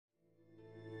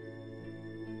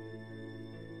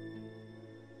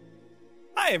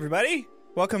Hi, everybody.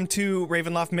 Welcome to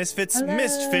Ravenloft Misfits Hello.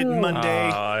 Misfit Monday.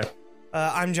 Hi.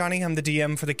 I'm Johnny. I'm the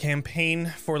DM for the campaign.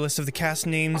 For a list of the cast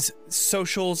names,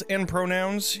 socials, and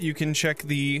pronouns, you can check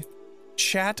the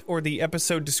chat or the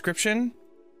episode description.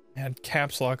 I had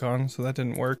caps lock on, so that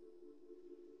didn't work.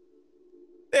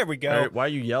 There we go. Why are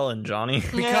you yelling, Johnny?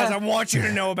 Because I want you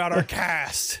to know about our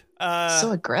cast.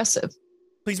 So aggressive.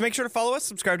 Please make sure to follow us,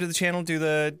 subscribe to the channel, do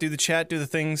the chat, do the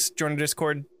things, join the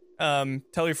Discord. Tell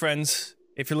your friends.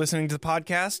 If you're listening to the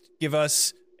podcast, give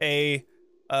us a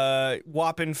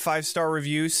whopping 5-star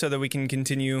review so that we can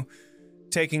continue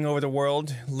taking over the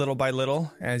world little by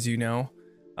little, as you know.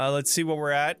 Let's see what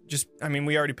we're at.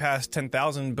 We already passed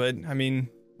 10,000, but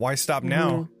why stop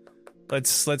now?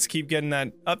 Let's keep getting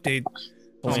that update.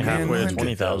 Only halfway to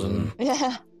 20,000.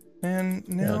 Yeah. And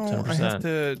now Yeah, I 10%. have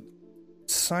to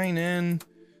sign in.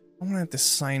 I'm gonna have to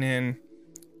sign in.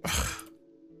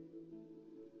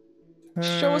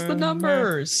 Show us the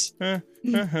numbers.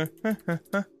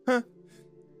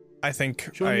 I think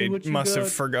Show me I what you must have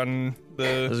got. forgotten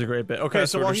This the. is a great bit. Okay,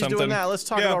 so Password while or he's something. doing that, let's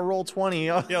talk Yeah. about Roll20,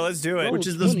 Yeah, let's do it. which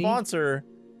is the sponsor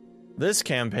this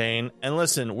campaign. And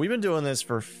listen, we've been doing this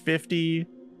for 50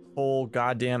 whole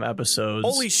goddamn episodes.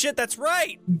 Holy shit, that's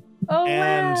right. Oh,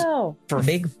 And wow. for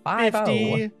Big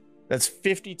 50, that's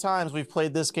 50 times we've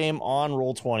played this game on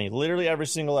Roll20. Literally every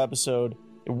single episode.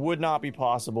 It would not be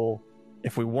possible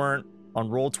if we weren't on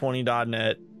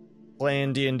Roll20.net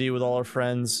playing D&D with all our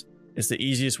friends. It's the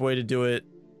easiest way to do it.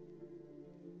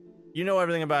 You know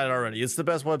everything about it already. It's the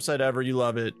best website ever. You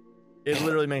love it. It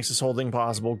literally makes this whole thing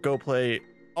possible. Go play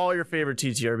all your favorite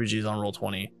TTRPGs on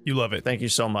Roll20. You love it. Thank you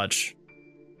so much.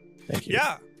 Thank you.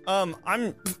 Yeah.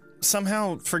 I'm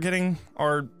somehow forgetting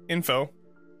our info.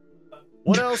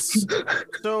 What else?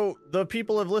 So the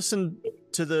people have listened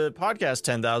to the podcast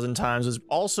 10,000 times. It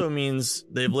also means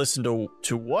they've listened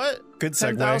to what? Good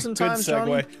segue. 10,000 Good times,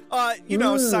 Johnny? segue.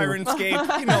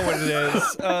 Sirenscape. You know what it is.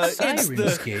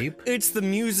 Sirenscape. It's the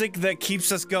music that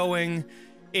keeps us going.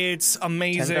 It's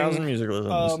amazing. 10,000 music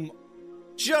listens.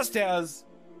 Just as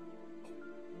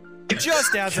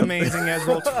amazing as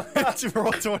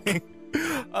Roll20.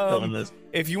 Feeling this.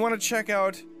 If you want to check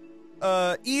out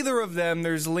either of them,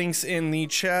 there's links in the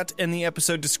chat and the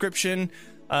episode description.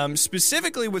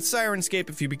 Specifically with Sirenscape,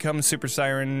 if you become a Super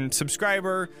Siren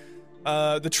subscriber,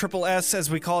 the triple S, as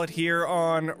we call it here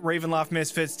on Ravenloft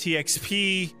Misfits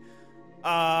TXP. If you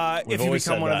always become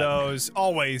said one of that. those,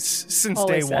 always since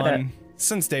Always day said one.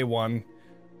 Since day one.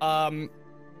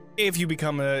 If you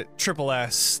become a triple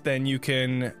S, then you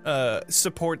can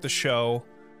support the show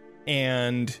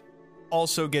and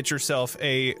also get yourself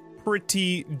a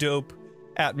pretty dope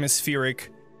atmospheric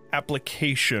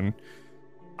application.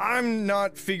 I'm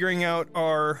not figuring out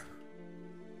our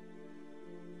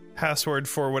password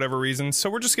for whatever reason, so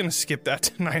we're just gonna skip that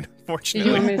tonight, Did you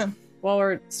unfortunately. want me to, while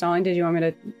we're stalling, did you want me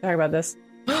to talk about this?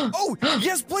 Oh,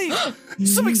 yes, please!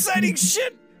 Some exciting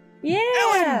shit!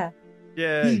 Yeah.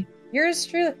 Yay. Yours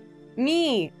truly.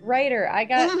 Me, writer. I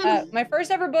got my first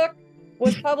ever book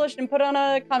was published and put on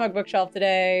a comic book shelf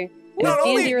today. It's Not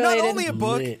D&D related. only a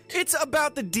book, Lit. it's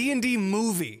about the D&D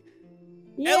movie.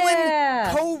 Yeah.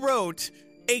 Ellen co-wrote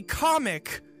a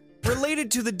comic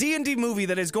related to the D&D movie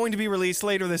that is going to be released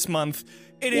later this month.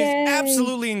 It is Yay.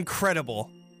 absolutely incredible.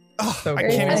 Oh, So I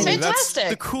cool. can't That's believe that's fantastic.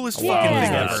 the coolest Yeah. fucking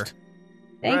thing Yes. ever. Thank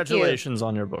you. Congratulations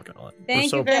on your book, Ellen.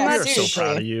 Thank we're you very we're much. so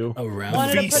proud of you. Around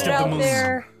Wanted to Feast put it of the out Moon.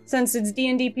 there since it's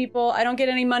D&D people. I don't get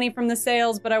any money from the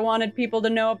sales, but I wanted people to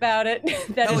know about it,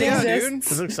 that Hell it yeah, exists. dude.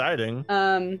 This is exciting.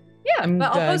 Yeah, but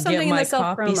I'll post something get in my the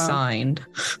self copy promo. signed.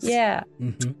 Yeah,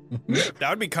 That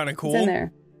would be kind of it's cool. in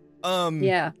there.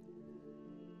 Yeah.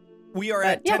 We are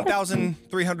at Yeah.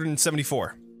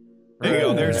 10,374. There you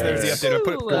go. There's the update. I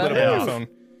put it on my Yeah. phone.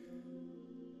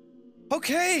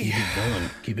 Okay. Keep it going.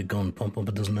 Keep it going. Pump up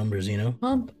those numbers, you know?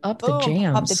 Pump up the Boom,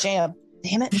 jams. Up the jam.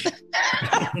 Damn it.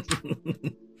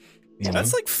 You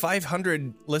That's know? like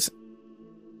 500 listen.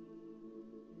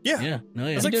 Yeah. Yeah. No,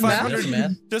 yeah. It's like did math? 500. That's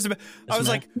math. Just about, I was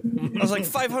That's like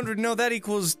 500. No, that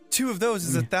equals 2 of those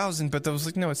is 1,000. But that was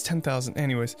like, no, it's 10,000.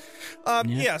 Anyways,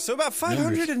 yeah. So about 500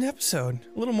 Numbers. an episode,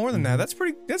 a little more than that. That's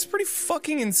pretty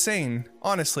fucking insane.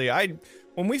 Honestly,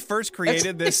 when we first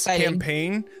created this exciting.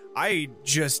 campaign, I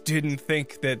just didn't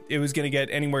think that it was gonna get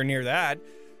anywhere near that.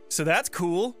 So that's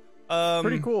cool.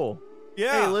 Pretty cool.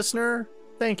 Yeah. Hey, listener,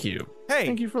 thank you. Hey.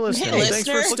 Thank you for listening. Hey, Thanks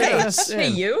for listener. sticking Thanks. us in. Hey,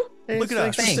 you. Hey, Look at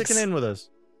thanks us. for Thanks. sticking in with us.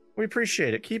 We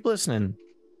appreciate it. Keep listening.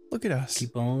 Look at us.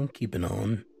 Keep on keeping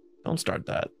on. Don't start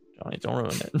that, Johnny. Don't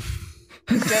ruin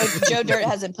it. Joe Dirt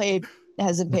hasn't paid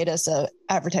us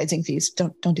advertising fees.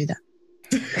 Don't do that.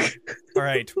 All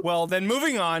right. Well, then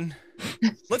moving on.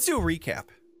 Let's do a recap.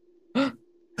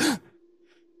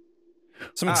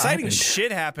 Some exciting happened?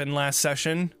 shit happened last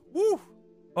session. Woo!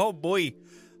 Oh boy.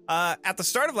 At the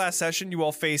start of last session, you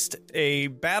all faced a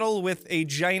battle with a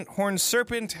giant horned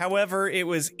serpent. However, it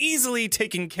was easily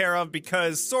taken care of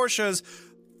because Sorsha's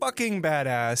fucking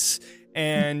badass,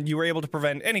 and you were able to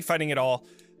prevent any fighting at all.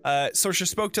 Sorsha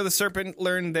spoke to the serpent,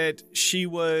 learned that she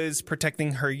was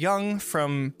protecting her young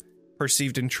from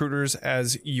perceived intruders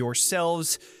as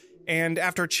yourselves, and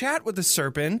after a chat with the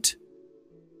serpent,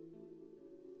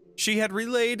 she had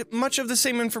relayed much of the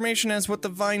same information as what the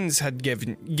vines had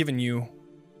given you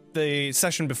the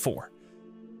session before.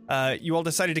 You all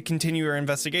decided to continue your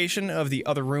investigation of the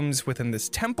other rooms within this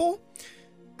temple.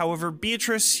 However,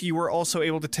 Beatrice, you were also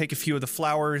able to take a few of the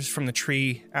flowers from the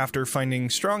tree after finding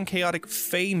strong chaotic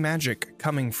fey magic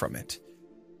coming from it.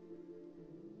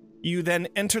 You then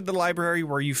entered the library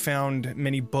where you found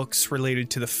many books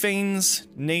related to the Fanes,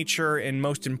 nature, and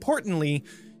most importantly,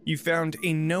 you found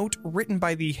a note written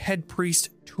by the head priest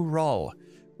Tural,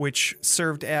 which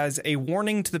served as a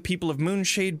warning to the people of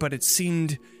Moonshade, but it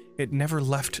seemed it never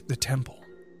left the temple.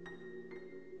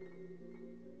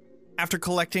 After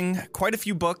collecting quite a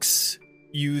few books,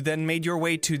 you then made your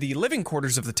way to the living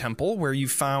quarters of the temple, where you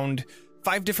found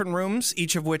 5 different rooms,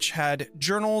 each of which had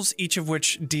journals, each of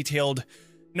which detailed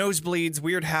nosebleeds,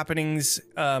 weird happenings,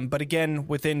 but again,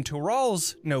 within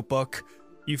Tural's notebook,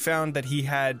 you found that he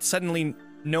had suddenly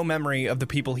no memory of the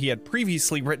people he had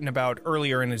previously written about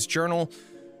earlier in his journal,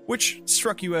 which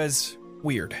struck you as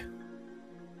weird.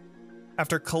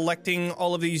 After collecting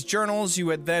all of these journals, you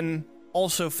had then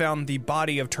also found the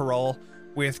body of Tural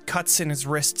with cuts in his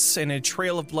wrists and a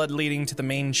trail of blood leading to the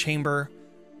main chamber,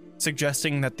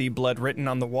 suggesting that the blood written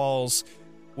on the walls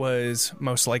was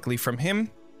most likely from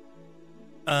him.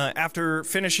 After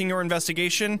finishing your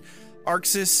investigation,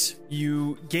 Arxis,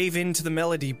 you gave in to the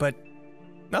melody, but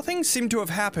nothing seemed to have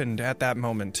happened at that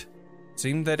moment. It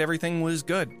seemed that everything was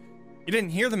good. You didn't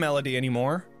hear the melody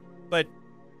anymore, but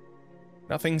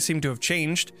nothing seemed to have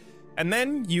changed. And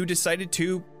then you decided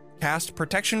to cast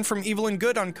Protection from Evil and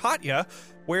Good on Katya,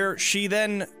 where she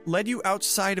then led you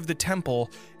outside of the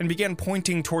temple and began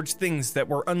pointing towards things that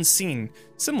were unseen,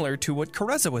 similar to what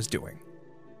Kareza was doing.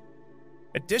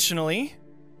 Additionally,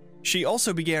 she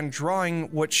also began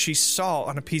drawing what she saw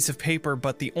on a piece of paper,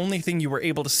 but the only thing you were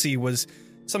able to see was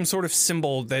some sort of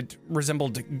symbol that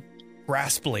resembled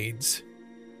grass blades.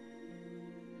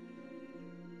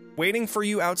 Waiting for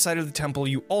you outside of the temple,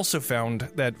 you also found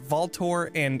that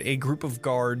Valtor and a group of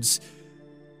guards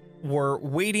were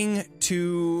waiting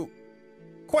to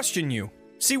question you,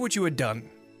 see what you had done.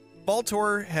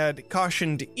 Valtor had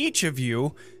cautioned each of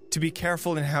you to be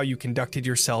careful in how you conducted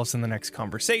yourselves in the next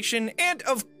conversation, and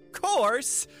of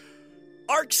course,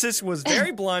 Arxis was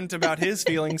very blunt about his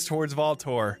feelings towards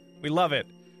Valtor. We love it.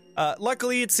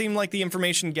 Luckily, it seemed like the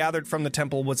information gathered from the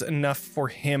temple was enough for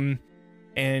him,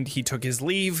 and he took his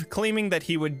leave, claiming that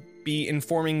he would be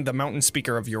informing the mountain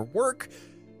speaker of your work.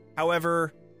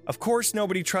 However, of course,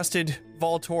 nobody trusted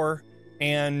Valtor,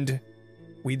 and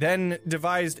we then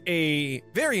devised a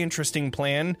very interesting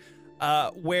plan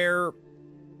where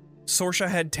Sorsha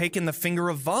had taken the finger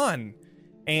of Vaughn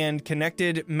and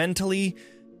connected mentally,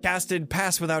 casted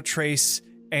Pass Without Trace,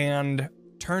 and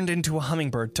turned into a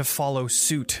hummingbird to follow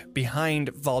suit behind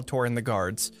Valtor and the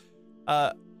guards.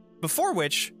 Before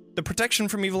which, the Protection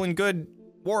from Evil and Good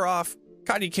wore off,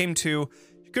 Katya came to,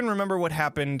 she couldn't remember what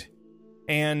happened,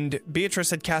 and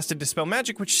Beatrice had casted Dispel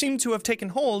Magic, which seemed to have taken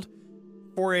hold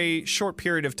for a short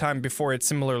period of time before it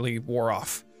similarly wore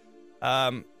off.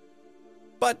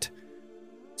 But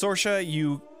Sorsha,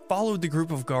 you followed the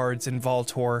group of guards in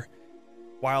Valtor,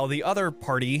 while the other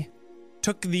party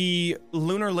took the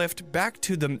lunar lift back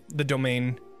to the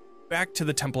domain, back to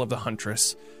the Temple of the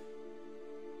Huntress.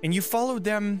 And you followed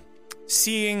them,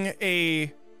 seeing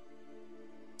a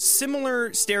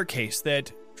similar staircase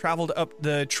that traveled up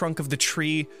the trunk of the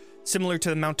tree, similar to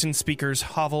the mountain speaker's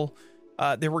hovel.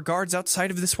 There were guards outside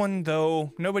of this one,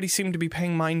 though nobody seemed to be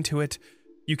paying mind to it.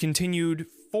 You continued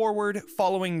forward,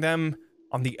 following them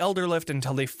on the Elder Lift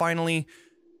until they finally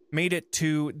made it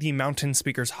to the mountain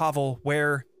speaker's hovel,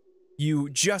 where you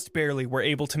just barely were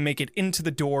able to make it into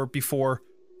the door before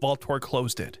Valtor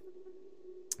closed it.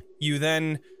 You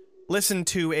then listened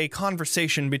to a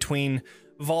conversation between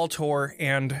Valtor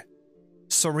and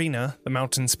Serena, the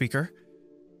mountain speaker,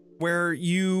 where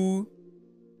you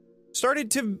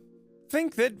started to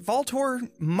think that Valtor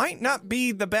might not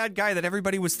be the bad guy that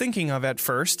everybody was thinking of at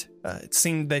first. It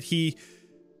seemed that he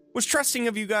was trusting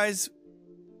of you guys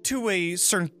to a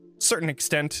certain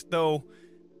extent, though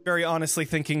very honestly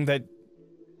thinking that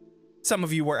some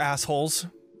of you were assholes,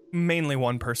 mainly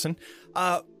one person.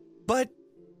 But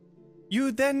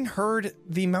You then heard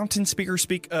the mountain speaker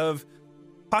speak of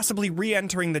possibly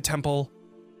re-entering the temple,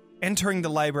 entering the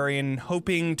library, and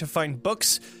hoping to find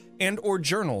books and or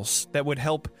journals that would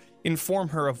help inform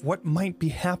her of what might be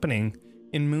happening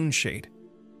in Moonshade.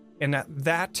 And at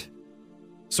that,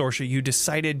 Sorsha, you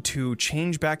decided to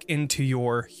change back into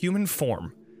your human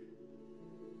form.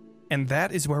 And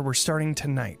that is where we're starting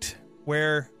tonight,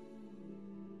 where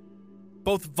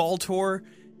both Voltor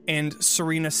and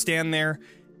Serena stand there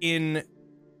in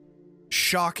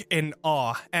shock and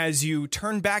awe as you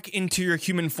turn back into your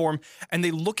human form, and they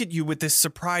look at you with this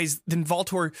surprise. Then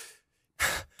Voltor,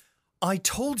 I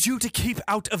told you to keep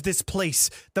out of this place.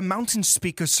 The mountain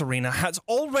speaker, Serena, has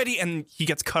already... And he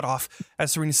gets cut off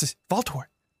as Serena says, Voltor,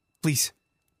 please,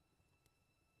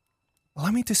 allow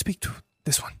me to speak to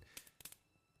this one.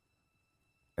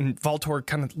 And Voltor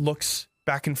kind of looks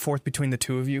back and forth between the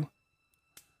two of you.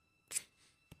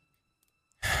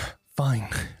 Fine.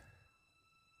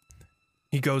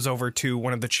 He goes over to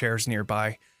one of the chairs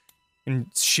nearby, and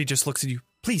she just looks at you.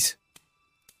 Please.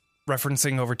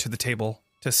 Referencing over to the table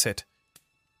to sit.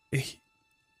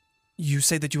 You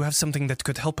say that you have something that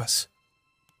could help us.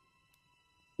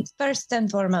 First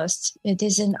and foremost, it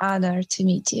is an honor to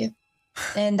meet you.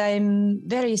 And I'm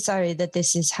very sorry that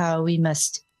this is how we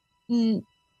must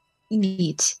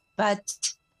meet. But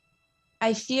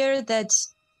I fear that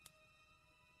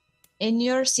in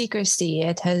your secrecy,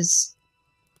 it has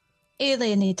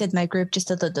alienated my group just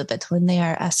a little bit when they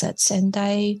are assets. And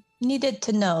I needed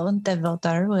to know that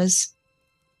Voltar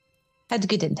had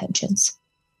good intentions.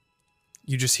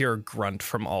 You just hear a grunt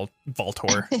from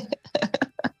Voltor.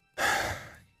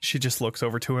 She just looks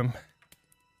over to him.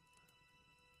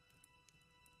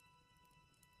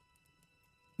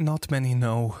 Not many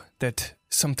know that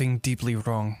something deeply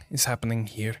wrong is happening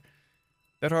here.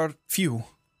 There are few,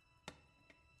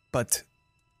 but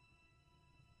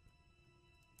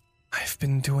I've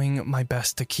been doing my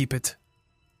best to keep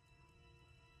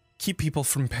people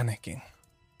from panicking,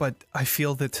 but I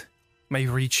feel that my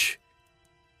reach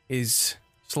is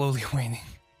slowly waning.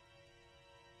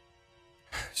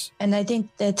 And I think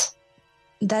that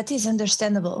is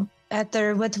understandable.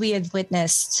 After what we have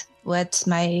witnessed, what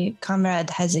my comrade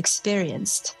has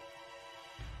experienced,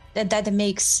 that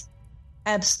makes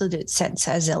absolute sense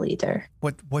as a leader.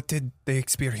 What did they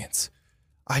experience?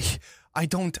 I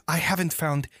haven't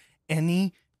found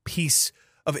any piece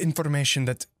of information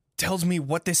that tells me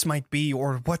what this might be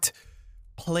or what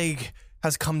plague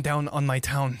has come down on my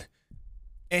town.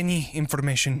 Any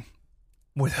information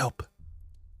would help.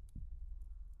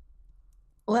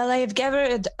 Well, I have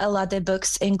gathered a lot of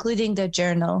books, including the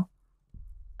journal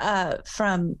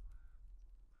from...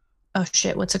 Oh,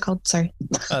 shit, what's it called? Sorry.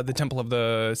 The Temple of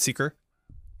the Seeker?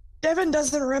 Devin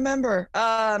doesn't remember.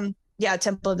 Yeah,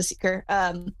 Temple of the Seeker.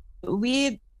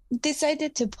 We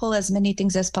decided to pull as many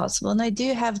things as possible, and I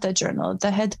do have the journal,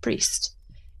 the head priest.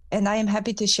 And I am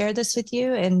happy to share this with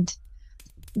you, and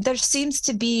there seems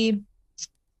to be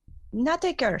not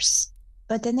a curse,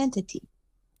 but an entity.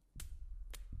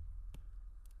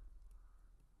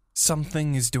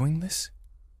 Something is doing this?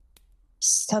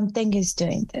 Something is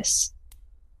doing this.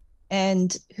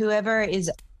 And whoever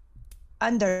is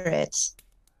under it,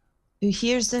 who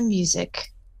hears the music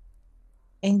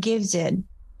and gives in,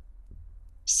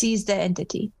 sees the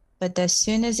entity. But as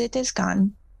soon as it is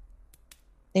gone,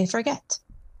 they forget.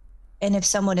 And if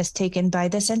someone is taken by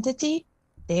this entity,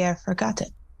 they are forgotten.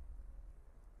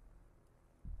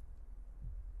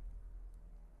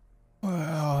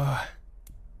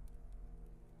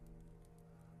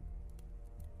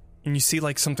 And you see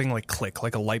like something like click,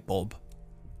 like a light bulb.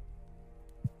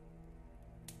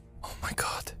 Oh my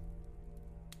god.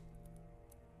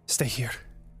 Stay here.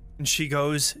 And she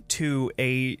goes to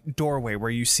a doorway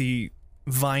where you see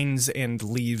vines and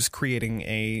leaves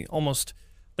creating almost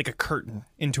like a curtain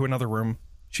into another room.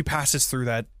 She passes through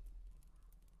that.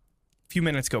 A few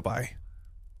minutes go by.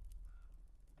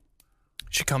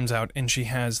 She comes out and she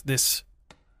has this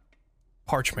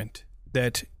parchment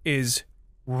that is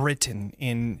written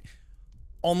in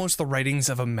almost the writings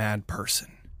of a mad person.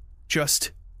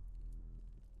 Just,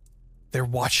 they're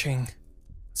watching,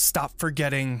 stop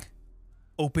forgetting,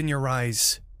 open your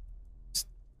eyes.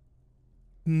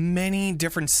 Many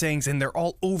different sayings, and they're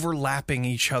all overlapping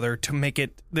each other to make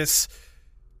it this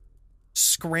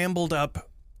scrambled up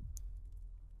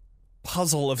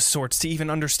puzzle of sorts to even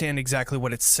understand exactly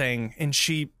what it's saying. And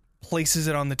she places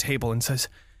it on the table and says,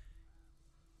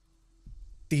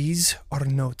 "These are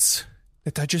notes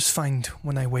that I just find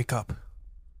when I wake up.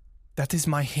 That is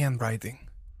my handwriting.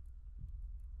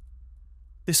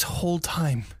 This whole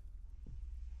time,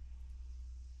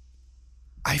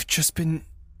 I've just been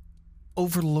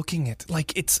overlooking it.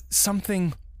 Like it's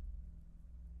something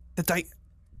that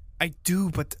I do,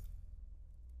 but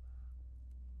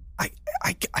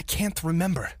I can't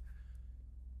remember.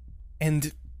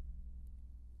 And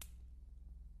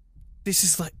this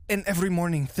is like an every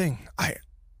morning thing.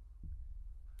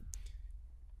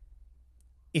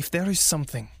 If there is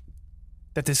something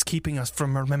that is keeping us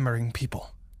from remembering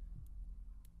people,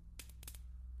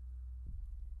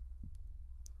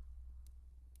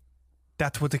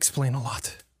 that would explain a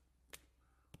lot.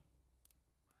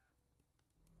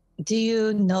 Do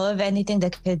you know of anything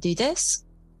that could do this?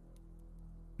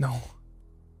 No.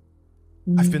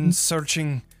 I've been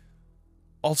searching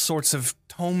all sorts of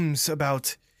tomes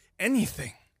about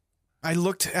anything. I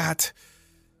looked at,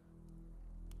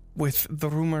 with the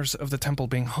rumors of the temple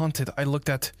being haunted, I looked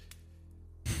at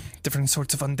different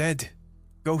sorts of undead,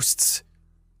 ghosts,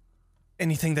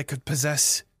 anything that could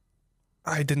possess.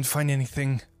 I didn't find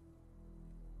anything.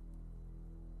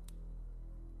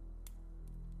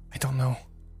 I don't know.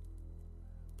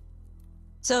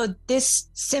 So this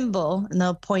symbol, and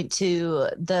I'll point to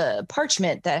the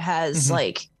parchment that has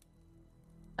like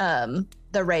the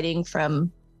writing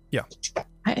from. Yeah.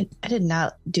 I did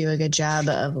not do a good job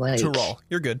of like Tyrol,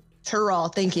 you're good. Tyrol,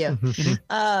 thank you.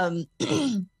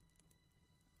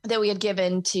 That we had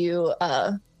given to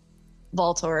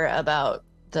Voltor about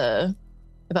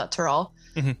Tyrol.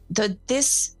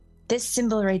 This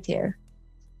symbol right here,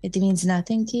 it means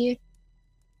nothing to you.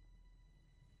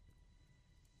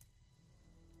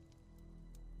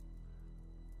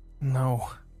 No.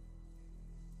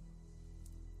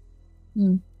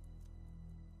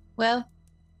 Well,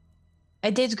 I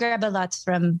did grab a lot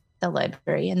from the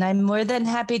library, and I'm more than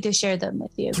happy to share them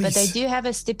with you. Please. But I do have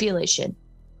a stipulation.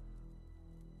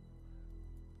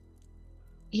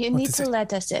 You need to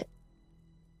let us in.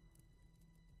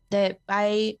 That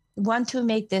I want to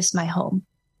make this my home.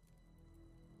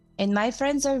 And my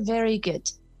friends are very good.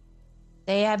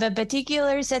 They have a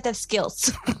particular set of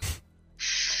skills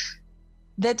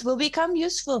that will become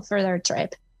useful for their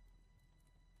tribe.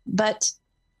 But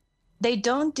they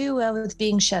don't do well with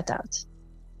being shut out.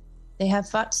 They have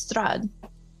fought Strahd,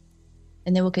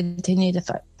 and they will continue to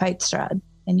fight Strahd.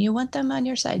 And you want them on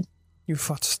your side. You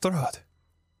fought Strahd?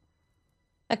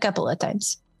 A couple of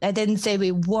times. I didn't say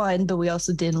we won, but we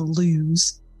also didn't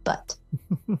lose. But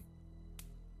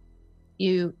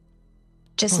you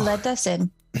just let us in,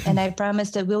 and I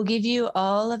promise that we'll give you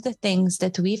all of the things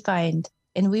that we find,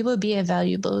 and we will be a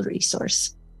valuable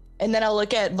resource. And then I'll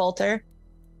look at Volter,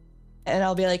 and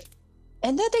I'll be like,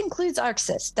 and that includes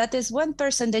Arxis. That is one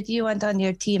person that you want on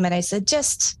your team, and I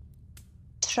suggest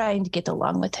trying to get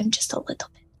along with him just a little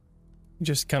bit. He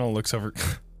just kind of looks over.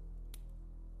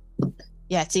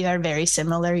 Yes, you are very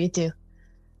similar, you two.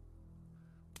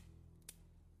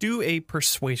 Do a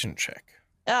persuasion check.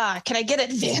 Can I get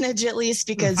advantage at least?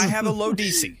 Because I have a low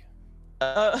DC.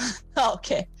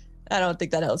 Okay. I don't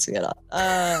think that helps me at all.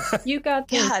 You got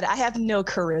this. God, I have no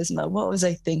charisma. What was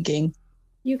I thinking?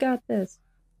 You got this.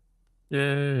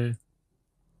 Yay.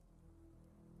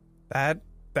 That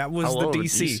was the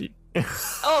DC.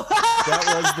 Oh,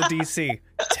 That was the DC.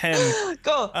 10.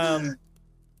 Go.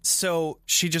 So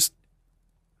she just...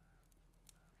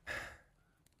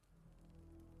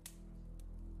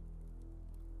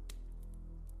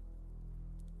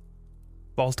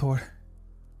 Baltor,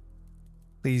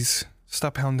 please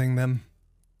stop hounding them.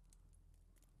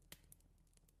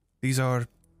 These are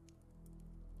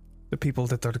the people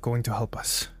that are going to help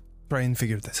us try and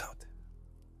figure this out.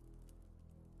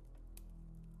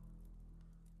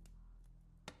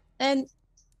 And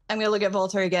I'm going to look at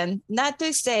Volter again. Not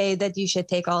to say that you should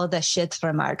take all of the shit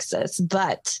from Arxis,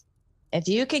 but if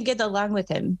you can get along with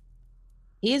him,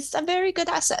 he's a very good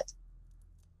asset.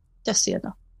 Just so you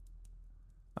know.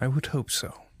 I would hope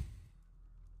so.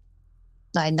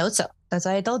 I know so. That's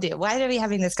why I told you. Why are we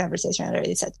having this conversation? I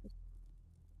already said.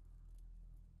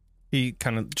 He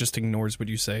kind of just ignores what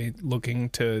you say, looking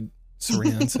to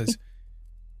Serena and says,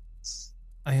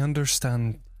 I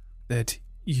understand that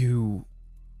you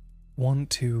want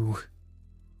to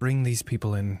bring these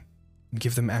people in and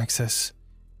give them access.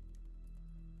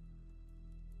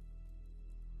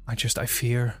 I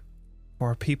fear for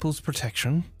our people's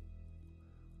protection.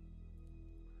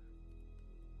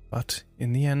 But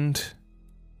in the end,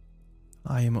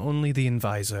 I am only the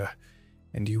advisor,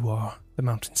 and you are the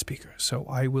mountain speaker, so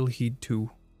I will heed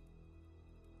to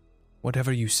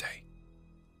whatever you say.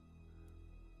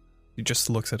 He just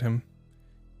looks at him.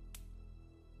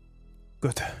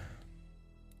 Good.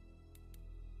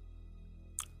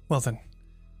 Well then,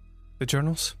 the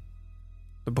journals?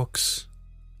 The books?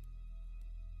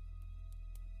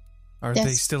 Are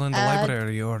they still in the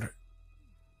library, or...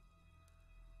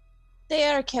 they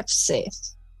are kept safe.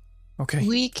 Okay.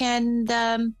 We can,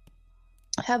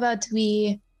 how about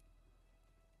we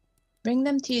bring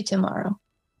them to you tomorrow?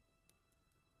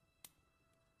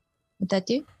 Would that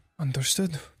do?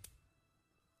 Understood.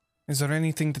 Is there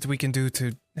anything that we can do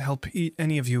to help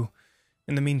any of you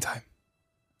in the meantime?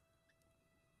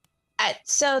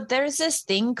 So there's this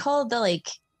thing called the like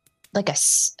a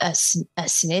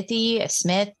smithy, a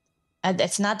smith.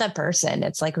 It's not a person.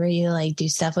 It's like where you like do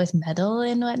stuff with metal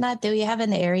and whatnot. Do we have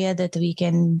an area that we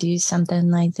can do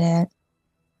something like that?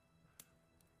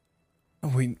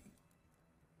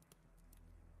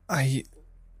 I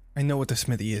know what the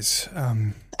smithy is.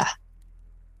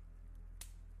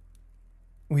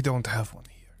 We don't have one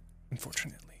here,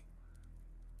 unfortunately.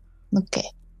 Okay.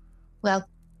 Well,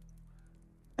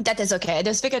 that is okay. I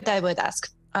just figured I would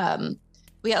ask.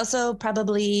 We also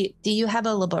probably, do you have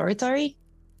a laboratory?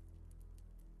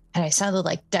 And I sounded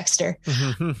like Dexter.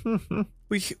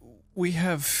 We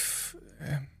have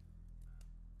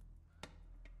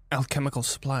alchemical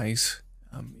supplies,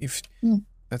 if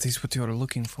that is what you are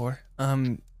looking for.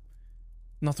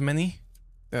 Not many.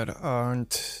 There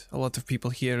aren't a lot of people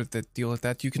here that deal with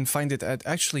that. You can find it at,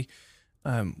 actually,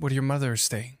 where your mother is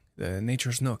staying, the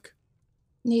Nature's Nook.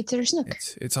 Nature's Nook.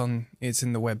 It's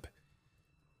in the web.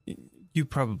 You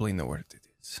probably know where it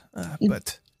is.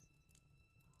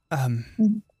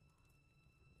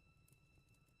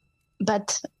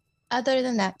 But other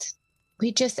than that,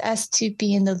 we just ask to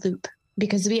be in the loop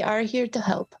because we are here to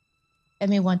help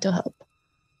and we want to help.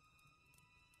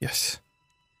 Yes.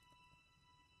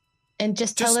 And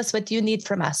just tell us what you need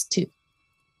from us too.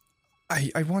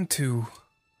 I want to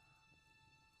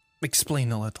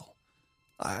explain a little.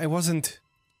 I wasn't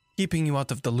keeping you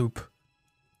out of the loop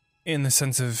in the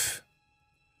sense of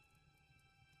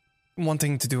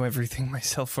wanting to do everything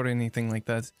myself or anything like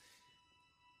that.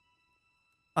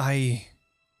 I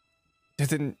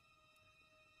didn't...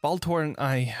 Baltor and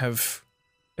I have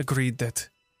agreed that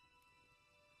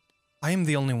I am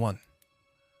the only one.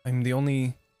 I'm the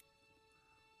only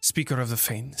speaker of the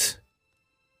Fanes.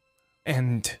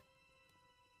 And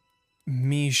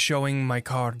me showing my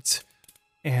cards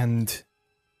and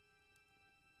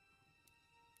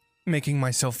making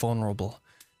myself vulnerable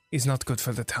is not good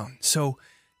for the town. So,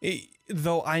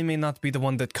 though I may not be the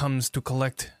one that comes to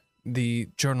collect the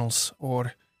journals,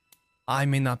 or I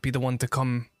may not be the one to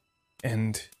come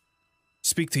and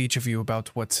speak to each of you about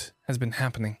what has been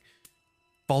happening,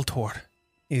 Baltor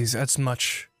is as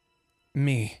much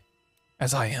me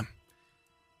as I am.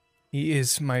 He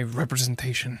is my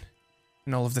representation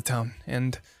in all of the town,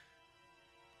 and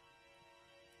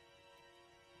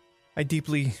I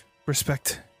deeply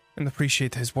respect and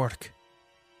appreciate his work.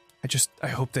 I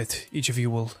hope that each of you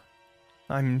will...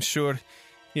 I'm sure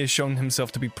he has shown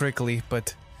himself to be prickly,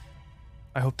 but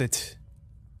I hope that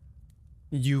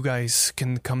you guys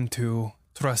can come to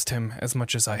trust him as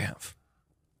much as I have.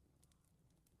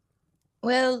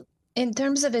 Well, in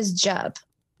terms of his job,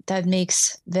 that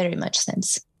makes very much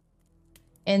sense.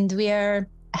 And we are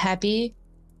happy.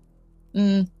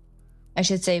 I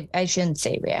shouldn't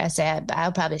say we are.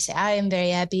 I'll probably say I am very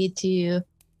happy to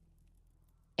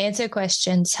answer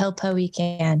questions, help how we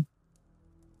can.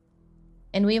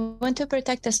 And we want to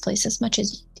protect this place as much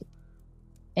as you do.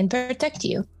 And protect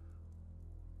you.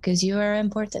 Because you are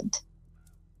important.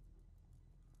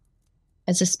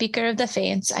 As a speaker of the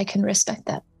Fanes, I can respect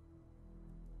that.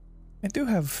 I do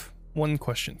have one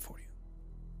question for you.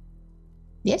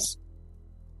 Yes?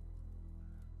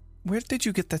 Where did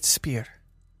you get that spear?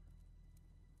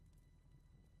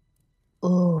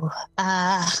 Oh,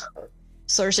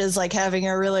 Sorsha's like having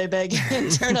a really big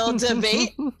internal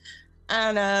debate. I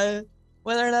don't know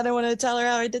whether or not I want to tell her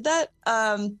how I did that.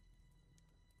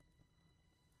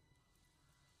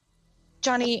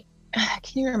 Johnny,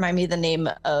 can you remind me the name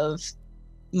of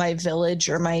my village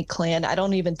or my clan? I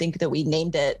don't even think that we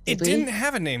named it. It didn't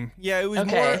have a name. Yeah, it was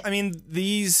more... I mean,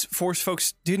 these Force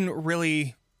folks didn't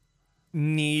really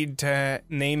need to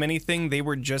name anything. They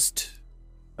were just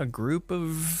a group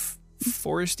of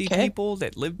foresty people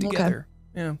that lived together.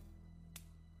 Yeah.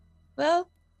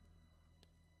 Well,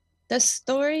 the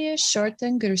story is short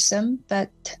and gruesome,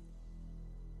 but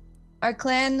our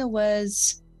clan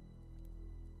was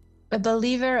a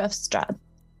believer of Strahd.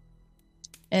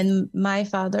 And my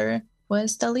father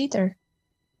was the leader.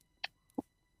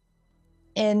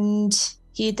 And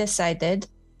he decided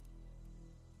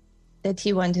that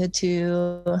he wanted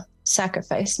to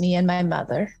sacrifice me and my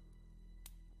mother.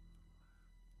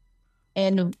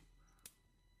 And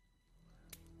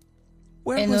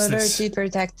in order to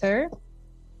protect her,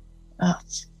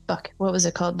 what was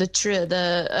it called?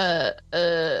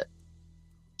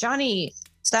 Johnny,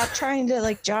 Stop trying to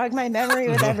like jog my memory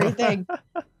with everything.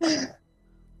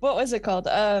 What was it called?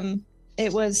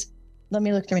 It was. Let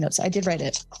me look through my notes. I did write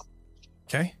it.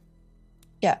 Okay.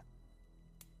 Yeah.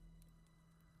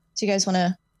 So you guys want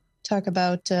to talk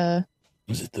about?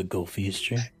 Is it the Golfiest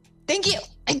tree? Thank you.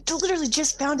 I literally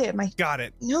just found it in my Got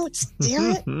it. notes.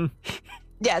 Damn it.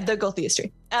 Yeah, the Golthius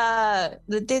tree.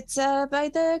 It's by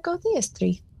the Golthius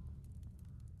tree.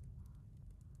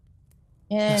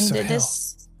 And So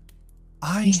this.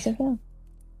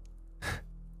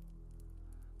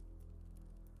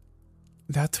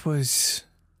 That was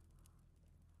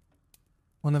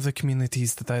one of the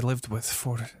communities that I lived with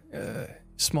for a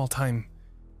small time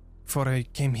before I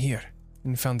came here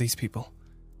and found these people.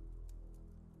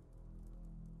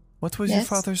 What was your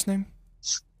father's name?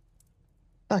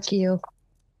 Fuck you.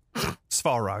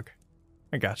 Svarog.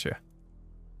 I gotcha.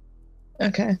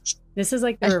 Okay. This is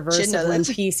like the I reverse should of know when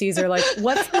that. PCs are like,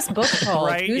 what's this book called?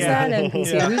 Right, Who's yeah. that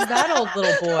NPC? Yeah. Who's that old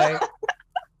little boy?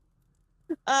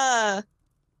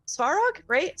 Svarog,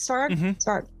 right? Svarog?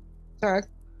 Mhm. Svarog.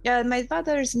 Yeah, my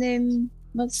father's name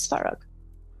was Svarog.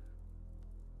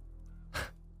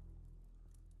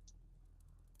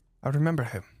 I remember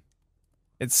him.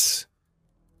 It's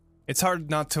hard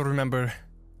not to remember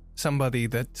somebody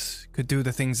that could do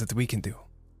the things that we can do.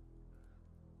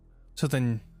 So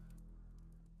then,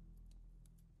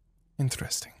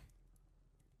 interesting.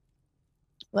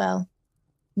 Well,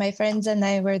 my friends and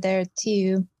I were there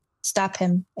to stop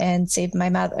him and save my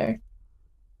mother.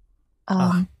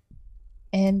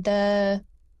 And I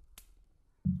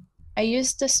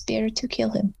used the spear to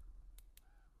kill him.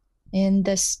 And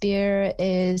the spear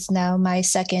is now my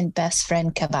second best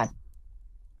friend, Kaban.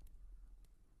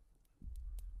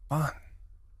 Fun.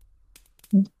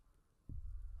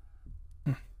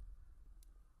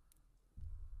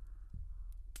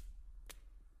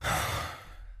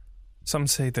 Some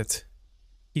say that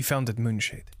he founded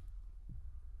Moonshade.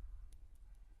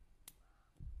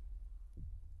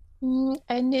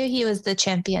 I knew he was the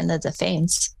champion of the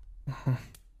Fanes. Mhm.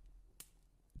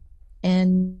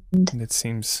 And And it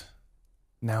seems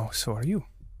now so are you.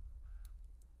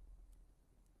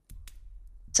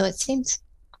 so it seems.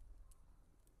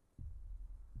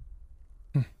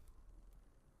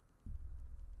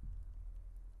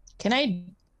 Can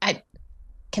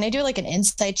I do like an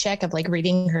insight check of like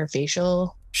reading her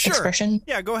facial Sure. expression?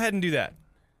 Yeah, go ahead and do that.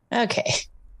 Okay.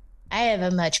 I have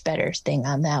a much better thing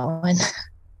on that one.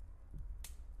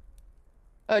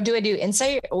 Oh, do I do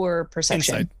insight or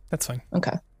perception? Insight. That's fine.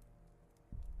 Okay.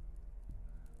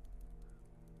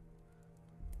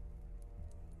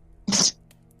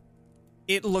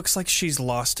 It looks like she's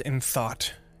lost in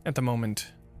thought at the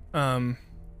moment.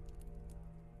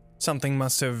 Something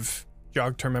must have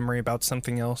jogged her memory about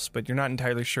something else, but you're not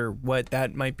entirely sure what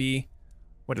that might be,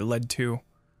 what it led to.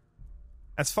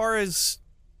 As far as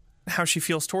how she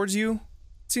feels towards you,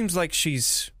 it seems like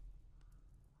she's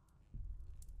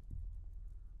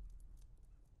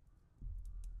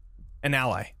an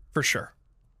ally, for sure.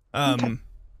 Okay.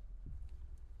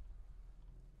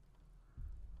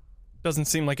 Doesn't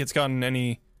seem like it's gotten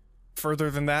any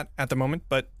further than that at the moment,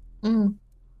 but Mm,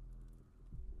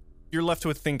 you're left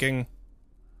with thinking,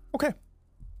 okay.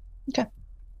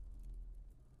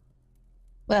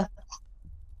 well,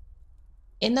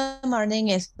 in the morning,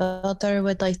 if Walter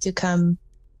would like to come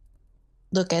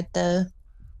look at the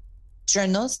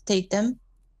journals, take them,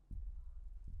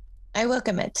 I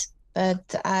welcome it.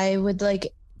 But I would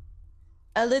like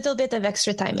a little bit of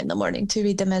extra time in the morning to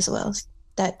read them as well. If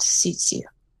that suits you.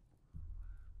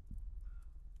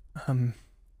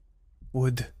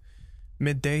 Would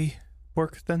midday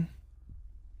work then?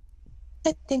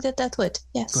 I think that would,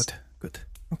 yes. Good.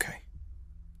 Okay.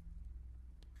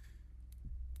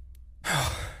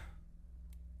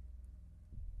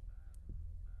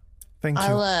 Thank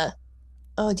you.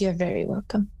 Oh, you're very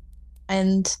welcome.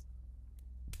 And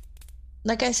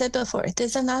like I said before, it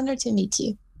is an honor to meet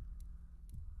you.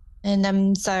 And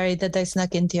I'm sorry that I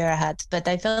snuck into your hut, but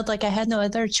I felt like I had no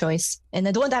other choice. And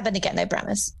it won't happen again, I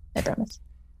promise. I promise.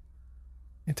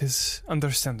 It is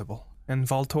understandable. And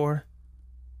Voltor,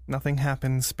 nothing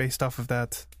happens based off of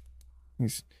that.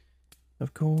 He's,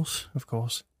 of course.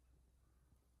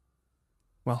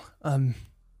 Well,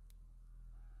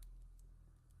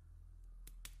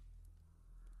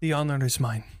 the honor is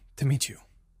mine to meet you.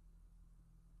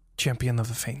 Champion of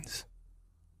the Fanes.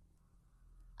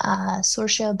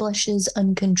 Sorsha blushes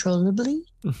uncontrollably.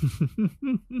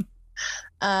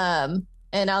 And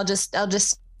I'll just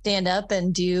stand up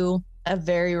and do a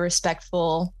very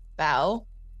respectful bow.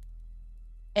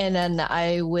 And then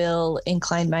I will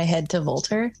incline my head to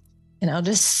Volter and I'll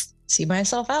just see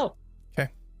myself out.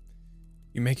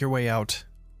 You make your way out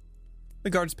The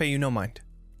guards pay you no mind,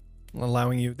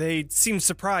 allowing you. They seem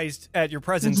surprised at your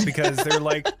presence because they're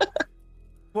like,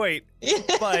 wait,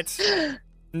 but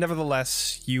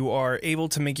nevertheless, you are able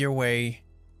to make your way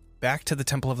back to the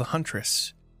Temple of the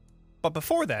Huntress. But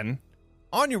before then,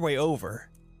 on your way over,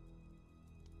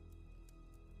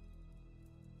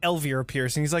 Elvier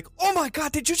appears and he's like, "Oh my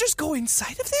god, did you just go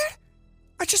inside of there?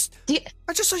 I just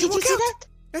saw you walk out. Did you see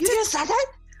that? You just saw that?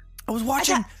 I was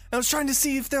watching. I was trying to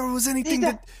see if there was anything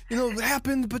that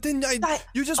happened, but then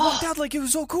you just walked out like it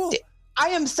was so cool. I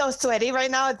am so sweaty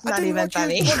right now. It's not even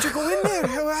funny. Why'd you go in there?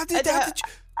 How did you?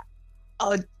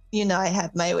 Oh, I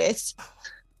have my ways.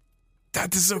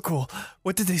 That is so cool.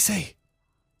 What did they say?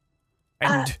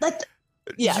 And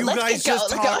you guys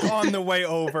just talk on the way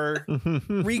over,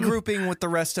 regrouping with the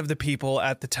rest of the people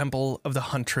at the Temple of the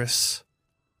Huntress.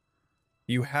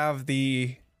 You have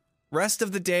the rest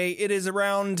of the day. It is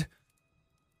around...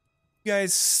 You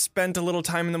guys spent a little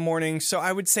time in the morning, so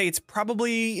I would say it's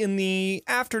probably in the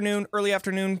afternoon, early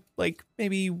afternoon, like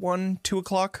maybe 1, 2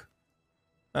 o'clock.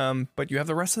 But you have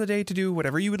the rest of the day to do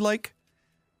whatever you would like.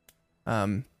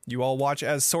 You all watch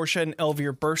as Sorsha and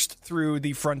Elvier burst through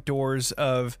the front doors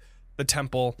of the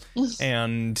temple,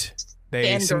 and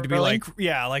they seem to be like,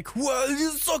 whoa, this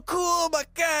is so cool, my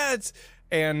cats!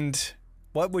 And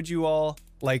what would you all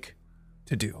like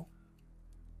to do?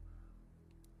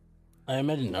 I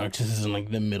imagine Archis is in like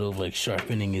the middle of like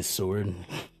sharpening his sword.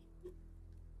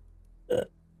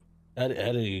 How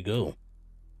did it go?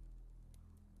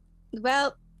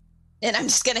 Well, and I'm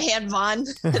just gonna hand Vaughn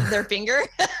their finger.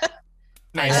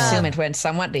 I assume it went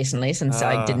somewhat decently since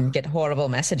I didn't get horrible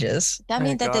messages. That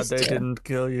means that they didn't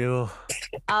kill you.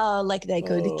 Oh, like they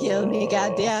could kill me,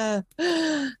 goddamn.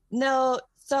 No,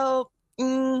 so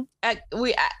we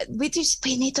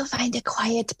need to find a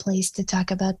quiet place to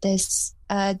talk about this.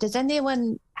 Does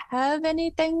anyone have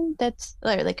anything that's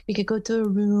like we could go to a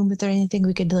room? Is there anything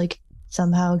we could like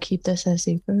somehow keep this a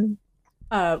secret?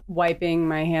 Wiping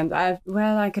my hands. I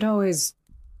could always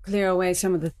clear away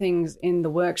some of the things in the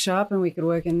workshop and we could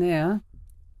work in there.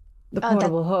 The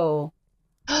portable hole.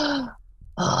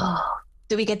 Oh,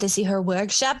 do we get to see her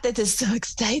workshop? That is so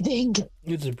exciting.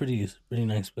 It's a pretty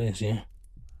nice place, yeah.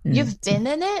 You've been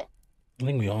in it? I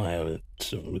think we all have it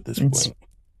at this point.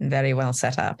 Very well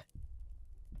set up.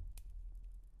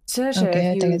 Saoirse,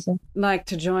 if you'd like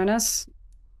to join us.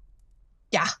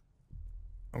 Yeah.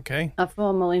 Okay. A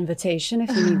formal invitation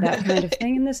if you need that kind of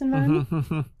thing in this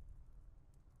environment.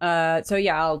 So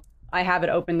yeah, I have it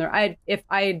open there. If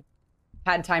I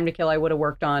had time to kill, I would have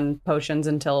worked on potions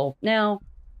until now.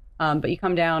 But you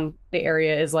come down, the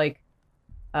area is like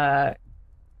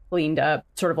cleaned up,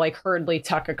 sort of like hurriedly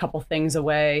tuck a couple things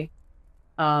away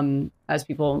as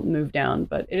people move down.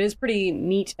 But it is pretty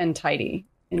neat and tidy.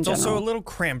 It's also a little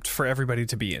cramped for everybody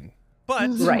to be in. But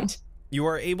right. You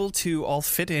are able to all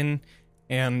fit in,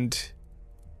 and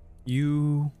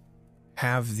you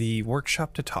have the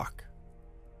workshop to talk.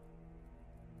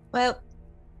 Well,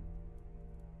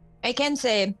 I can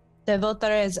say that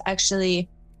Voltaire is actually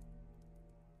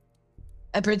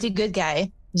a pretty good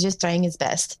guy. He's just trying his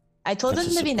best. I told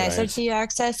him to be nicer to you,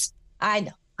 Access. I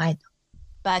know.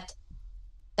 But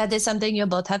that is something you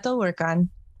both have to work on.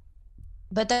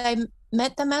 But I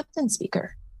met the Mountain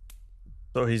Speaker.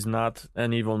 So he's not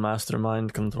an evil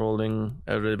mastermind controlling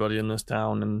everybody in this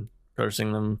town and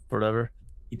cursing them forever?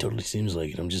 He totally seems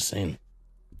like it, I'm just saying.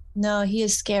 No, he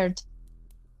is scared.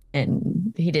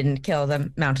 And he didn't kill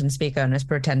the Mountain Speaker and is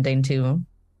pretending to,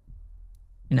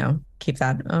 keep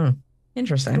that. Oh,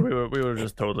 interesting. We were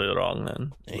just totally wrong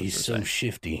then. He's so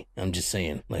shifty. I'm just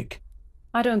saying,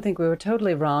 I don't think we were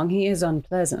totally wrong. He is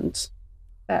unpleasant.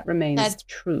 That remains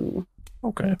true.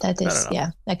 Okay. That is,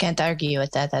 I can't argue with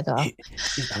that at all.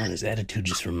 His attitude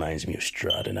just reminds me of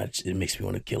Strahd, and it makes me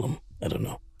want to kill him. I don't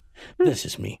know. That's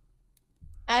just me.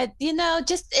 If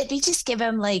you just give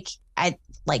him like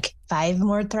 5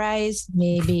 more tries,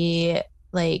 maybe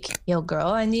he'll grow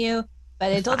on you.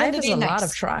 But I told him to be nice. A lot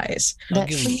of tries.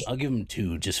 I'll give him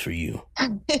 2 just for you.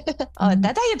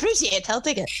 That I appreciate. I'll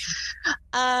take it.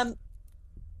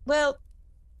 Well,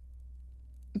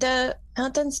 the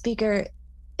Mountain Speaker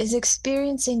is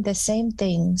experiencing the same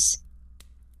things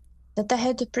that the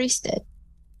head priest did.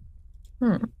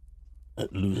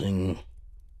 Losing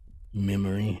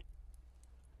memory.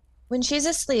 When she's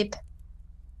asleep,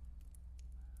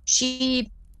 she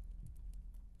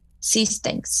sees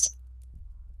things.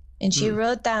 And she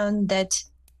wrote down that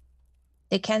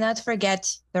they cannot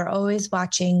forget, they're always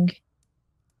watching.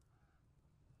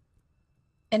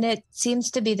 And it seems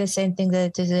to be the same thing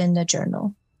that is in the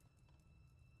journal.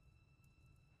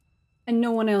 And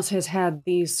no one else has had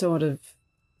these sort of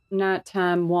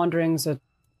nighttime wanderings or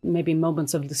maybe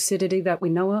moments of lucidity that we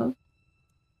know of?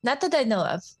 Not that I know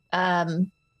of.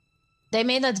 They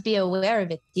may not be aware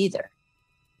of it either.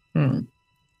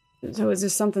 So is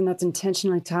this something that's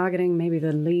intentionally targeting maybe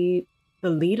the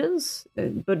leaders?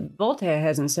 But Voltaire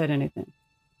hasn't said anything.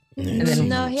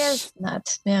 No, he has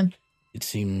not. Yeah. It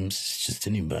seems just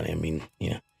anybody. I mean,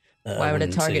 yeah. Why would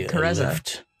it target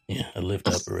Carezza? A lift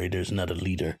operator is not a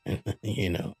leader.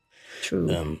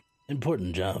 True.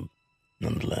 Important job,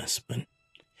 nonetheless. But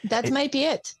That might be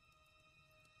it.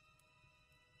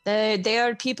 They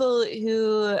are people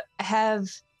who have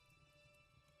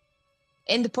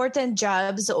important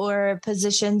jobs or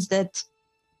positions that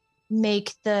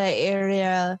make the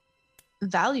area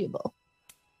valuable.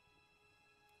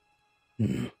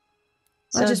 I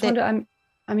just wonder,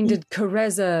 did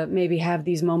Carezza maybe have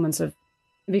these moments of,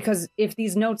 because if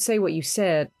these notes say what you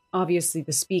said, obviously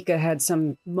the speaker had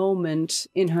some moment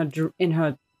in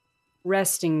her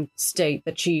resting state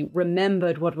that she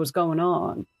remembered what was going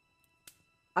on.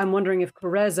 I'm wondering if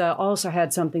Carezza also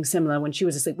had something similar when she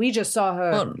was asleep. We just saw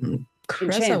her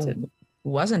enchanted.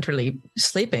 Wasn't really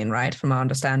sleeping, right? From our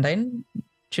understanding,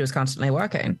 she was constantly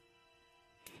working.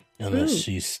 Unless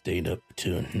she stayed up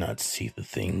to not see the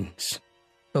things.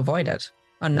 To avoid it,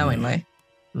 unknowingly.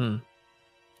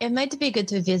 It might be good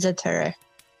to visit her.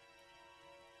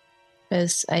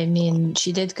 Because,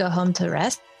 she did go home to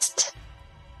rest.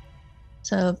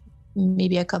 So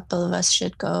maybe a couple of us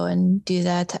should go and do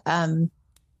that.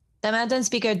 The Mountain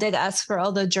Speaker did ask for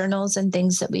all the journals and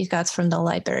things that we got from the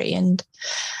library. And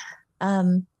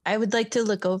I would like to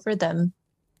look over them.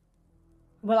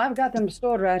 Well, I've got them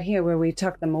stored right here where we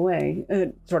tuck them away,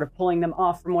 sort of pulling them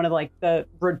off from one of the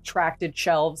retracted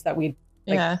shelves that we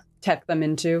tuck them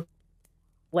into,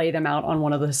 lay them out on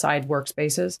one of the side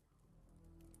workspaces.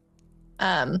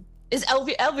 Is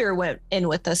Elvir went in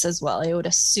with us as well, I would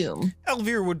assume.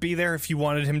 Elvir would be there if you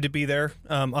wanted him to be there.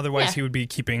 Otherwise, he would be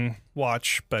keeping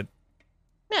watch, but...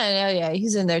 Yeah,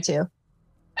 he's in there too.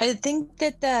 I think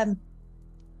that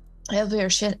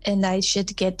Elvir and I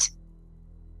should get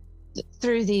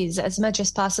through these as much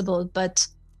as possible, but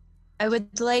I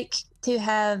would like to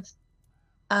have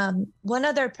one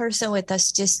other person with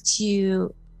us just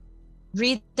to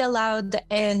read aloud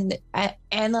and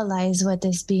analyze what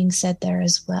is being said there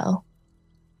as well.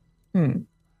 I'm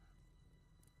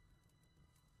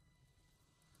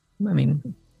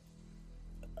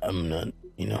not,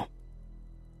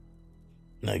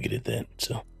 not good at that,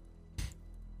 so.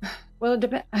 Well, it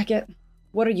depends. I get,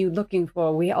 what are you looking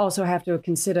for? We also have to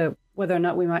consider whether or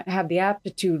not we might have the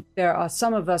aptitude. There are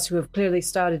some of us who have clearly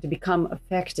started to become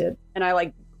affected. And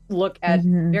I look at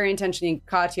very intentionally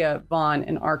Katya, Vaughn,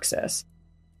 and Arxis.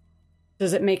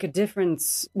 Does it make a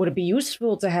difference? Would it be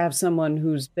useful to have someone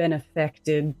who's been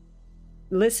affected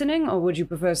listening, or would you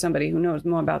prefer somebody who knows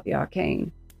more about the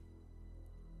arcane?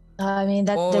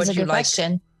 That's a good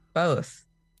question. Both,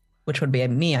 which would be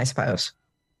me, I suppose.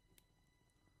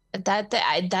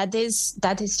 That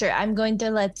is true. I'm going to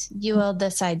let you all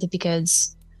decide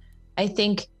because I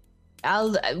think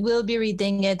we'll be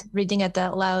reading it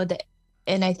out loud,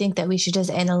 and I think that we should just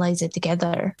analyze it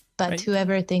together. But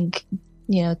whoever thinks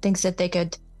that they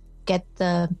could get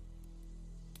the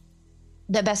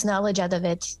best knowledge out of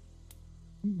it,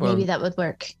 maybe that would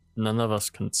work. None of us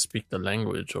can speak the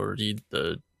language or read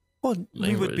the language.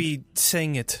 We would be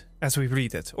saying it as we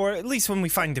read it, or at least when we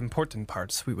find important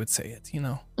parts, we would say it,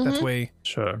 that way.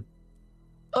 Sure.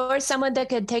 Or someone that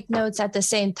could take notes at the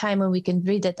same time when we can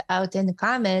read it out in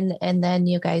common, and then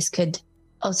you guys could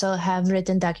also have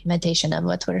written documentation of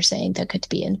what we're saying that could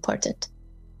be important.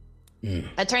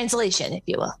 A translation, if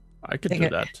you will. I could do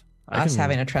that.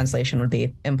 Having a translation would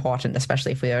be important,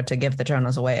 especially if we are to give the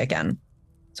journals away again,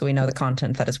 so we know the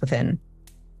content that is within.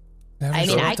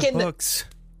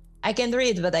 I can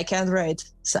read, but I can't write,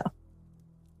 so.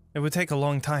 It would take a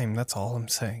long time, that's all I'm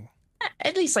saying.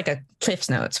 At least a Cliff's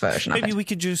Notes version Maybe of it. we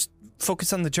could just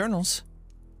focus on the journals.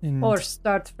 Or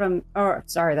start from,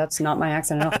 sorry, that's not my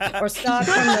accent at all. Or start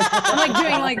from I'm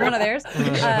doing one of theirs.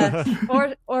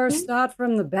 Or start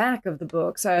from the back of the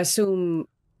books. I assume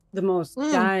the most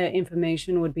dire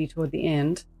information would be toward the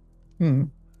end.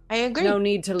 I agree. No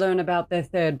need to learn about their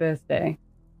third birthday.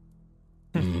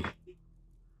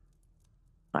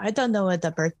 I don't know what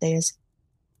the birthday is.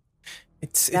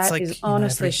 It's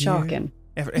honestly shocking.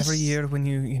 Every year when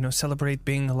you celebrate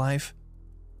being alive.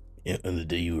 Yeah, on the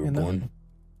day you were born.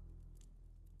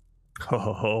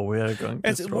 Oh, we are going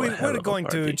to we're going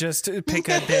to just pick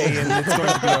a day and it's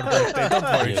going to be our birthday. Don't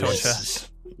worry, Chosha.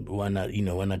 Why not?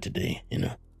 Why not today?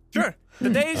 Sure. The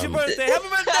day is your birthday. Happy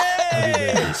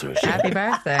birthday! Happy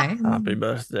birthday! Happy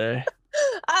birthday!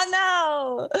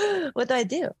 Oh no! What do I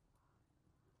do?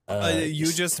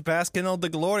 You just bask in all the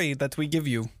glory that we give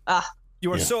you.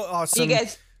 You are Yeah. so awesome. You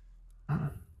guys,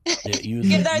 Yeah, you're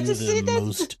You're the, there you're to see the this?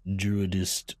 most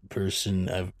druidist person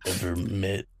I've ever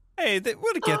met. Hey,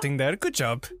 we're getting there. Good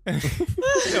job.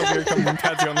 Elvira comes and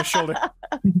pats you on the shoulder.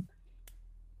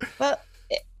 well,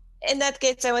 in that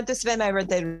case, I want to spend my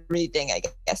birthday reading, I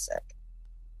guess.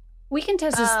 We can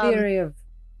test this theory of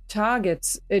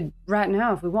targets right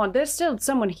now if we want. There's still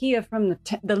someone here from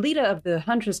the leader of the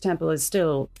Huntress Temple is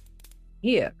still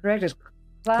here, correct? Is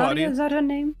Claudia? Is that her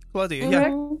name? Claudia, Correct?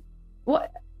 yeah.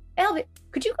 What? Elvi,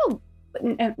 could you go?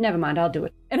 Never mind, I'll do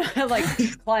it. And I like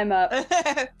climb up,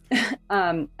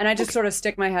 and I just sort of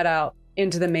stick my head out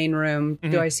into the main room.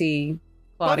 Mhm. Do I see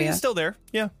Claudia? Claudia's still there,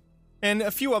 yeah. And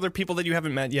a few other people that you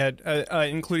haven't met yet,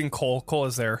 including Cole. Cole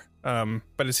is there,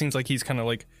 but it seems like he's kind of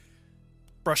like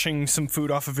brushing some food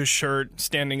off of his shirt,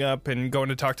 standing up and going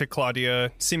to talk to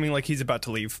Claudia, seeming like he's about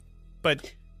to leave.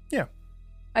 But, yeah.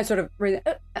 I sort of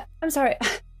I'm sorry.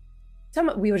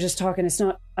 We were just talking. It's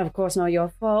not, of course, not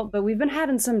your fault, but we've been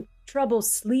having some trouble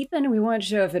sleeping, and we weren't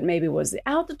sure if it maybe was the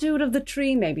altitude of the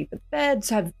tree, maybe the beds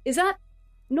have. Is that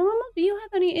normal? Do you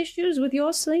have any issues with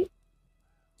your sleep?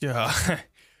 Yeah,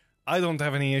 I don't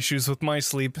have any issues with my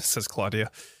sleep, says Claudia.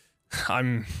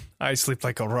 I sleep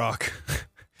like a rock.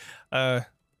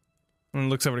 And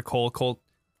looks over to Cole. Cole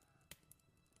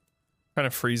kind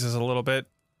of freezes a little bit.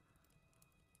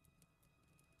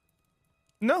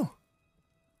 No,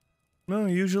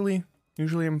 usually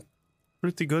I'm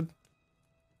pretty good.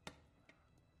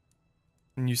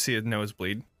 And you see a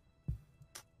nosebleed.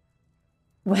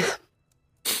 Well,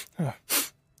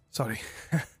 Sorry.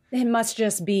 it must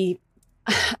just be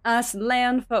us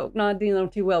land folk not dealing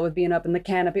too well with being up in the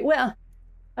canopy. Well,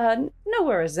 no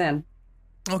worries then.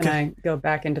 Okay. And I go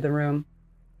back into the room.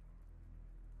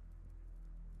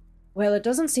 Well, it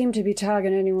doesn't seem to be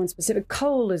targeting anyone specific.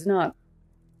 Cole is not,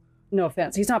 no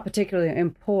offense, he's not particularly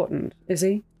important, is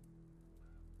he?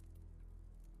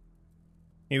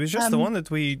 He was just the one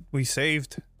that we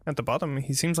saved at the bottom.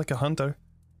 He seems like a hunter.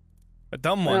 A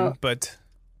dumb one, but...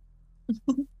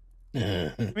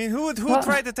 I mean, who would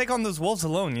try to take on those wolves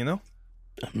alone, you know?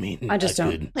 I mean, I just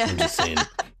don't. could. I'm just saying.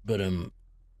 But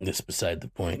that's beside the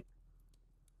point.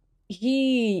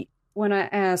 He, when I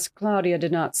asked, Claudia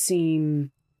did not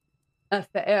seem...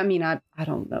 I mean, I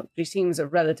don't know. She seems a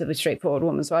relatively straightforward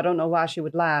woman, so I don't know why she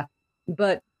would lie.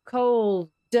 But Cole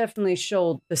definitely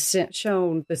shown the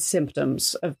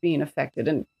symptoms of being affected.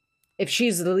 And if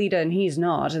she's the leader and he's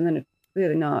not, and then it's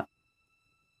really not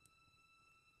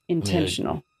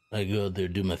intentional. I go out there,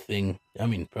 do my thing. I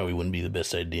mean, probably wouldn't be the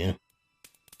best idea.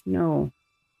 No,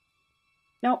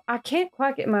 I can't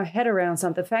quite get my head around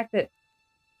something. The fact that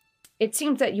it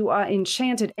seems that you are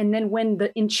enchanted, and then when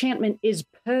the enchantment is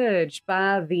purged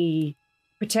by the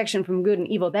protection from good and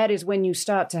evil, that is when you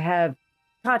start to have...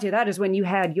 Katya, that is when you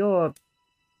had your...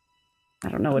 I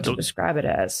don't know what to describe it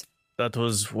as. That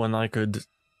was when I could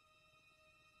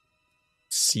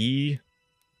see,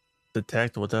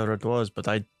 detect whatever it was, but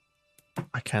I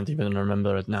can't even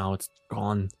remember it now. It's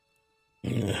gone. I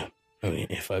mean,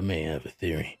 if I may have a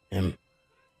theory,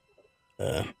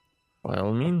 By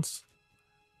all means.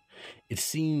 it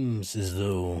seems as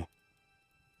though,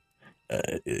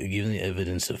 given the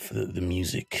evidence of the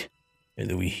music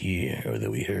that we hear or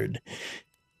that we heard,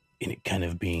 and it kind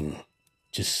of being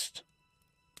just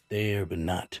there but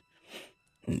not,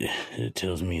 it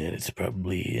tells me that it's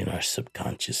probably in our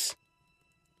subconscious.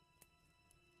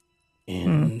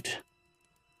 And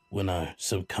when our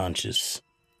subconscious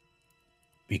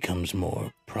becomes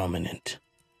more prominent,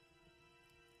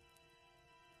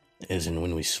 as in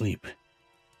when we sleep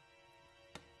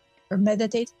Or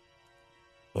meditate.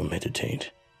 or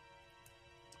meditate,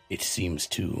 it seems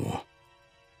to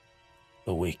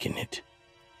awaken it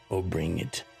or bring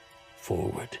it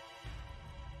forward.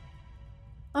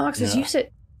 Oxus, No. you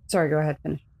said... Sorry, go ahead,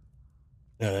 finish.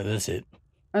 That's it.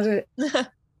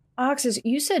 Oxus,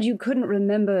 you said you couldn't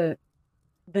remember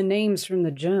the names from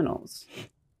the journals.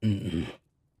 Mm-mm.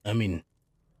 I mean,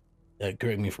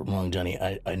 correct me if I'm wrong, Johnny.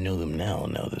 I know them now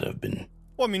that I've been...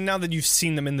 Well, I mean, now that you've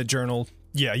seen them in the journal,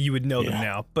 yeah, you would know them Yeah.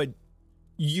 now. But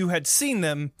you had seen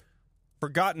them,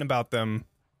 forgotten about them,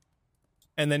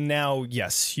 and then now,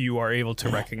 yes, you are able to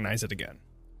recognize it again.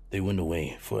 They went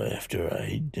away after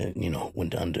I,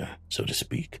 went under, so to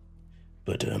speak.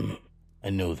 But I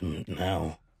know them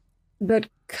now. But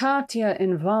Katya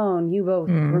and Vaughn, you both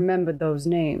remembered those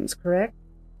names, correct?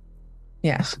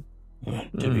 Yes.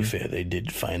 To be fair, they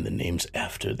did find the names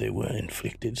after they were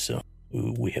inflicted, so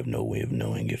we have no way of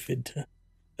knowing if it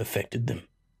affected them.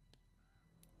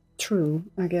 True,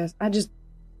 I guess.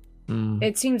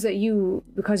 It seems that you,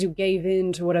 because you gave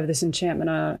in to whatever this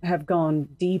enchantment have gone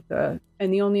deeper,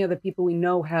 and the only other people we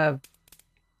know have,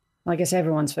 well, I guess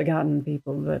everyone's forgotten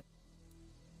people, but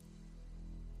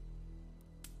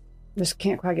just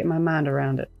can't quite get my mind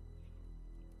around it.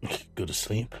 Go to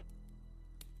sleep.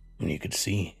 And you could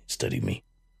study me.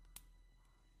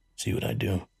 See what I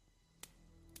do.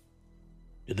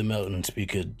 Did the mountain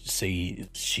speaker say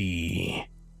she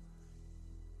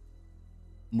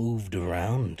moved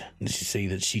around? Did she say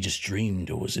that she just dreamed,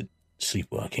 or was it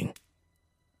sleepwalking?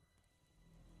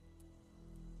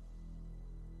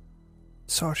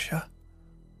 Sorsha.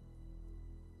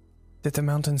 Did the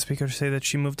mountain speaker say that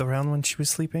she moved around when she was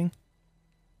sleeping?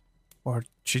 Or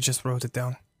she just wrote it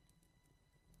down?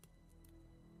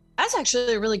 That's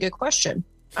actually a really good question.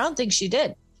 I don't think she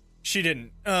did. She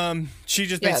didn't. She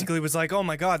just basically was like, oh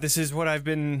my god, this is what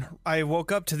I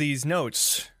woke up to these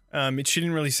notes. She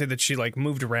didn't really say that she, like,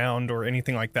 moved around or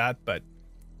anything like that, but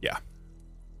yeah.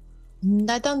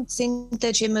 I don't think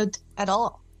that she moved at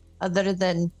all, other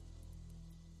than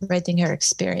writing her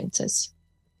experiences.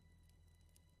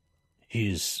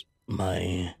 Here's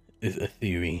my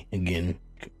theory again.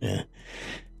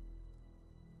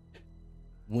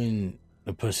 When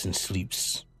a person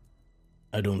sleeps,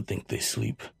 I don't think they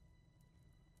sleep.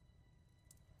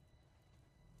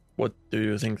 What do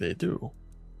you think they do?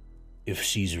 If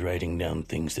she's writing down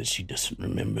things that she doesn't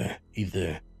remember,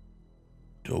 either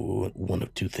one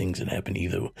of two things that happened.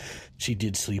 Either she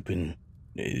did sleep and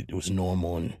it was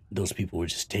normal and those people were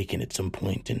just taken at some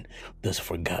point and thus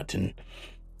forgotten.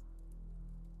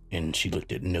 And she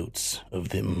looked at notes of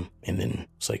them and then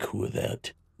it's like, who's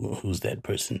that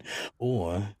person?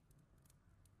 Or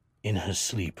in her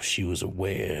sleep, she was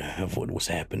aware of what was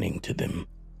happening to them.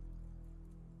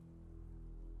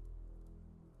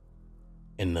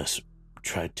 And thus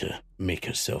tried to make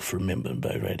herself remember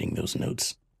by writing those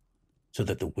notes so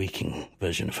that the waking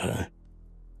version of her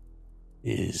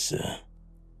is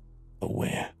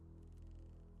aware.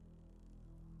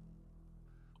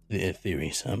 The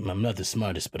theories. I'm not the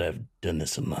smartest, but I've done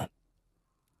this a lot.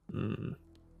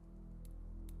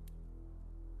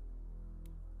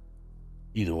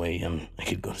 Either way, I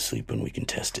could go to sleep and we can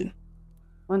test it.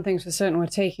 One thing's for certain, we're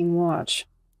taking watch.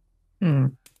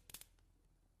 You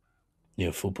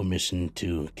have full permission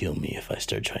to kill me if I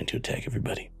start trying to attack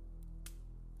everybody.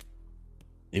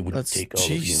 It would take all of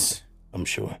you, I'm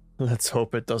sure. Let's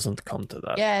hope it doesn't come to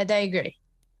that. Yeah, I agree.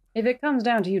 If it comes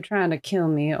down to you trying to kill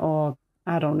me or,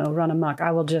 I don't know, run amok,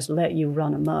 I will just let you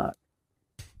run amok.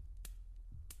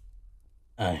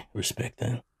 I respect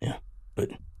that, yeah. But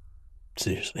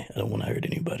seriously, I don't want to hurt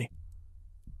anybody.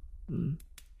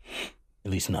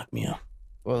 At least knock me out.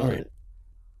 Well, All right.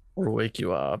 Or wake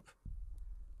you up.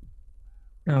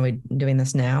 Are we doing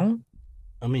this now?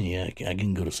 I mean, yeah, I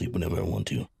can go to sleep whenever I want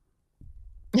to.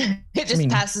 It just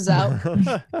passes out.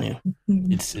 Yeah,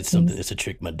 it's something. It's a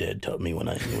trick my dad taught me when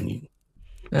he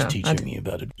was teaching me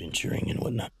about adventuring and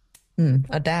whatnot.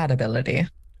 A dad ability.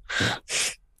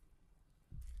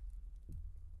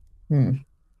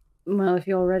 Well, if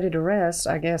you're ready to rest,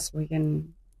 I guess we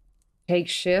can take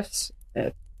shifts.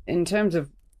 In terms of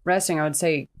resting, I would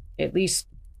say at least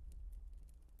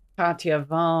Katya,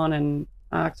 Vaughn, and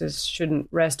Octus shouldn't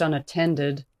rest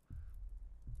unattended.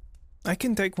 I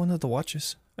can take one of the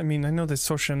watches. I mean, I know that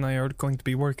Sorsha and I are going to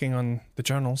be working on the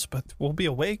journals, but we'll be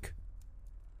awake.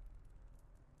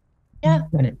 Yeah.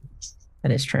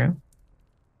 That is true.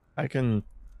 I can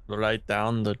write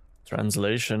down the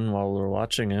translation while we're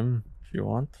watching him, if you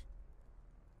want.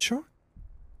 Sure.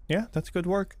 Yeah, that's good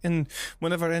work. And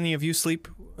whenever any of you sleep,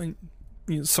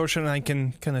 Sorsha and I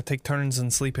can kind of take turns in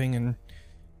sleeping and,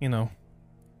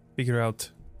 figure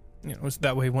out,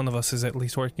 that way one of us is at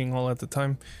least working all at the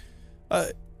time.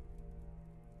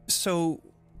 So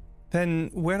then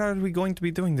where are we going to be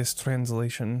doing this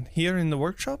translation? Here in the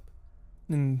workshop?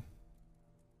 Where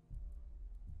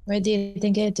do you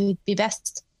think it would be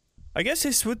best? I guess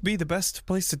this would be the best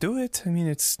place to do it. I mean,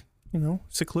 it's,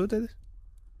 secluded.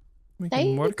 We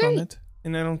can work on it.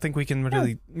 And I don't think we can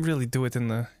really do it in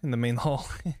the main hall.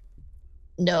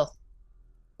 No.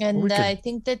 And I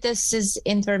think that this is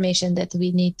information that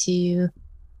we need to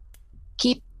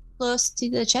keep close to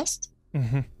the chest.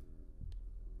 Mm-hmm.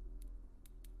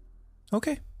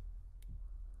 Okay.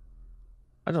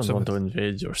 I don't want to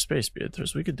invade your space,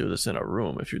 Beatrice. We could do this in a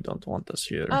room if you don't want us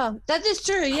here. Oh, that is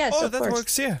true. Yes, Oh, of that course.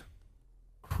 works, yeah.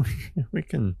 We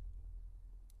can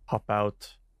hop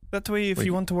out. That way, if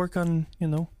you want to work on,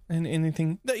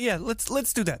 anything, yeah,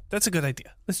 let's do that. That's a good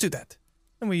idea. Let's do that.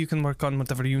 That way you can work on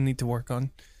whatever you need to work on.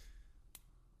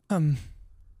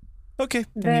 Okay.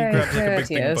 And he grabs like a big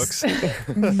thing of books.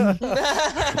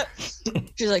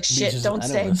 She's like, shit, don't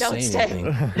stay.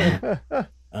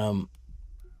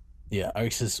 Yeah,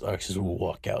 Arxis will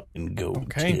walk out and go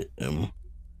to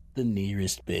the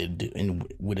nearest bed in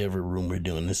whatever room we're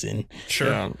doing this in. Sure.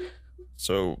 Yeah.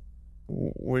 So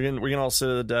we can all sit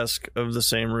at the desk of the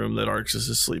same room that Arxis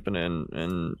is sleeping in,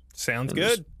 and sounds and good.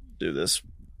 just do this.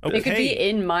 Okay. It could be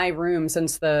in my room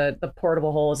since the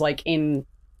portable hole is like in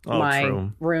my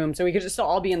true. room, so we could just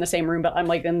all be in the same room, but I'm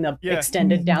like in the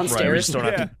extended Right, we downstairs. just don't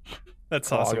have to That's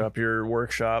clog awesome. up your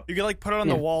workshop. You could like put it on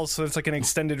the wall so it's like an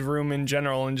extended room in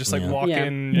general and just like walk Yeah.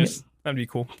 in and just that'd be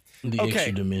cool. The Okay.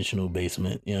 extra dimensional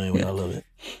basement. Yeah, I love it.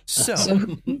 So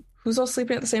Who's all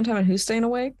sleeping at the same time and who's staying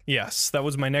awake? yes, that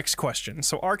was my next question.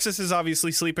 So Arxis is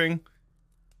obviously sleeping.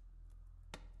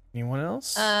 Anyone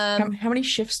else? How many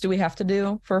shifts do we have to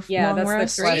do for long that's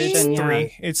rest? the question. Yeah.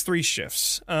 Three. It's 3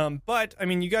 shifts. But I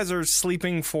mean, you guys are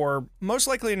sleeping for most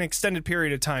likely an extended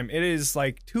period of time. It is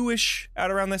like 2-ish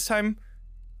at around this time.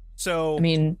 So I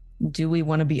mean, do we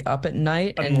want to be up at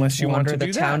night and Unless you want wander to the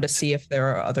do town that. to see if there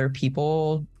are other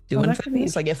people doing that could be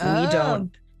things? Like if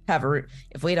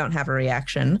we don't have a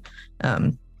reaction,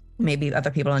 maybe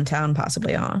other people in town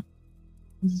possibly are.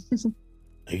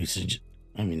 I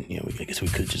guess we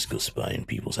could just go spy in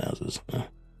people's houses. Huh?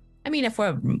 I mean, if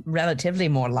we're relatively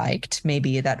more liked,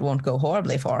 maybe that won't go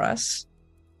horribly for us.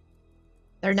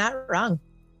 They're not wrong.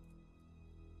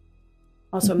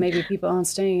 Also, maybe people aren't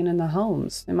staying in the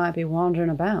homes; they might be wandering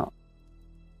about.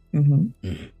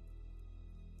 Mm-hmm.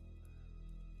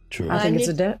 True. I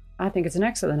think it's an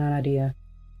excellent idea.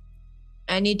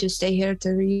 I need to stay here to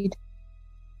read.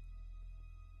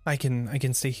 I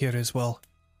can stay here as well.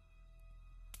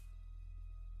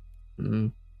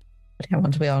 Mm. But yeah,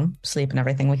 once we all sleep and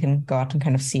everything, we can go out and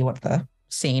kind of see what the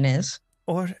scene is.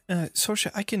 Or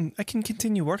Sorsha, I can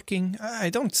continue working. I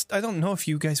don't know if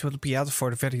you guys will be out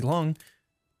for very long.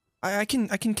 I can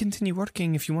continue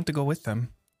working if you want to go with them.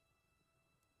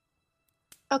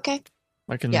 Okay.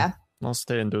 I can. Yeah. I'll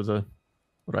stay and do the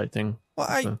writing.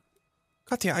 Well,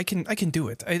 Katya, I can do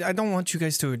it. I don't want you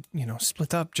guys to,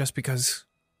 split up just because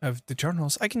of the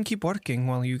journals. I can keep working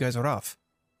while you guys are off.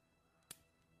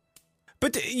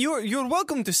 But you're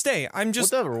welcome to stay. I'm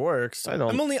just Whatever works. I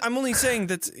don't. I'm only saying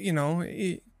that,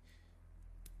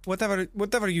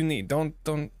 whatever you need. Don't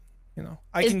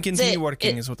I can continue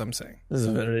working is what I'm saying. This is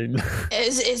very.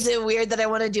 Is it weird that I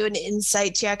want to do an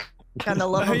insight check on the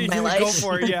love of You my would life? go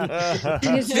for it, yeah.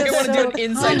 He's You just want to do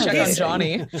an so insight check on honest.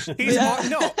 Johnny.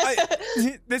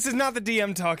 This is not the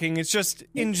DM talking. It's just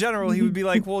in general, he would be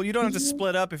like, well, you don't have to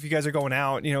split up if you guys are going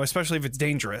out, especially if it's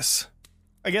dangerous.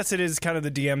 I guess it is kind of the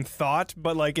DM thought,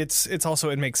 but like it's also,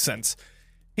 it makes sense.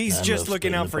 He's I just love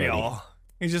looking splitting out the for party. y'all.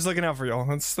 He's just looking out for y'all.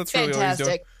 That's really what he's doing.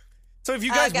 Fantastic. So if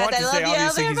you guys God, want to I stay, love you.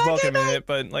 obviously he's Bye, bye, welcome in bye. it,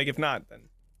 but like if not,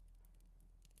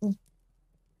 then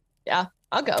Yeah,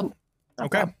 I'll go.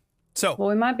 okay. So Well,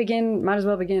 we might as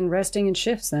well begin resting in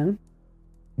shifts then.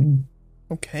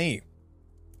 okay.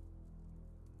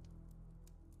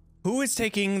 Who is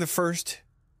taking the first,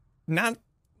 not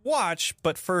watch,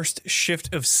 but first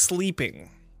shift of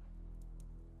sleeping?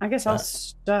 I guess I'll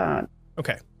start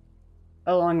Okay.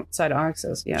 alongside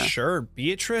Arxis. Yeah. Sure.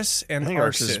 Beatrice and I think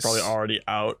Arxis is Arxis. probably already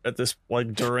out at this,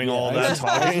 during all Yeah, that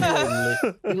I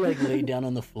talking. just- he laid down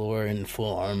on the floor in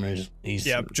full armor. He's just he's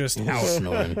out.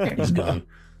 snoring. He's gone.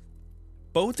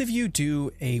 Both of you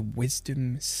do a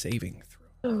wisdom saving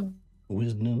throw.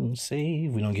 Wisdom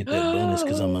save. We don't get that bonus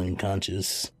because I'm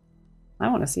unconscious. I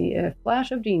want to see if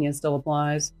Flash of Genius still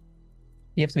applies.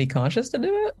 You have to be conscious to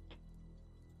do it?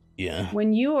 Yeah.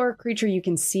 When you are a creature you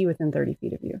can see within 30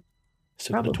 feet of you.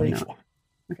 So Probably 24.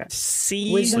 Okay.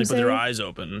 See, Wisdom Sleep with your save? eyes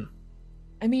open.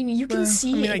 I mean, you can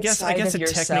see. I mean, I guess inside it of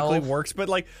yourself. technically works, but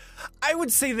like, I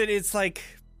would say that it's like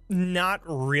not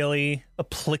really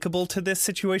applicable to this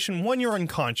situation. One, you're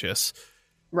unconscious,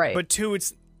 Right. but two,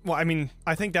 it's well, I mean,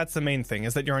 I think that's the main thing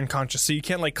is that you're unconscious, so you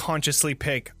can't like consciously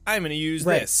pick. I'm going to use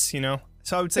Right. this,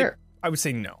 So I would say, Sure.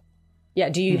 no. yeah,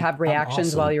 do you have reactions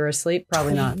awesome. while you're asleep?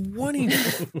 Probably not.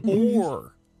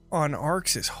 24 on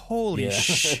Arxis. Holy Yeah.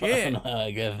 shit!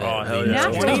 I got that. Oh, hell baby. yeah.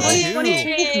 Natural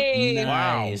 22.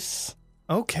 Nice.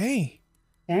 Okay,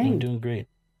 I'm Dang. doing great.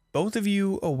 both of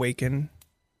you awaken.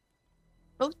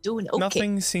 Oh, doing okay.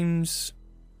 Nothing seems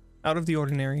out of the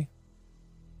ordinary.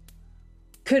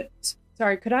 Could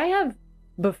I have,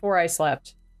 before I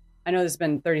slept, I know this has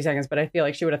been 30 seconds, but I feel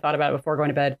like she would have thought about it before going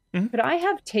to bed. Mhm. Could I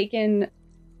have taken,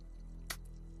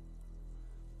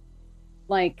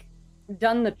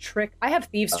 done the trick? I have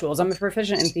thieves' tools. I'm a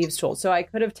proficient in thieves' tools. So I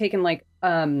could have taken,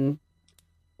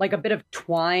 like a bit of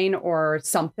twine or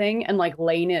something and like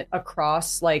laying it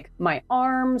across like my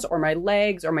arms or my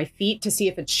legs or my feet to see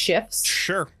if it shifts.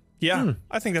 Sure. Yeah,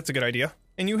 I think that's a good idea.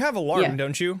 And you have alarm,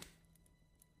 don't you?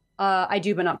 I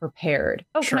do, but not prepared.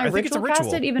 Oh, Sure, can I I think it's a ritual cast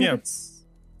ritual. it even Yeah. if it's...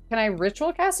 Can I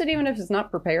ritual cast it even if it's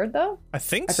not prepared, though? I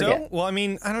think I so. forget. Well, I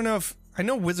mean, I don't know if... I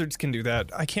know wizards can do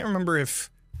that. I can't remember if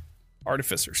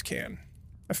artificers can.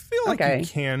 I feel like Okay. you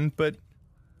can, but...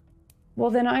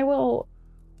 Well, then I will...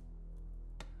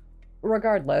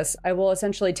 Regardless, I will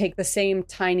essentially take the same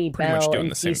tiny Pretty much bell doing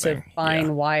and the same piece of thing, fine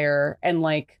yeah. wire and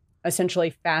like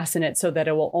essentially fasten it so that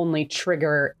it will only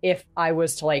trigger if I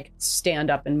was to like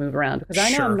stand up and move around. Because I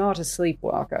know Sure. I'm not a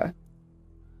sleepwalker.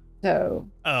 So...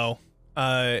 Oh.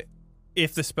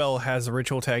 If the spell has a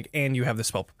ritual tag and you have the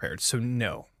spell prepared. So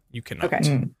no, you cannot.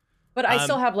 Okay. But I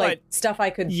still have like but- stuff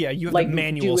I could... Yeah, you have like, the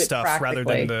manual do it stuff rather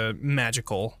practically. than the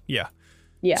magical. Yeah.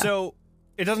 Yeah. So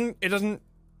it doesn't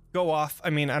go off. I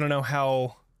mean, I don't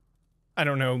know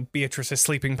Beatrice's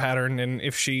sleeping pattern and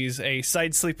if she's a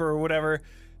side sleeper or whatever.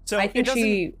 So I it think doesn't.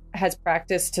 she has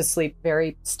practiced to sleep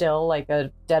very still, like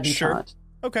a debutante. Sure.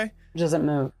 Okay. Doesn't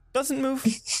move. Doesn't move.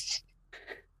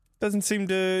 Doesn't seem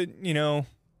to,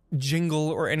 jingle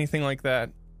or anything like that.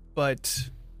 But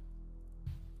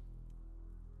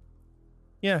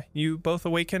yeah, you both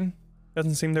awaken.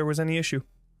 Doesn't seem there was any issue.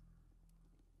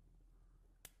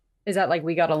 Is that like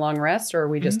we got a long rest, or are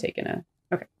we just Mm-hmm. taking a...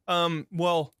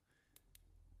 Well,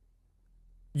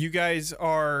 you guys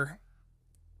are,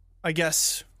 I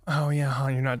guess. Oh yeah,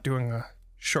 you're not doing a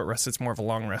short rest. It's more of a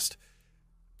long rest.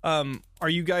 Are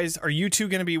you two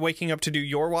going to be waking up to do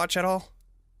your watch at all?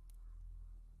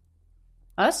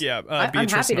 Us? Yeah, I'm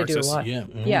Beatrice happy to and do a Narcissus. lot. Yeah.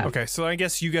 Yeah. Okay, so I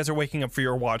guess you guys are waking up for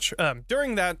your watch.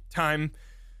 During that time,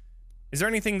 is there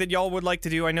anything that y'all would like to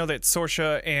do? I know that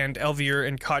Sorsha and Elvir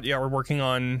and Katya are working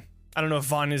on. I don't know if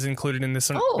Vaughn is included in this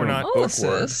or not. I'll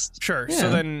assist. Sure. Yeah. So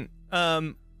then,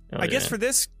 Oh, I guess for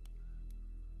this,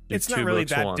 Do it's not two really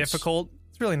books that once. difficult.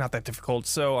 It's really not that difficult.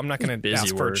 So I'm not going to Busy ask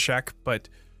for a work. check, but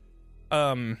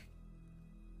you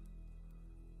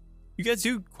guys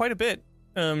do quite a bit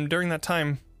during that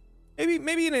time.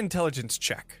 Maybe an intelligence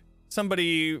check.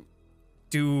 Somebody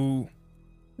do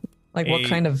Like what a-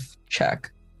 kind of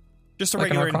check? just a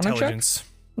Like an regular Arcana check? intelligence.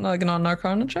 Like a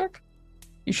non-Arcana check?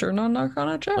 You sure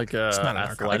non-Arcana check? Like It's not an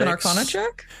athletics. Like an Arcana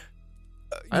check?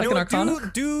 You Like know an what?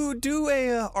 Arcana?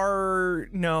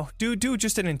 Do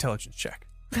just an intelligence check.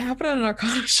 How about an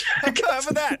Arcana check? How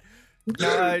about that?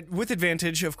 With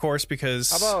advantage, of course,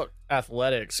 because How about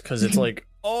athletics? Because it's like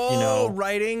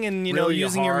writing and really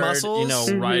using your hard,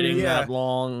 muscles. riding Yeah. that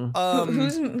long.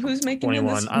 Who's making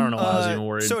 21. this? I don't know why I was even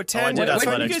worried. So a Oh, 10. I did What-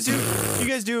 athletics. you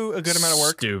guys do a good amount of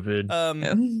work. Stupid.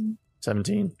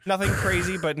 17. Nothing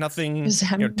crazy, but nothing Just,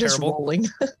 I'm just terrible. rolling.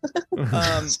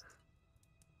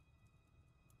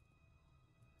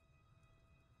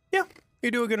 Yeah,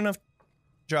 you do a good enough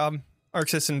job.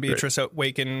 Arxis and Beatrice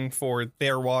awaken for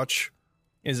their watch.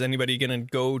 Is anybody gonna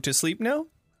go to sleep now?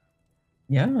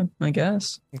 Yeah, I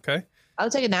guess. Okay. I'll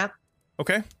take a nap.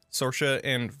 Okay. Sorsha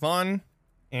and Vaughn.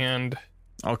 And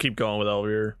I'll keep going with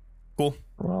Elvir. cool.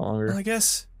 For a while longer. Well, I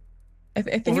guess. I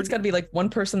think Well, it's got to be like one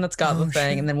person that's got Oh, the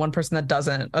thing shit. and then one person that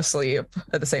doesn't asleep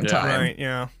at the same Yeah. time. Right,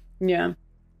 yeah. Yeah.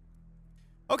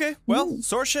 Okay, well,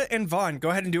 Sorsha and Vaughn, go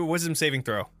ahead and do a wisdom saving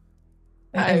throw.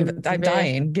 I'm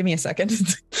dying. Give me a second.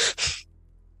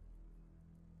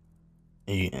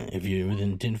 If you're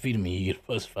within 10 feet of me, you get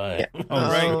 +5. Oh,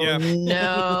 right, yeah.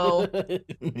 No.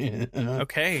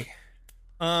 Okay.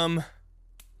 So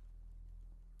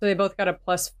they both got a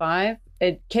 +5.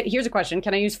 Here's a question.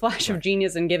 Can I use Flash of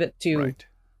Genius and give it to Right.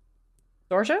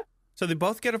 Sorsha? So they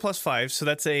both get a +5, so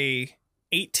that's a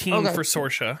 18 Okay. for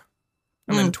Sorsha.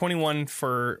 And then 21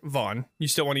 for Vaughn. You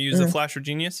still want to use the Flash of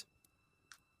Genius?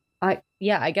 I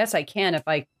guess I can if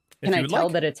I can you I would tell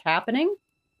like. that it's happening?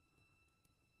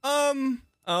 Oh,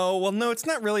 well, no, it's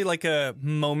not really like a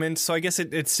moment, so I guess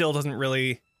it still doesn't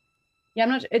really Yeah, I'm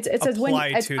not. It says when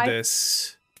apply to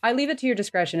this. I leave it to your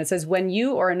discretion. It says when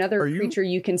you or another Are you- creature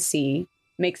you can see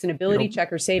makes an ability Yo-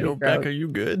 check or Yo, saving Beck, throw, are you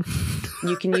good?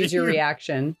 you can use your you-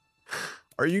 reaction.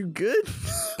 Are you good?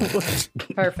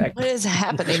 Perfect. What is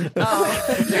happening? Looks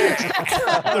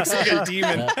like a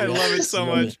demon. I love it so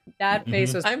much. That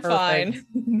face was I'm perfect. fine.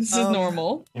 This is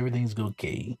normal. Everything's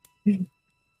okay.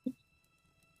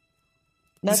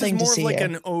 Nothing This to is see more of like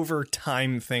here. an over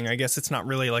time thing. I guess it's not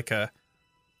really like a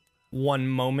one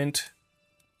moment.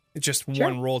 It's just Sure.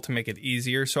 one roll to make it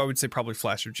easier. So I would say probably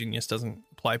Flash of Genius doesn't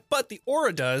apply. But the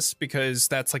aura does, because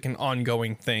that's like an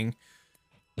ongoing thing.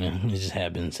 Yeah, it just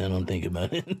happens. I don't think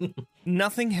about it.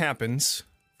 Nothing happens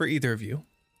for either of you.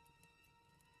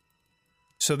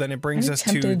 So then it brings I'm us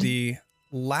to tempted. the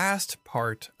last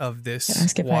part of this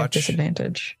Ask if I have watch.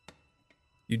 disadvantage.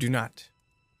 You do not.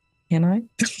 Can I?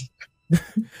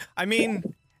 I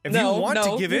mean, if you want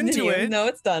to give into continue. it. No,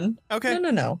 it's done. Okay.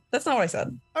 No. That's not what I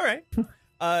said. All right.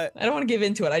 I don't want to give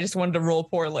into it. I just wanted to roll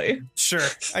poorly. Sure.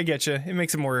 I get you. It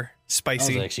makes it more I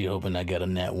spicy. was actually hoping I got a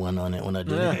nat 1 on it when I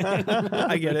did it.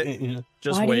 I get it. Yeah.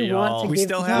 Just Why do wait, you want y'all. to We give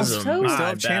still have- those we toes? still My have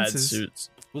bad chances. suits.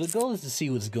 Well, the goal is to see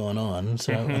what's going on,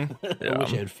 so Mhm. I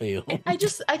wish I'd failed. I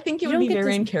think it You would don't be get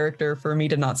very to- in character for me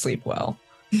to not sleep well.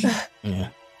 Yeah.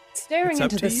 Staring It's up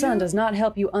into to the sun you. does not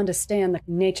help you understand the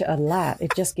nature of light.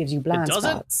 It just gives you blind doesn't?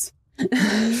 spots. I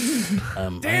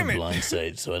Damn have it. blind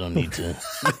sight, so I don't need to.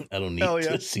 I don't need Hell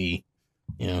yeah. to see.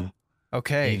 You know,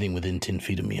 Okay. anything within 10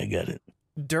 feet of me, I got it.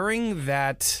 During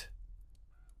that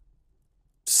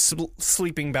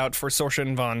sleeping bout for Sorsha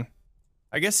and Vaughn,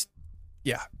 I guess,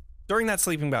 yeah. During that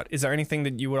sleeping bout, is there anything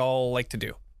that you would all like to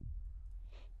do?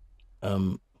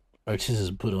 Archie has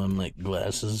put on like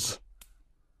glasses,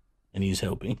 and he's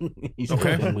helping. He's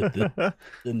Okay. helping with the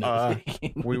note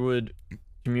taking. We would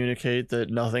communicate that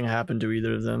nothing happened to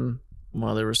either of them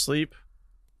while they were asleep.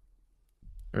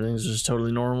 Everything's just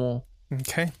totally normal.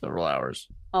 Okay. Several hours.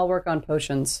 I'll work on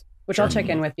potions, which I'll check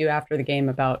in with you after the game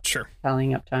about Sure.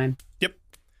 tallying up time.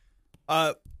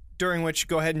 During which,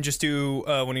 go ahead and just do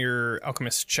one of your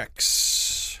alchemist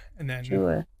checks. And then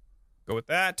Sure. go with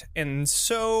that. And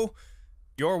so,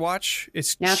 your watch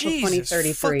is Natural 20, Jesus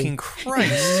 33. fucking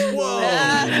Christ. Whoa.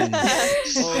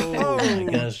 Oh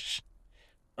my gosh!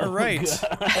 All Oh, right.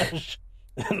 gosh.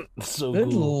 So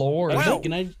Good cool. lord. Wow.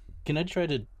 Can I try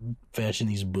to fashion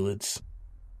these bullets?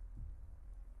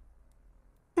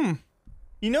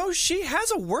 You know, she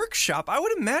has a workshop. I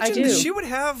would imagine do. that she would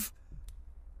have.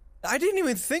 I didn't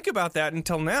even think about that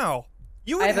until now.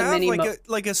 You would I have a have mini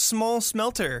like a small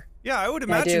smelter. Yeah, I would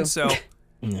Yeah, I imagine do. so.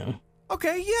 No.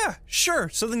 Okay, yeah, sure.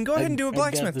 So then go ahead and do a I got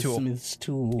blacksmith the tool. Smith's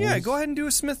tools. Yeah, go ahead and do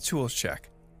a smith tools check.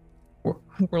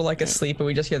 We're like asleep and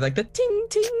we just hear like the ting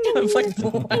ting of like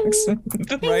blacks.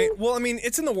 Right. Well, I mean,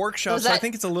 it's in the workshop, Was so I that-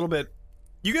 think it's a little bit.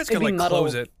 You guys It'd could be like muddled.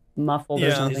 close it. Muffled Yeah. or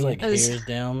His something. like It was- hair's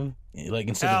down. Like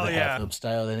instead Hell of the yeah. half up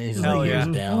style, then his Hell like yeah.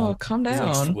 hair's down. Oh, calm He's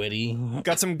like down. sweaty.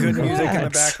 Got some good music in the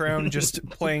Relax. background, just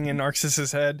playing in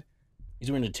Narcissus' head.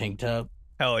 He's wearing a tank top.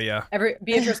 Hell yeah.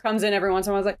 Beatrice comes in every once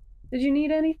in a while. Like, did you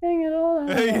need anything at all?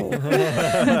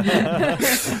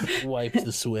 Wipes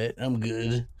the sweat. I'm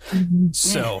good.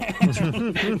 So,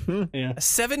 Yeah.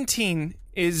 17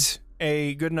 is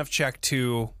a good enough check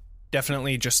to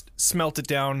definitely just smelt it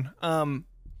down.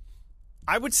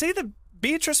 I would say that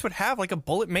Beatrice would have like a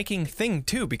bullet making thing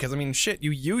too, because I mean, shit,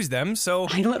 you use them. So,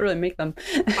 I literally make them.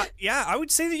 yeah, I would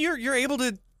say that you're able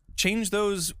to change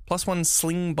those +1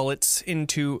 sling bullets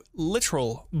into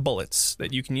literal bullets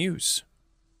that you can use.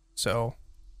 So,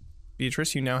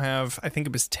 Beatrice, you now have, I think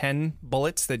it was 10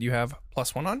 bullets that you have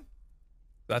 +1 on.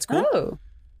 That's cool. Oh,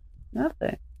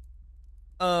 nothing.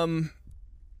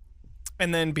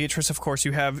 And then Beatrice, of course,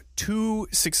 you have 2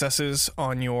 successes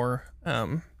on your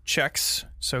checks.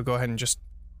 So go ahead and just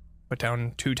put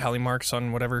down 2 tally marks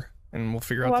on whatever, and we'll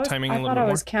figure out the timing a I little thought bit I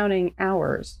more. was counting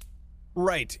hours.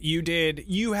 Right, you did.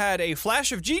 You had a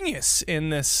flash of genius in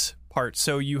this part,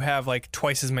 so you have like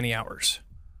twice as many hours.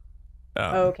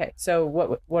 Okay, so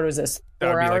what was this? That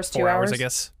would 4 be like hours? 4 2 hours, hours? I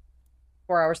guess.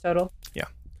 4 hours total.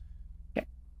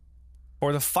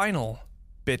 For the final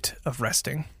bit of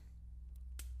resting.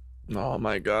 Oh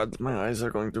my god, my eyes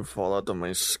are going to fall out of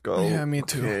my skull. Yeah, me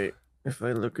too. Okay, if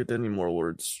I look at any more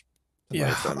words.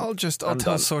 Yeah, tonight, then- I'll I'm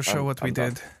tell done. Sorsha what we I'm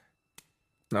done. did.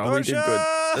 No, we did good.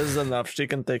 Sorsha! This is enough. She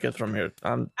can take it from here.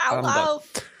 I'm Ow, done.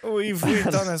 ow. We've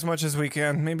done as much as we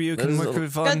can. Maybe you can This is work a-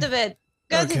 with Go Vaughn. to bed.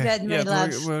 Go to bed, my yeah,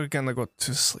 love. we're gonna go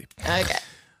to sleep. Okay.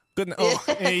 Good. Oh,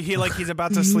 he's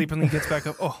about to sleep and he gets back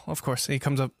up. Oh, of course. He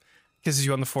comes up, kisses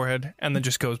you on the forehead, and then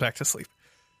just goes back to sleep.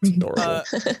 Adorable.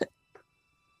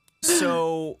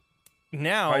 So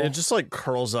now, It just like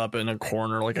curls up in a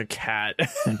corner like a cat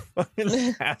and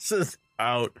fucking passes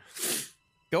out.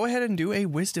 go ahead and do a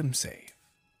wisdom save.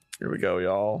 Here we go,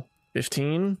 y'all.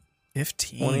 15?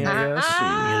 15. 20, I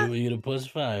guess. You get a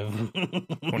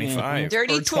 +5. 25.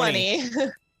 Dirty or 20.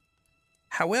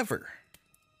 However,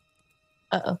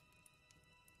 Uh-oh.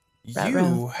 you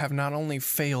Ruh-roh. have not only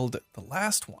failed the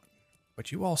last one,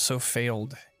 but you also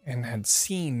failed and had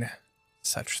seen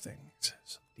such things.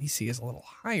 So DC is a little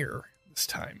higher this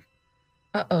time.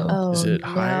 Uh-oh. Oh, Is it no.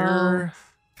 higher?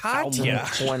 Katya.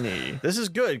 20. This is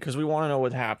good because we want to know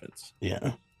what happens.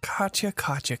 Yeah. Katya.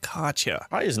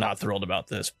 I is not thrilled about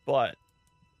this, but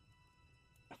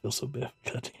I feel so bad.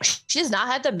 God damn. She has not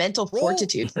had the mental Roll-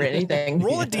 fortitude for anything.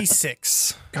 Roll a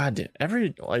D6. God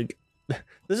damn,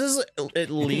 this is at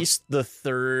least the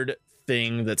third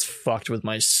thing that's fucked with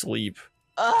my sleep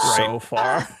Oh, so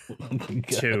far. Oh my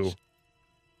gosh. 2.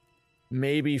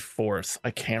 Maybe 4th.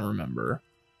 I can't remember.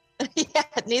 yeah,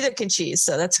 neither can she,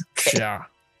 so that's okay. Yeah.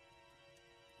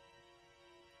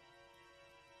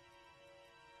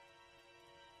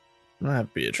 I'm gonna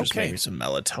have Beatrice Okay. make me some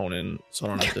melatonin so I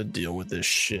don't have to deal with this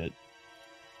shit.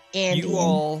 And You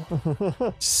all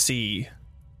see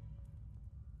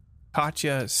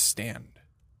Katya stand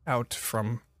out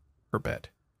from her bed.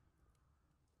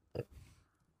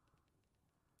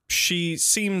 She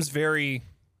seems very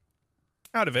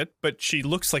out of it, but she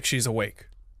looks like she's awake.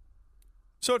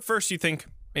 So at first you think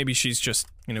maybe she's just,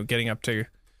 getting up to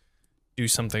do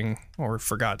something or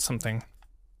forgot something.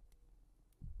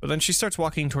 But then she starts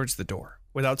walking towards the door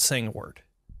without saying a word,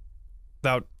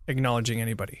 without acknowledging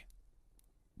anybody.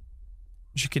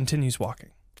 She continues walking.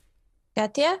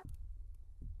 Katya?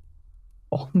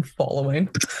 Oh, I'm following.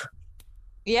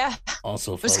 Yeah.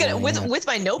 Also, I was gonna with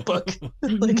my notebook.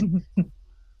 Like,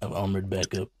 I've armored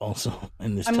back up also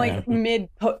in this I'm time. like mid.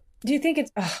 Do you think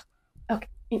it's okay?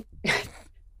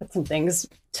 Put some things.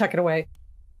 Tuck it away.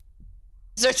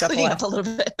 start Shuffle cleaning out. up a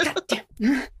little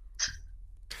bit.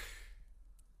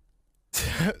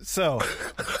 So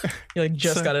You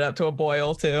just got it up to a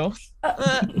boil too.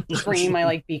 Bringing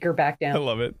my beaker back I down.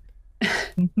 love it.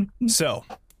 So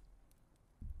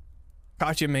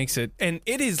Katya makes it, and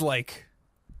it is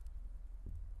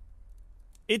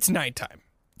it's nighttime.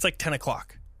 It's 10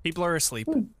 o'clock. People are asleep.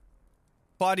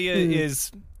 Claudia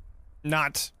is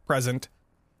not present.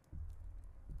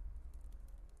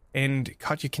 And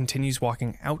Katya continues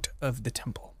walking out of the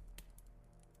temple.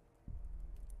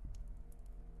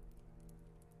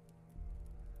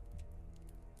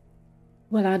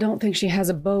 Well, I don't think she has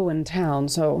a bow in town,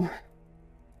 so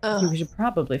I think Oh, we should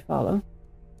probably follow.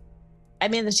 I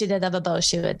mean, if she did have a bow,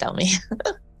 she would tell me.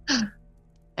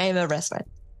 I am a restaurant.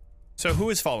 So who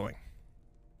is following?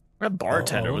 The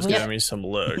bartender was Yeah. giving me some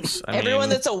looks. Everyone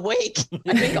that's awake.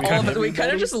 I think all of us, we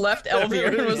kind of just left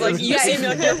Elvira and was like, you Yeah, seem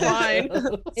like you're fine.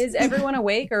 Is everyone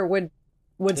awake, or would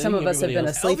some of us have been Everybody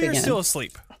else- asleep Elvira's again? still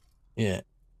asleep. Yeah.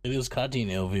 It was Kati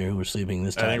and Elvira who were sleeping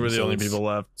this I time. think we're the so only it's- people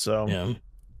left. So Yeah.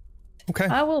 Okay.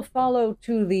 I will follow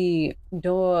to the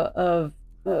door of.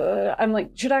 I'm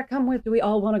like, should I come with? Do we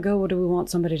all want to go, or do we want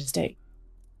somebody to stay?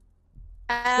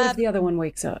 What if the other one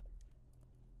wakes up?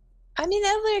 I mean,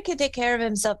 Elvira can take care of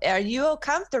himself. Are you all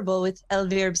comfortable with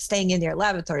Elvira staying in your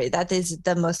laboratory? That is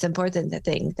the most important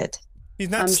thing. That He's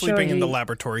not I'm sleeping sure in the he-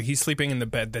 laboratory. He's sleeping in the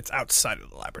bed that's outside of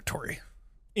the laboratory.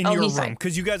 In Oh, your he's room. fine.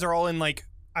 Because you guys are all in,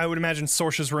 I would imagine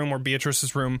Sorcia's room or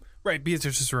Beatrice's room. Right,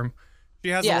 Beatrice's room. She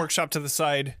has Yeah. a workshop to the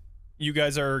side. You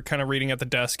guys are kind of reading at the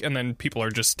desk, and then people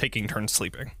are just taking turns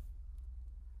sleeping.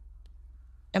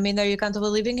 I mean, are you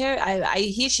comfortable leaving here?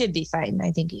 He should be fine.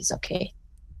 I think he's okay.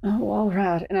 Oh, all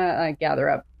right. And I gather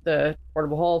up the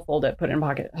portable hole, fold it, put it in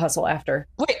pocket, hustle after.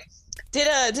 Wait, did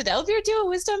Elvira do a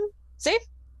wisdom save?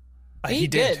 He He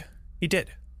did. did. He did.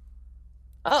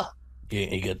 Oh, Yeah,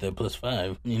 he got that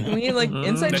 +5. You know? We need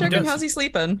insight Then check he on does. how's he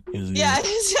sleeping. He was yeah.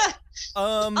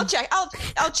 Um, I'll check.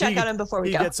 I'll check on him before we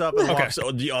he go. gets up and Okay. walks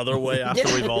the other way after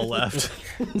we've all left.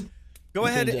 go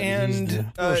ahead turns out he's and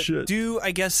the- Oh, shit. do,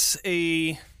 I guess,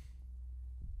 a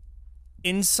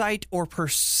insight or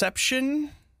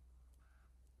perception.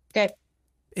 Okay.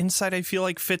 Insight, I feel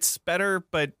like fits better,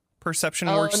 but perception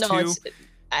Oh works no, too. it's,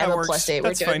 I have That a works. +8.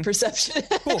 That's We're doing fine. perception.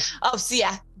 Cool. Oh, so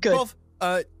yeah, good.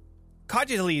 12.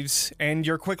 Katya leaves, and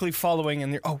you're quickly following,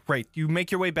 and oh, right. You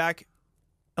make your way back.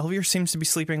 Elvira seems to be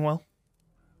sleeping well.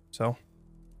 So, All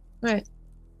right,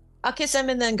 I'll kiss him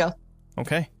and then go.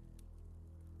 okay.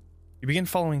 You begin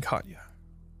following Katya.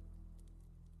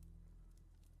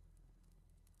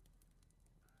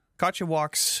 Katya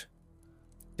walks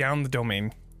down the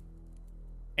domain,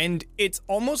 and it's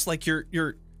almost like you're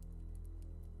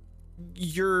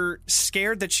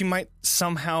scared that she might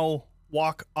somehow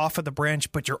walk off of the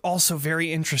branch, but you're also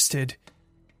very interested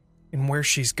in where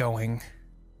she's going.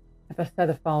 If a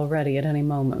feather fall ready at any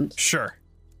moment. Sure.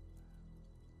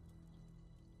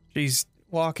 She's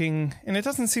walking, and it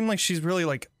doesn't seem like she's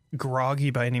really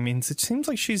groggy by any means. It seems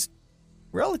like she's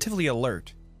relatively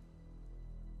alert.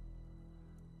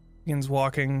 Begins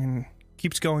walking and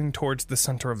keeps going towards the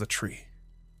center of the tree.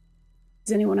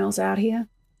 Is anyone else out here?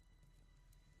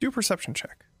 Do a perception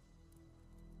check.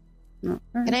 No. All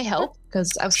right. Can I help?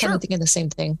 Because I was kind Sure. of thinking the same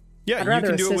thing. Yeah, I'd you rather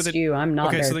can do it assist with it. you. I'm not.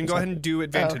 Okay, very so then go ahead and perceptive. do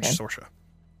advantage, okay. Sorsha.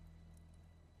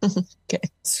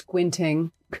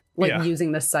 Squinting, Yeah.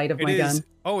 using the sight of It my is. gun.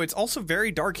 Oh, it's also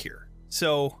very dark here.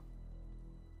 So,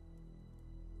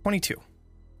 22.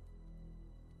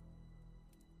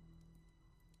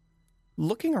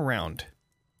 Looking around,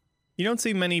 you don't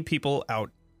see many people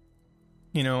out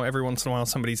You know, every once in a while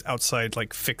somebody's outside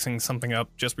like fixing something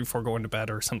up just before going to bed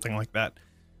or something like that.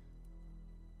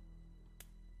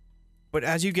 But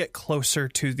as you get closer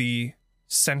to the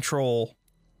central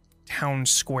town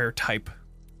square type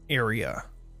area,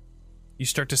 you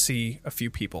start to see a few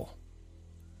people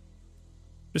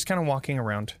just kind of walking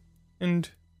around and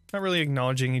not really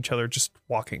acknowledging each other, just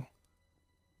walking.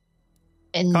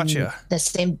 In Katya. the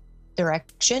same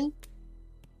direction?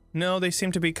 No, they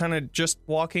seem to be kind of just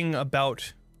walking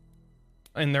about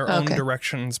in their own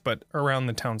directions, but around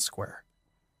the town square.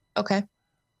 Okay.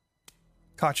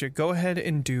 Katya, go ahead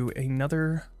and do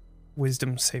another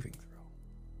wisdom saving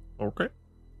throw. Okay.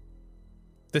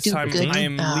 This Do time good. I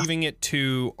am leaving it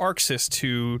to Arxis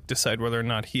to decide whether or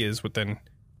not he is within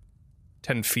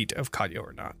 10 feet of Katya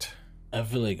or not. I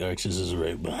feel like Arxis is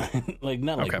right behind. Like,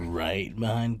 not like Okay. right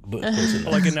behind, but close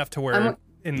enough. Like enough to where I'm-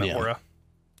 in the Yeah. aura.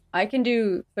 I can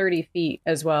do 30 feet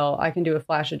as well. I can do a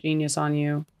flash of genius on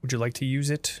you. Would you like to use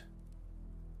it?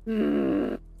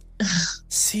 Mm,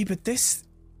 See, but this...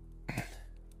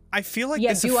 I feel like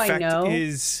Yeah, this do I effect know?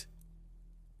 is...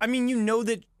 I mean, you know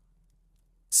that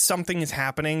something is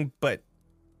happening, but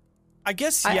I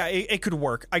guess, it could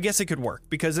work. I guess it could work,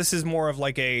 because this is more of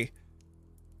like a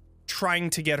trying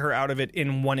to get her out of it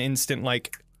in one instant,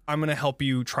 like, I'm going to help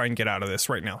you try and get out of this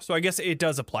right now. So I guess it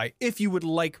does apply, if you would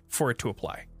like for it to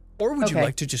apply. Or would you Okay.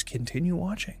 like to just continue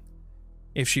watching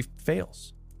if she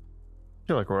fails? I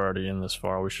feel like we're already in this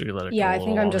far. We should let it go. yeah, a I think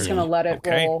little I'm just longer. going to let it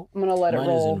Okay. roll. I'm going to let Mine it is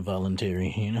roll.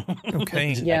 involuntary, you know?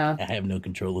 Okay. Yeah. I have no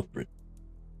control over it.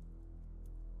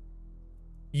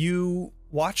 You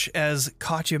watch as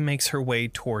Katya makes her way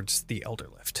towards the Elder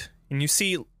Lift, and you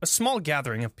see a small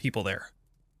gathering of people there,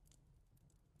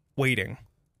 waiting.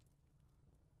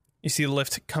 You see the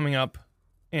lift coming up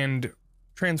and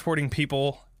transporting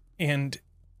people, and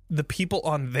the people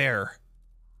on there,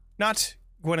 not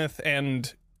Gwyneth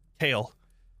and Kale,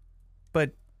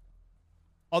 but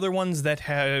other ones that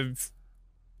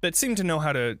seem to know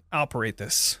how to operate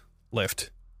this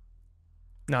lift,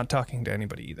 not talking to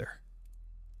anybody either.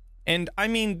 And I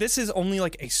mean, this is only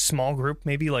like a small group,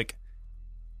 maybe like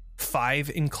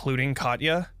 5, including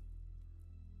Katya.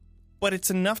 But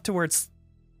it's enough to where it's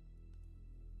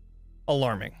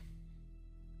alarming.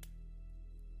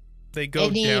 They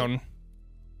go down.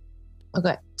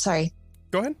 Okay, sorry.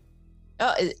 Go ahead.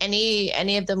 Oh,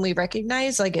 any of them we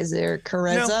recognize? Like, is there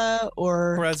Careza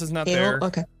or Perez is not Kale? there.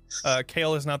 Okay.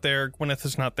 Kale is not there. Gwyneth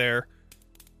is not there.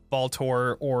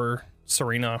 Baltor or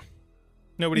Serena.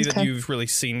 Nobody that Okay. you've really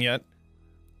seen yet.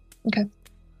 Okay.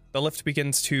 The lift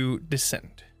begins to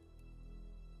descend.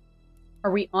 Are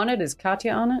we on it? Is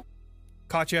Katya on it?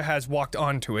 Katya has walked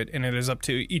onto it, and it is up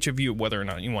to each of you whether or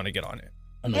not you want to get on it.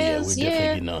 Oh, no, yeah, we're Yes, definitely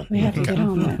yeah. getting on. We have to get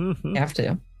on there. You have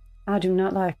to. I do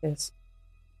not like this.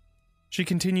 She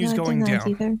continues No, I going didn't like down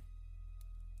either.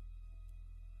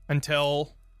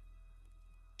 until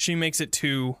she makes it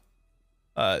to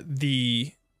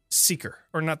the Seeker,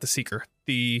 or not the Seeker,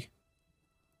 the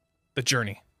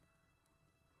Journey.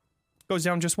 Goes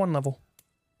down just one level.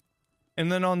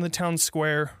 And then on the town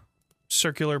square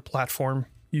circular platform,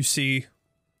 you see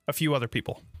a few other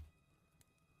people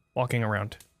walking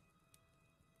around.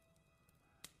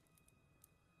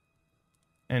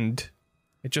 And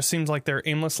it just seems like they're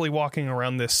aimlessly walking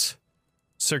around this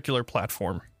circular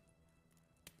platform.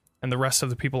 And the rest of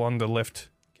the people on the lift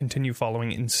continue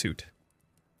following in suit.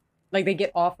 Like they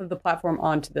get off of the platform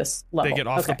onto this level. They get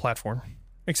off the Okay. platform,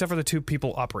 except for the 2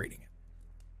 people operating it.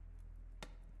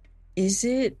 Is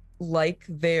it like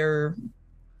they're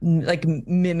like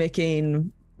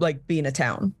mimicking like being a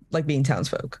town, like being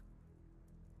townsfolk?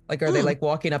 Like, are they like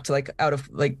walking up to like out of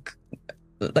like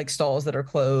stalls that are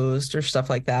closed or stuff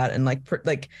like that, and like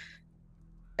like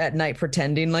at night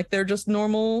pretending like they're just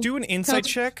normal? Do an insight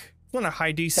check. It's not a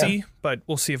high DC, but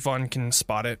we'll see if Vaughn can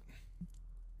spot it.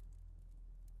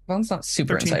 Well, it's not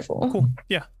super 13. insightful. Cool.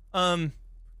 Yeah.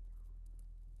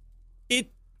 It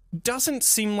doesn't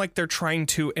seem like they're trying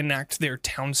to enact their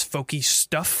townsfolky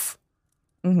stuff.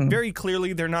 Mhm. Very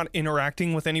clearly, they're not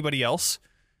interacting with anybody else,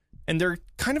 and they're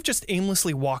kind of just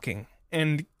aimlessly walking.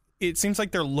 And it seems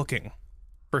like they're looking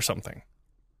for something.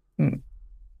 I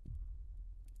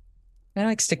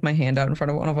like stick my hand out in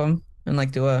front of one of them and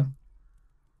like do a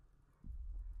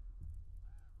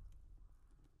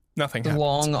Nothing happens.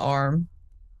 long arm.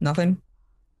 Nothing.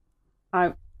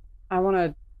 I want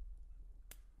to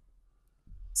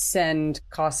send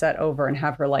Cosette over and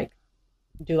have her like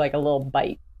do like a little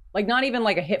bite, like not even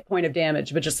like a hit point of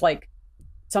damage, but just like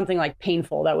something like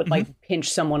painful that would like pinch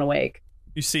someone awake.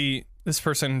 You see, this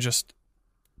person just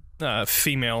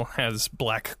female, has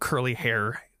black curly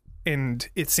hair, and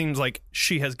it seems like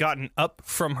she has gotten up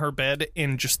from her bed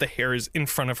and just the hair is in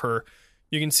front of her.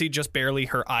 You can see just barely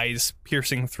her eyes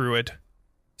piercing through it,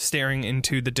 staring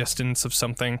into the distance of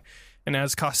something. And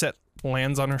as Cosette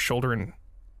lands on her shoulder and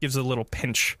gives a little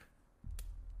pinch,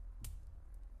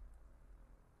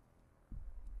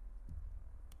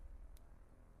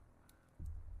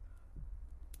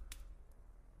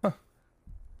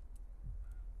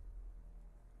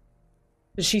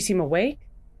 Does she seem awake?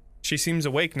 she seems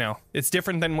awake now. It's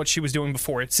different than what she was doing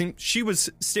before. It seemed she was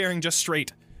staring just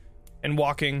straight and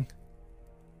walking,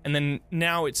 and then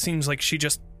now it seems like she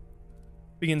just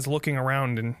begins looking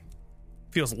around and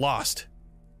feels lost.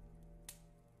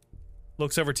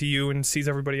 Looks over to you and sees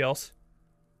everybody else.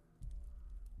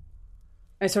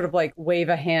 I sort of like wave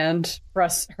a hand for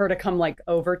her to come like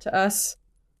over to us.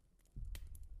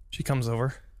 She comes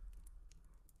over.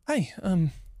 Hi,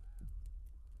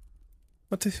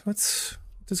 what's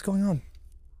going on?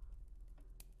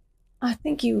 I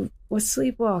think you were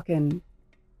sleepwalking.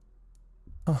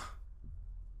 Oh.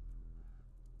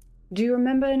 Do you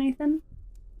remember anything?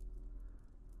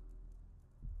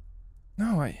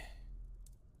 No,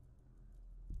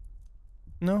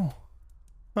 No.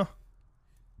 Huh.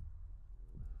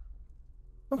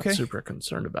 Okay. Not super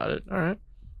concerned about it. All right.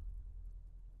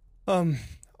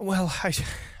 Well,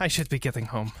 I should be getting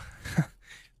home.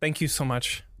 Thank you so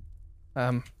much,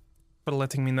 for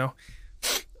letting me know.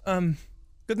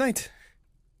 Good night.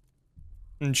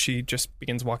 And she just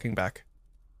begins walking back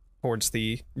towards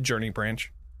the journey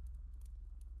branch.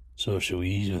 So shall we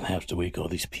even have to wake all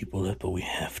these people up, or we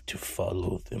have to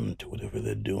follow them to whatever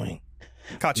they're doing?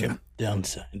 Katya. The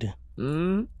downside.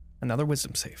 Another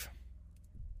wisdom save.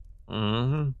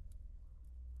 Mm-hmm.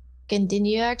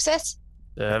 Continue access.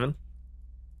 7.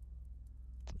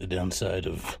 The downside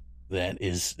of that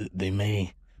is that they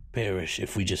may perish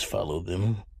if we just follow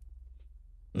them.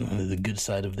 The good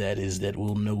side of that is that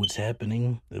we'll know what's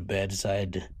happening. The bad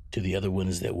side to the other one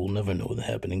is that we'll never know what's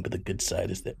happening, but the good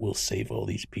side is that we'll save all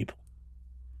these people.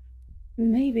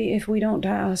 Maybe if we don't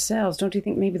die ourselves, don't you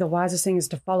think maybe the wisest thing is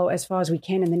to follow as far as we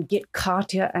can and then get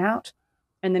Katya out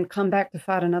and then come back to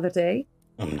fight another day?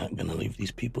 I'm not going to leave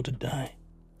these people to die.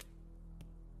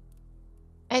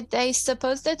 I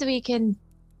suppose that we can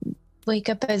wake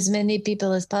up as many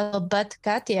people as possible, but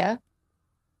Katya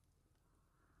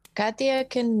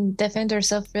can defend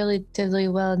herself relatively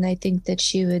well, and I think that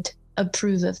she would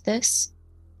approve of this.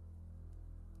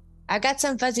 I got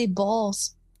some fuzzy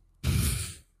balls.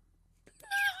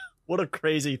 What a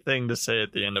crazy thing to say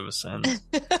at the end of a sentence.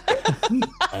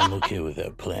 I'm okay with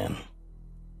that plan.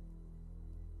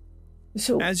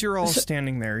 So As you're all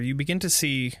standing there, you begin to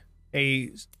see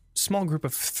a small group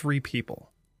of 3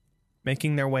 people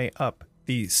making their way up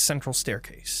the central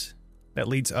staircase that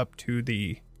leads up to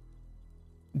the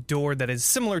door that is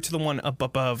similar to the one up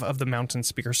above of the mountain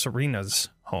speaker Serena's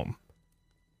home.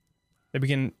 They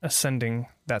begin ascending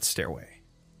that stairway.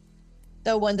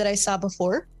 The one that I saw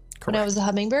before when I was a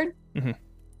hummingbird. Mm-hmm.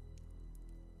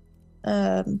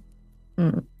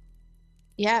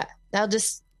 Yeah, I'll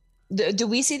just. Do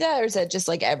we see that, or is that just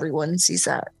like everyone sees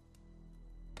that?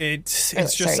 It's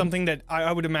just something that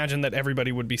I would imagine that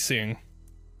everybody would be seeing.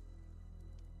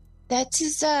 That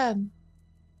is I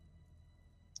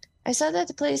saw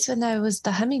that place when I was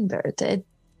the hummingbird. It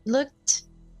looked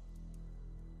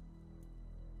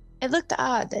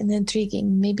odd and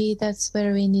intriguing. Maybe that's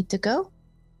where we need to go.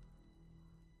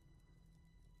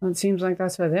 Well, it seems like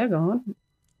that's where they're going.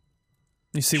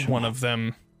 You see one of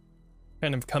them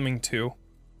kind of coming to,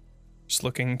 just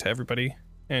looking to everybody,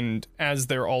 and as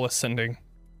they're all ascending,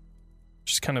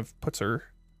 just kind of puts her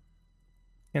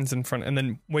hands in front and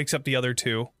then wakes up the other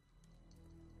 2.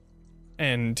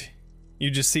 And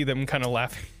you just see them kind of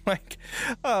laughing like,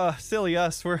 silly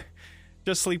us, we're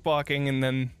just sleepwalking. And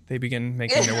then they begin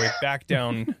making their way back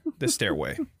down the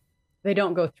stairway. They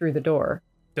don't go through the door.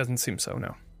 Doesn't seem so,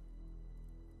 no.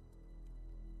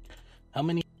 How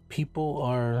many people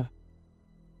are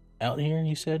out here,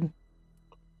 you said?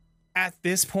 At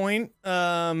this point,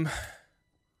 a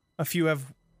few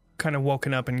have kind of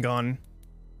woken up and gone.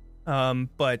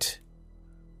 But,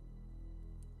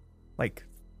 like,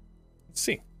 let's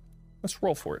see. Let's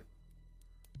roll for it.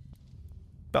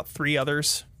 About 3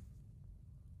 others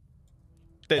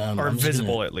that are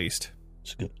visible, at least.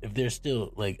 If they're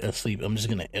still, like, asleep, I'm just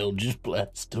going to Eldritch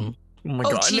Blast them. Oh my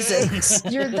god. Jesus.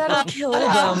 That'll kill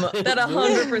them. That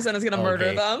 100% is going to murder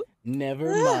Okay. them. Never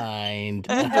mind.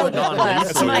 Eldritch on,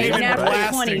 Blast, man. might That's natural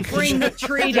blasting. 20, bring the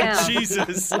tree down.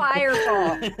 Jesus.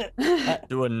 Fireball. Do a I didn't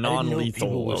know non-lethal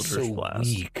people were Eldritch so Blast.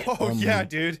 weak. Oh, yeah,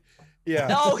 dude.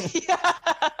 Yeah. Oh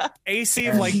yeah. AC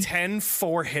of like 10,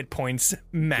 4 hit points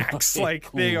max. Okay,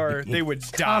 Like they would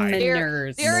die.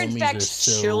 Commoners. They're in Normies fact are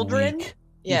so children. weak.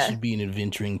 Yeah. You should be an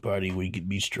adventuring party where you could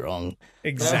be strong.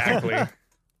 Exactly.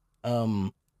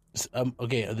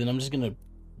 Okay, then I'm just gonna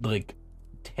like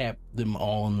tap them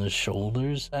all on the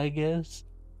shoulders, I guess.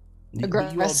 But you all do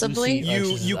Aggressively? see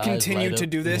Archie's You eyes continue light to up,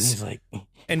 do and this? he's like,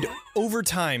 And over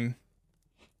time,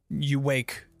 you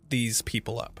wake these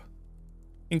people up,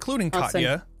 including I'll say-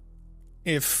 Katya.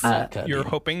 If Katya. you're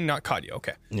hoping, not Katya.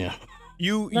 Okay. yeah.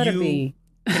 Let it be.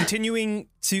 Continuing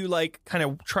to like kind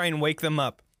of try and wake them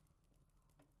up.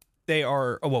 They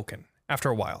are awoken after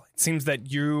a while. It seems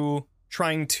that you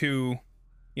trying to,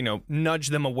 nudge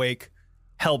them awake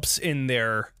helps in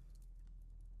their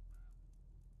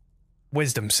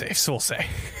wisdom saves, we'll say.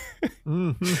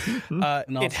 And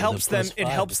also It helps the them. +5. It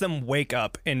helps them wake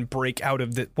up and break out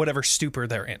of the whatever stupor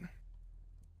they're in.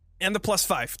 And the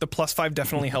 +5. The +5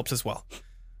 definitely helps as well.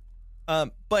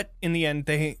 But in the end,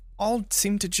 they all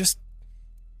seem to just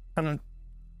kind of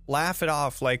laugh it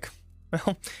off, like,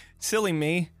 well, silly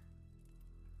me.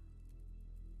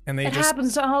 And they It just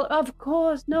happens to all. Of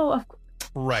course, no, of course.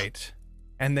 right,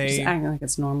 and Just they, acting like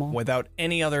it's normal. without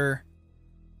any other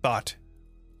thought,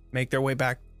 make their way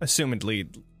back, assumedly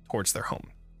towards their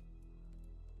home.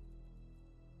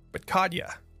 But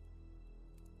Katya,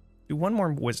 do one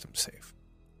more wisdom save.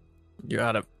 You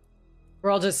gotta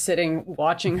We're all just sitting,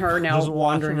 watching her now, just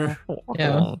wandering. watching her walk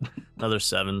Yeah. along. Another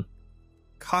 7.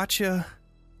 Katya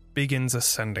begins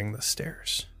ascending the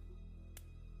stairs.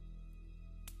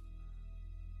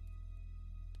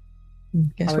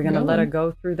 Guess Are we we're gonna let her going.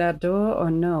 go through that door or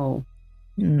no?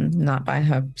 Not by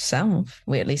herself.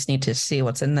 We at least need to see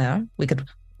what's in there. We could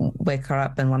wake her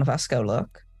up and one of us go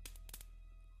look.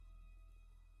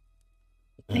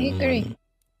 I agree.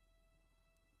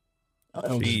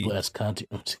 I'll just She- blast Conti.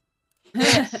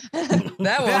 That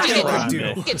That will you kill could her.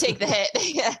 do. You can take the hit.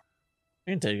 Yeah.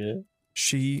 You can take it.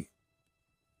 She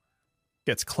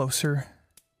gets closer to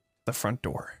the front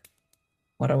door,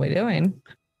 What are we doing?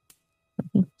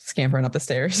 Scampering up the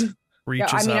stairs. Yeah,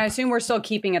 reaches I mean, up, I assume we're still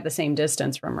keeping at the same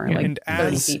distance from her, like and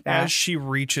 30 as feet back. she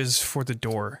reaches for the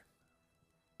door,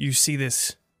 you see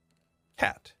this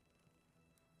cat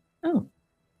Oh.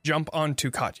 jump onto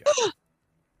Katya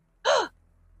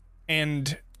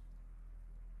and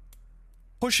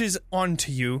pushes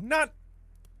onto you, not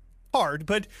hard,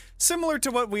 but similar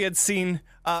to what we had seen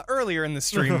earlier in the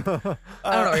stream. I don't know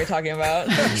what you're talking about.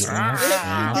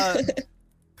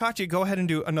 Katya, go ahead and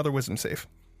do another wisdom save.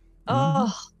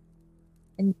 Oh.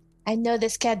 And I know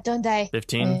this cat, don't I?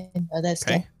 15 I know this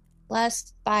Okay. cat.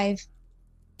 +5.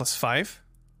 +5.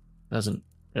 doesn't.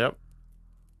 Yep.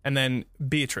 And then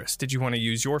Beatrice, did you want to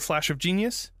use your flash of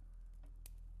genius?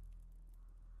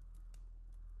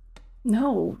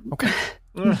 No, Okay.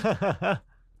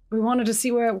 we wanted to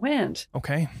see where it went.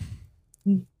 Okay.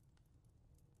 It's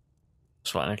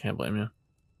fine. I can't blame you.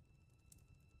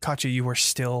 Katya, you are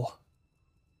still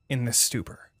in this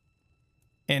stupor.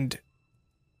 And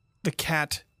the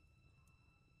cat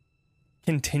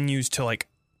continues to like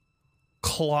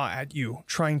claw at you,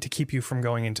 trying to keep you from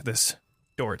going into this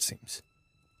door, it seems.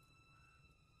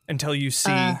 Until you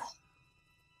see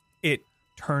it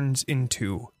turns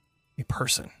into a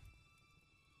person.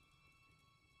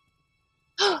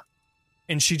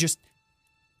 And she just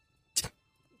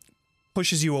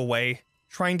pushes you away,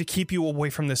 trying to keep you away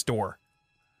from this door.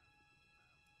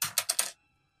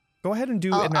 Go ahead and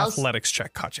do an I'll- athletics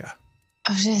check, Katya.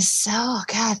 Oh,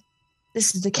 God.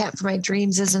 This is the cat for my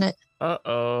dreams, isn't it?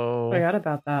 Uh-oh. Forgot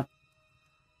about that.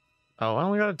 Oh, I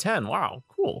only got a 10. Wow.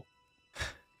 Cool.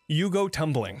 You go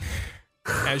tumbling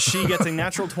as she gets a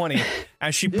natural 20,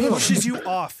 as she pushes you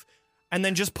off and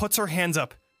then just puts her hands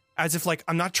up as if like,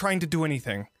 I'm not trying to do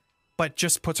anything, but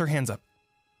just puts her hands up.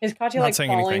 Is Katya Not like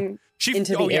saying falling anything. She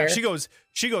into oh the yeah, air? she goes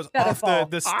Feather off fall.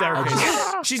 the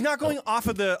staircase. She's not going off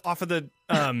of the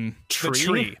the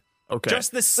tree. Okay.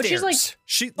 Just the stairs. But she's, like,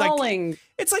 she falling?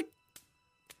 it's like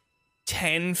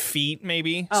 10 feet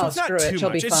maybe. Oh, so it's not screw it. too She'll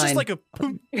much. be It's just fine. like a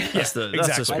poop. that's the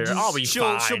exactly. spirit. I'll be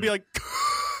she'll fine. be like I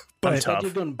but thought tough.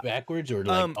 you're going backwards or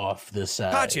like off the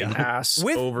side. Katya, ass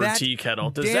with over that tea kettle.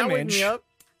 Does that wake me damage, up?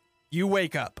 you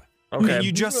wake up. Okay. And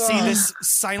you just see this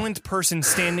silent person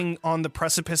standing on the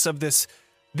precipice of this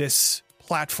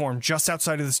platform just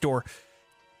outside of this door,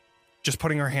 just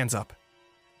putting her hands up.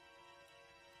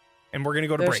 And we're gonna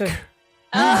go to There's break.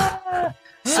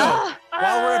 So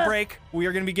while we're at break, we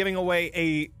are gonna be giving away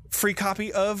a free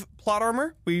copy of Plot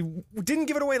Armor. We didn't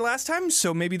give it away last time,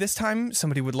 so maybe this time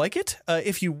somebody would like it.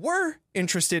 If you were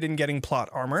interested in getting Plot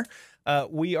Armor,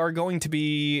 we are going to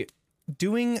be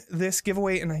doing this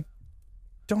giveaway, and I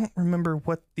don't remember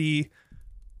what the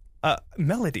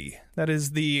melody. That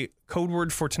is the code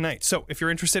word for tonight. So if you're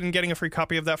interested in getting a free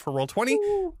copy of that for Roll20,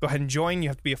 go ahead and join. You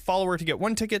have to be a follower to get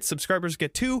 1 ticket. Subscribers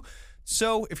get 2.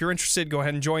 So if you're interested, go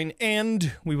ahead and join,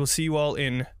 and we will see you all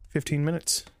in 15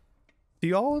 minutes. See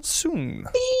you all soon.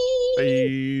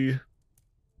 Bye.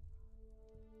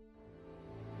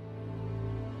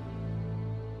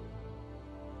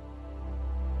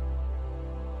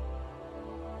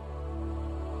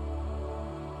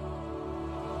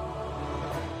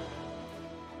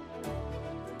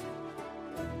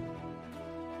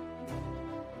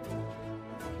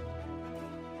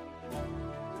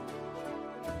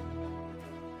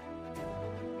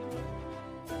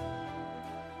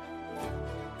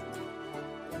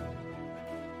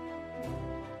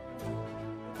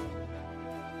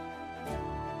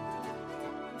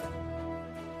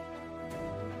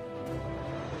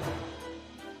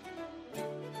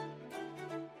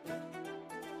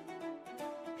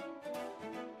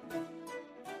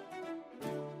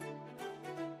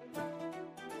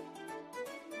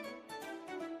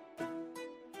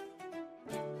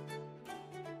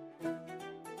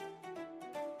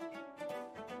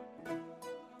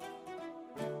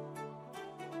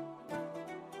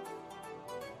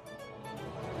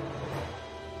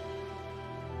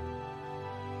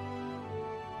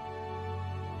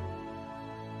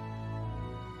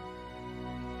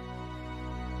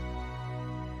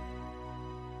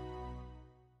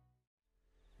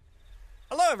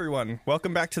 Hello, everyone.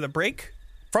 Welcome back to the break.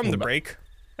 From the break.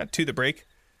 Not to the break.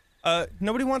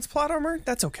 Nobody wants plot armor?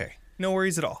 That's okay. No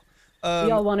worries at all. We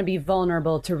all want to be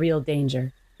vulnerable to real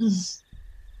danger.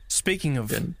 Speaking of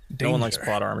danger. No one likes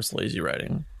plot armor's lazy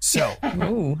writing. So,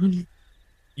 Ooh.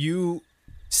 you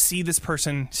see this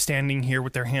person standing here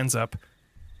with their hands up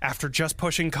after just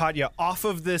pushing Katya off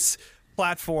of this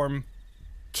platform,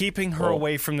 keeping her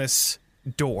away from this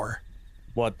door.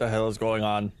 What the hell is going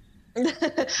on?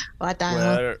 What the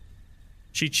hell? Where?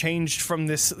 She changed from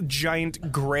this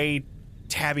giant gray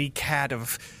tabby cat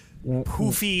of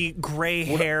poofy gray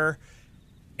hair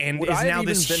and Would is I now have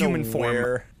this even been human form.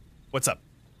 aware- What's up?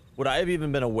 Would I have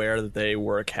even been aware that they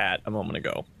were a cat a moment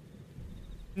ago?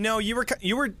 No, you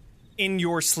were in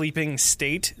your sleeping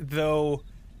state, though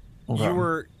you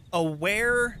were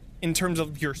aware in terms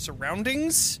of your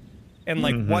surroundings and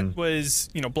like what was,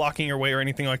 blocking your way or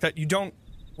anything like that. You don't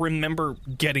remember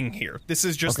getting here. This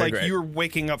is just Okay, like great. you're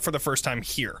waking up for the first time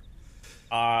here.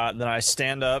 Then I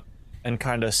stand up and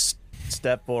kind of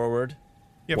step forward.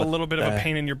 You have What a little bit of a the-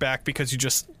 pain in your back because you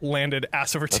just landed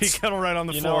ass over tea kettle right on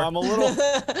the You floor. know, I'm a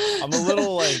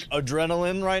little like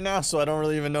adrenaline right now, so I don't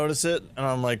really even notice it. And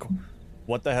I'm like,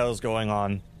 what the hell is going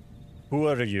on? Who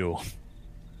are you?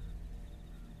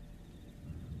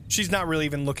 She's not really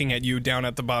even looking at you down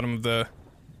at the bottom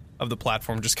of the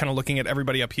platform, just kind of looking at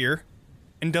everybody up here,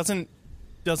 and doesn't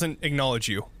acknowledge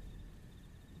you.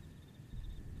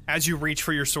 As you reach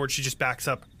for your sword, she just backs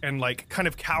up and like kind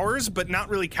of cowers, but not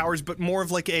really cowers, but more of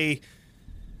like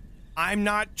I'm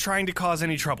not trying to cause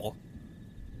any trouble.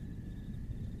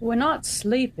 We're not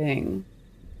sleeping.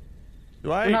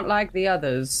 Do I? We're not like the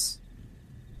others.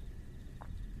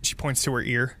 She points to her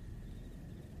ear.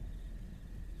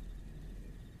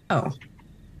 Oh.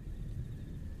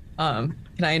 Can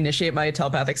I initiate my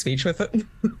telepathic speech with it,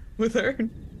 with her?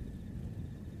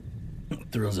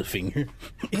 Throws a finger.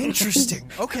 Interesting.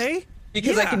 Okay.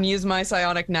 Because I Yeah. can use my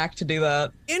psionic knack to do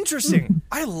that. Interesting.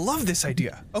 I love this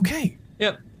idea. Okay.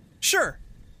 Yep. Sure.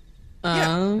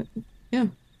 Yeah.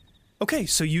 Okay,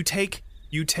 so you take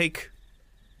I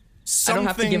something. don't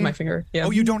have to give my finger. Yeah.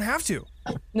 Oh, you don't have to.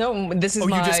 No, this is Oh,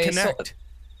 my. you just connect.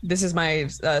 This is my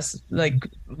like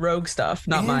rogue stuff,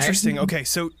 not mine. Interesting. Okay,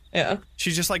 so Yeah.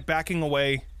 she's just like backing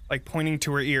away, like pointing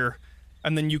to her ear,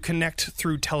 and then you connect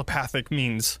through telepathic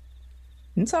means.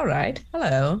 It's all right.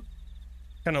 Hello.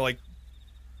 Kind of like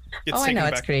gets Oh, I taken know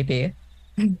it's back. creepy.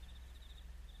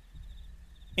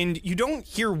 And you don't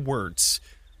hear words,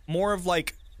 more of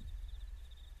like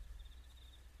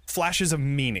flashes of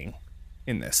meaning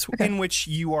in this, in which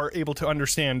you are able to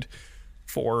understand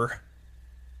for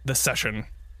the session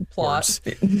Plot.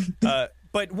 words.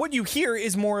 But what you hear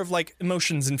is more of like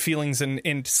emotions and feelings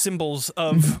and symbols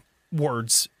of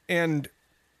words, and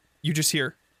you just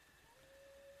hear.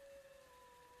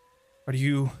 Are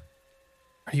you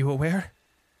aware?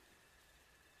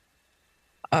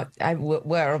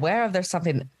 We're aware of there's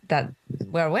something that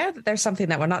we're aware that there's something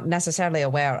that we're not necessarily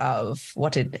aware of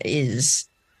what it is,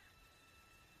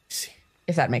 See.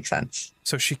 if that makes sense.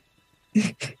 So she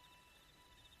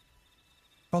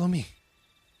follow me.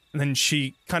 And then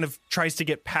she kind of tries to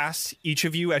get past each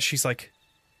of you as she's like,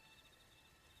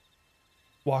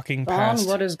 walking Vaughn, past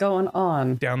what is going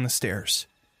on? down the stairs.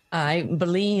 I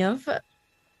believe.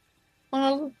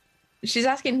 Well, she's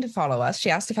asking to follow us. She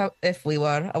asked if we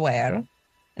were aware,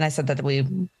 and I said that we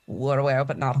were aware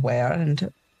but not aware,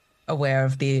 and aware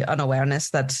of the unawareness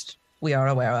that we are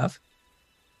aware of.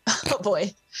 Oh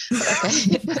boy.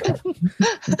 Okay.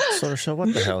 Sorsha,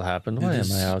 what the hell happened? Why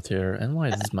am I out here? And why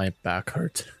does my back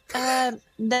hurt?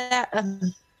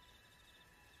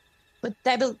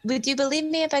 Would you believe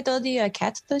me if I told you a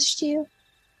cat pushed you?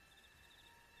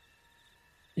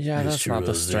 Yeah, that's not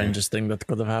the strangest thing that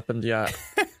could have happened. Yeah.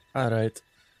 All right.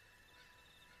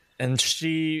 And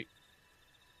she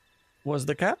was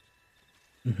the cat?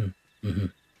 Mm-hmm. Mm-hmm.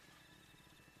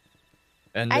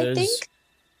 And I think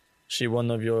she one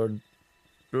of your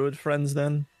druid friends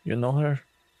then? You know her? Is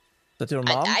that your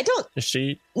mom? I don't. Is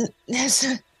she?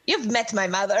 You've met my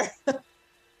mother.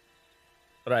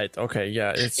 Right, okay,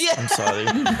 yeah, Yeah. I'm sorry.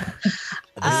 Are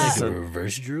they like a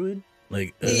reverse druid?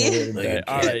 Like, Yeah. like a cat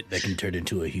Alright. that can turn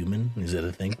into a human? Is that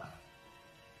a thing?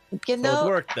 You So it know,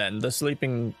 worked then. The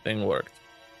sleeping thing worked.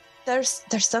 there's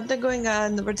something going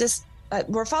on. We're just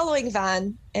we're following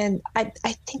Van, and I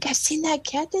think I've seen that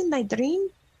cat in my dream.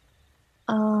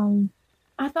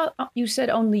 I thought you said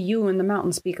only you and the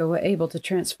mountain speaker were able to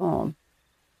transform.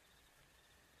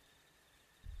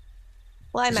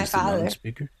 Well, I'm Is my this the mountain father.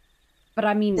 speaker? But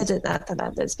I mean, This is not the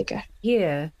mountain speaker.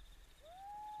 yeah.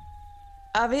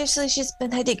 Obviously, she's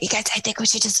been hiding. You guys, I think we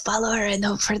should just follow her and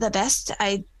hope for the best.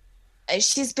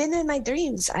 She's been in my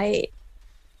dreams. I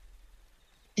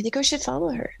think we should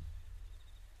follow her.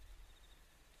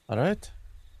 All right.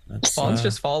 Let's Fawn's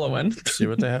just following. see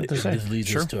what they have to If say. this leads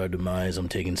Sure. us to our demise, I'm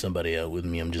taking somebody out with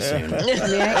me. I'm just saying.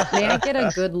 May I get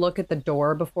a good look at the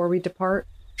door before we depart?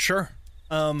 Sure.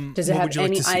 Does it what have would you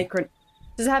like any to see?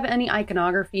 Does it have any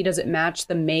iconography? Does it match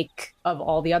the make of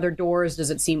all the other doors? Does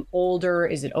it seem older?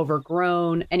 Is it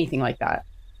overgrown? Anything like that?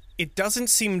 It doesn't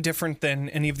seem different than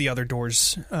any of the other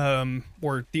doors,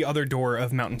 or the other door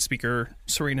of Mountain Speaker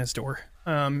Serena's door.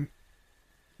 Go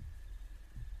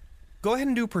ahead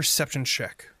and do a perception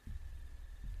check.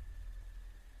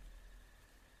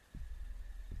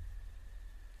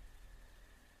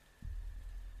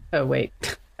 Oh, wait.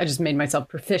 I just made myself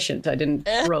proficient. I didn't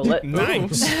roll it.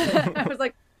 Nice. I was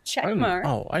like, check mark.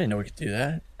 Oh, I didn't know we could do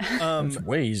that. It's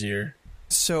way easier.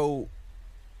 So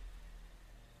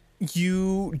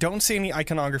you don't see any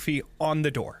iconography on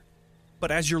the door, but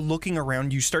as you're looking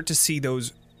around, you start to see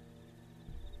those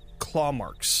claw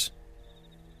marks.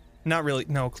 Not really,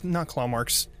 no, not claw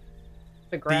marks.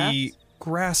 The grass? The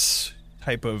grass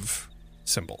type of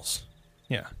symbols.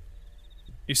 Yeah.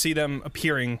 You see them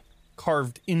appearing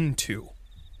carved into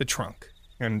the trunk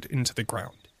and into the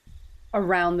ground.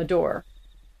 Around the door.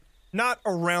 Not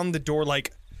around the door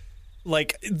like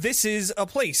this is a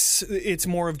place. It's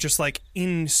more of just like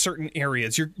in certain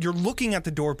areas. You're looking at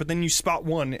the door, but then you spot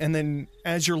one, and then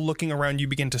as you're looking around, you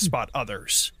begin to spot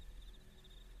others.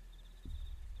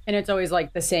 And it's always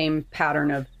like the same pattern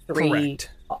of three,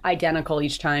 Correct. identical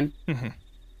each time. Mm-hmm.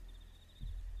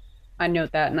 I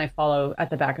note that and I follow at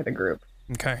the back of the group.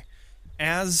 Okay.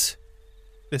 As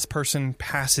this person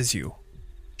passes you,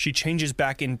 she changes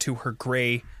back into her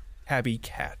gray tabby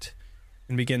cat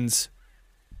and begins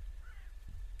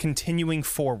continuing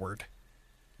forward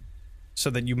so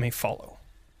that you may follow.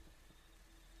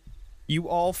 You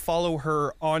all follow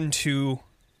her onto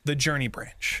the journey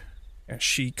branch as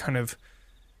she kind of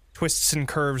twists and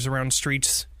curves around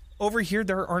streets. Over here,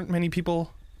 there aren't many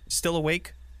people still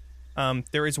awake.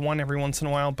 There is one every once in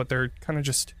a while, but they're kind of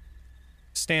just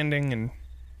standing, and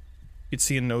you'd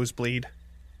see a nosebleed.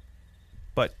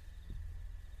 But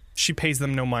she pays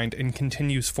them no mind and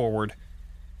continues forward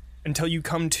until you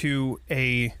come to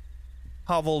a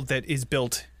hovel that is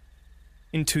built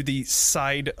into the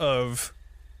side of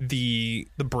the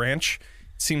branch.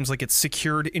 It seems like it's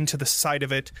secured into the side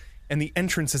of it, and the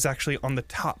entrance is actually on the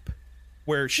top,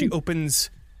 where she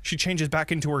changes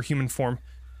back into her human form,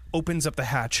 opens up the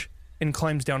hatch, and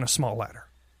climbs down a small ladder.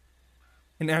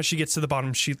 And as she gets to the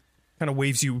bottom, she kind of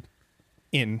waves you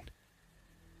in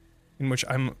which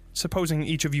I'm supposing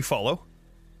each of you follow.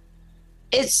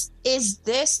 Is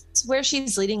this where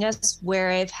she's leading us? Where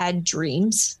I've had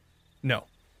dreams? No.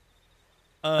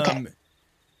 Okay.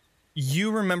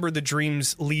 You remember the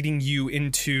dreams leading you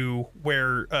into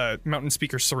where Mountain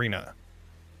Speaker Serena.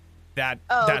 That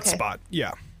okay. spot.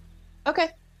 Yeah. Okay.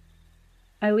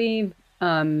 I leave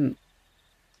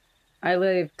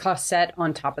Cosette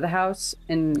on top of the house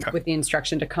and Okay. with the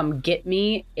instruction to come get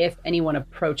me if anyone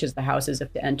approaches the house as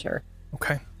if to enter.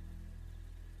 Okay.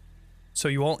 So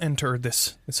you all enter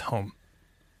this home.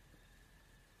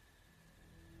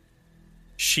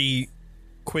 She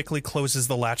quickly closes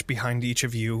the latch behind each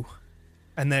of you,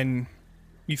 and then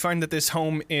you find that this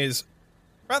home is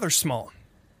rather small.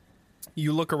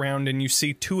 You look around and you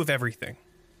see 2 of everything.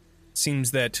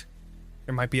 Seems that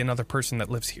there might be another person that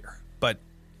lives here, but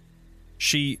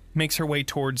she makes her way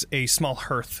towards a small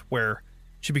hearth where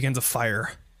she begins a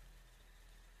fire.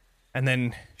 And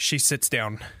then she sits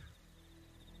down.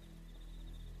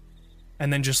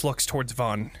 And then just looks towards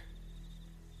Vaughn.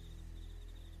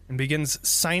 And begins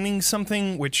signing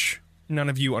something which none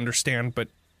of you understand, but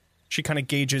she kind of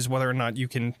gauges whether or not you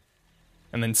can...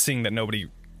 And then seeing that nobody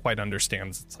quite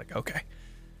understands, it's like, okay.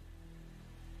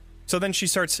 So then she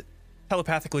starts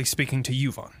telepathically speaking to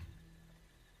you, Vaughn.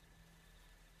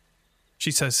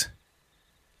 She says,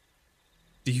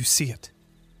 "Do you see it?"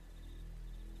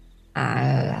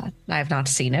 I have not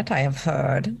seen it. I have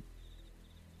heard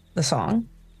the song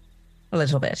a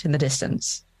little bit in the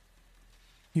distance.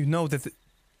 You know that,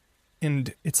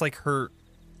 and it's like the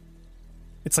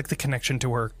connection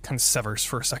to her kind of severs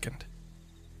for a second.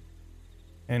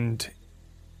 And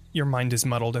your mind is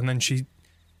muddled, and then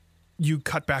you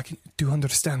cut back. Do you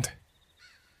understand?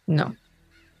 No.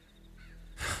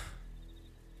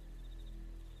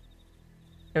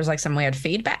 There's like some weird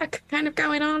feedback kind of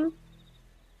going on.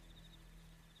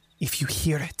 If you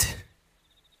hear it,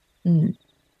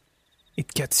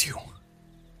 it gets you.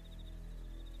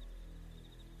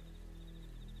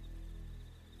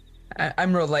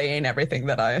 I'm relaying everything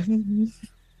that I...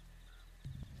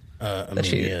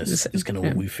 yes, it's kind of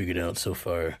what we figured out so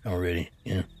far already,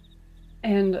 yeah.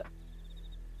 And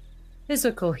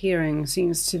physical hearing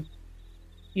seems to...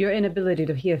 Your inability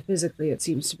to hear physically, it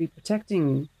seems to be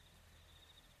protecting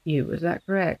you. Is that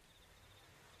correct?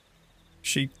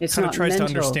 She kind of tries to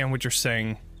understand what you're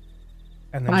saying.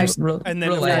 And then,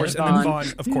 Vaughn,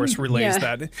 of course, relays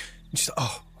that. And she's like,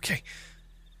 oh, okay.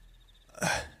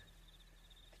 I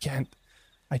can't.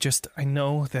 I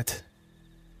know that...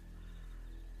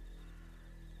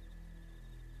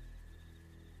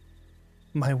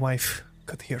 My wife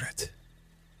could hear it.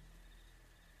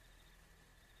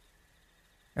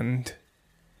 And...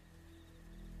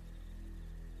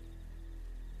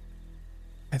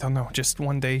 I don't know, just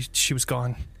one day she was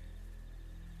gone.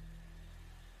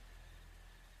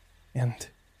 And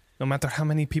no matter how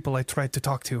many people I tried to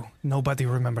talk to, nobody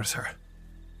remembers her.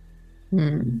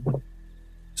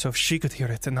 So if she could hear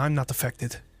it and I'm not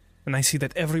affected, and I see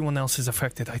that everyone else is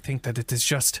affected, I think that it is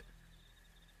just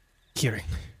hearing.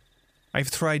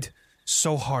 I've tried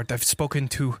so hard. I've spoken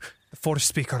to the forest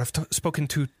speaker. I've spoken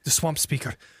to the swamp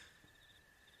speaker.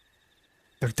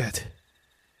 They're dead.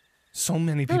 So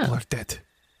many people are dead.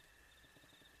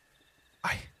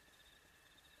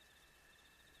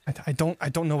 I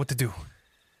don't know what to do.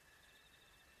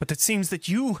 But it seems that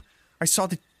I saw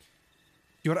that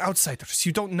you're outsiders.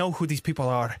 You don't know who these people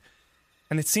are.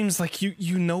 And it seems like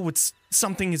you know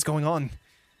something is going on.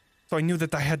 So I knew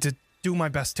that I had to do my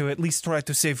best to at least try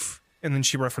to save. And then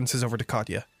she references over to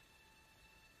Katya.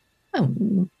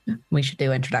 Oh, we should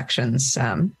do introductions.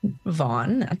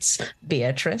 Vaughn, that's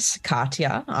Beatrice,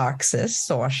 Katya, Arxis,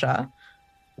 Sorsha.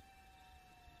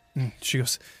 She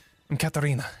goes, I'm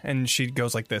Katarina. And she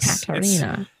goes like this.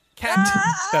 Katarina. Cat.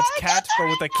 That's Cat, but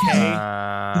with a K.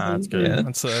 That's good. Yeah,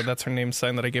 that's her name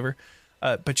sign that I gave her.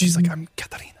 But she's like, I'm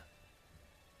Katarina.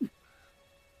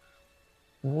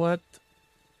 What?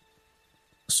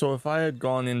 So if I had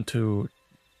gone into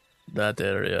that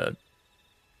area,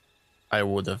 I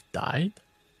would have died?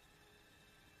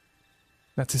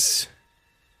 That is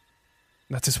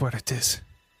where it is.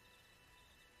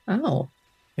 Oh.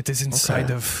 It is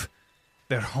inside of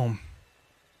their home.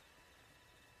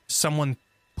 Someone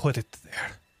put it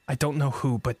there. I don't know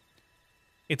who, but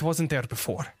it wasn't there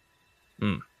before.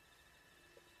 And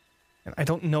I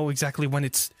don't know exactly when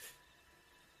it's...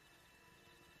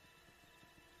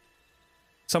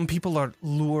 Some people are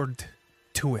lured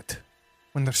to it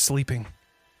when they're sleeping.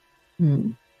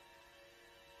 And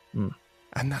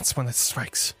that's when it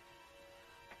strikes.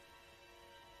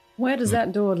 Where does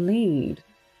that door lead?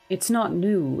 It's not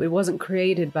new. It wasn't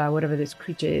created by whatever this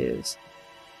creature is.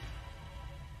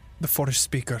 The forest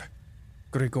speaker,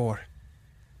 Gregor,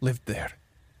 lived there.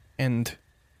 And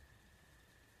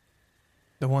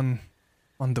the one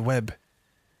on the web,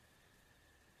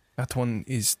 that one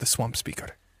is the swamp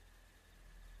speaker.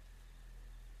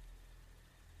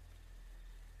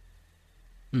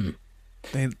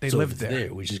 They so live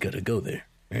there. We just gotta go there.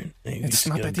 Right? It's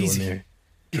not that easy.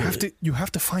 You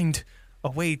have to find a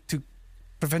way to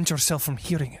prevent yourself from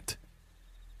hearing it.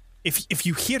 If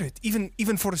you hear it,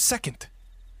 even for a second,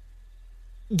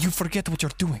 you forget what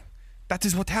you're doing. That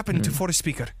is what happened to Forest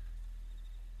Speaker.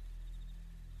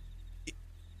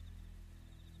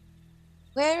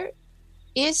 Where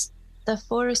is the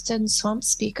forest and swamp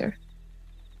speaker?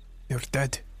 They're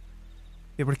dead.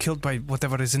 They were killed by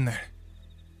whatever is in there.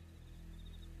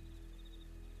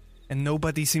 And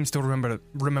nobody seems to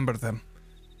remember them.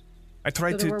 I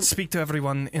tried to speak to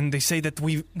everyone, and they say that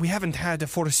we haven't had a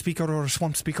forest speaker or a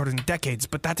swamp speaker in decades,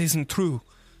 but that isn't true.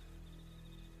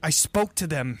 I spoke to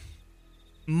them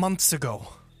months ago.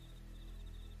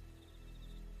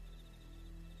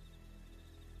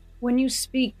 When you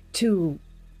speak to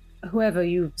whoever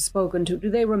you've spoken to,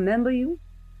 do they remember you?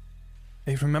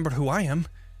 They remember who I am,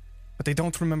 but they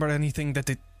don't remember anything that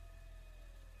it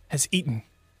has eaten.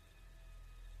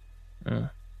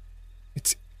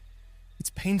 It's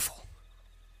painful.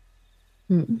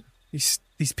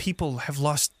 These people have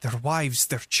lost their wives,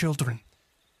 their children,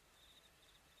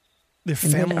 their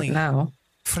family, now.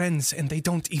 friends, and they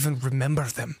don't even remember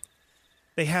them.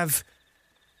 They have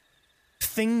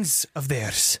things of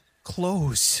theirs,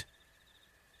 clothes.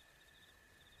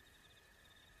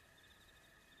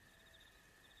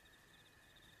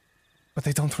 But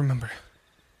they don't remember.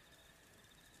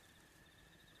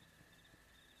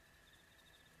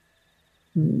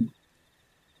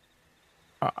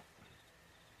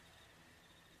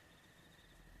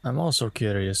 I'm also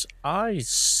curious. I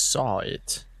saw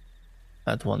it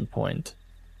at one point,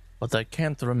 but I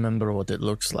can't remember what it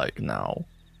looks like now.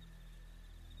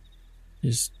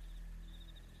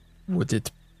 Would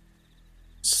it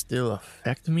still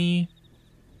affect me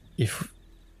if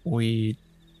we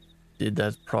did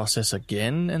that process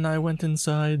again and I went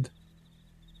inside?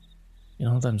 You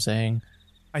know what I'm saying?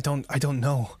 I don't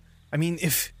know. I mean,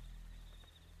 if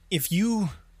you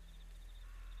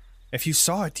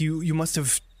saw it, you must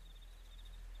have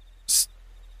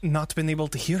not been able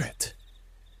to hear it.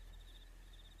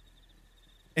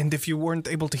 And if you weren't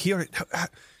able to hear it,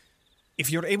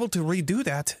 if you're able to redo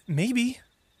that, maybe.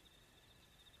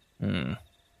 I'm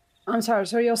sorry,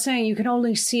 so you're saying you can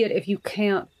only see it if you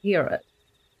can't hear it.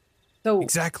 So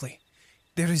exactly.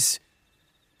 There is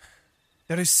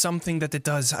something that it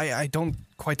does. I don't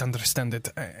quite understand it.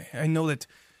 I know that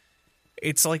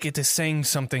it's like it is saying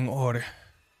something or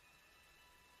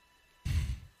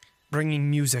bringing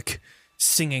music,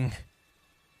 singing,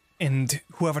 and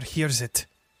whoever hears it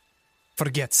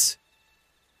forgets.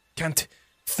 Can't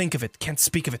think of it, can't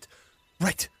speak of it.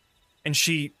 Right. And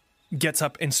she gets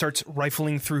up and starts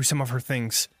rifling through some of her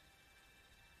things.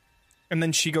 And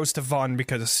then she goes to Vaughn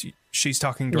because she's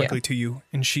talking directly to you,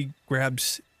 and she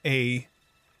grabs a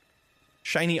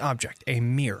shiny object, a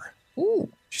mirror. Ooh.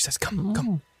 She says,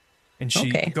 come. And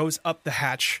she goes up the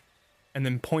hatch and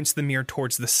then points the mirror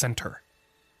towards the center.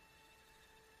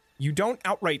 You don't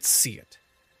outright see it,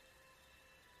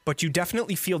 but you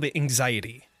definitely feel the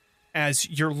anxiety. As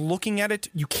you're looking at it,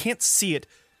 you can't see it,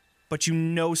 but you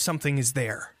know something is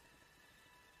there.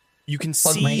 You can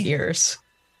Plug see... my ears.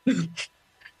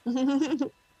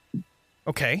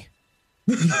 Okay.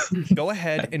 Go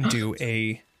ahead and do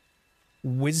a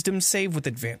wisdom save with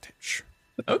advantage.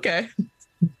 Okay.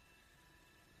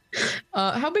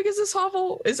 How big is this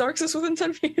hovel? Is Arxis within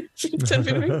 10 feet? 10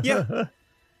 feet of me? Yeah.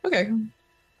 Okay.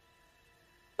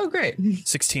 Oh, great.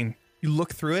 16. You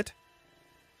look through it,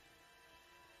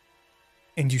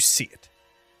 and you see it.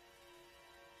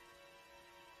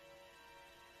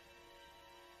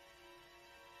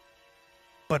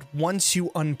 But once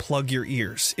you unplug your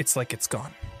ears, it's like it's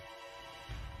gone.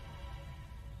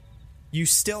 You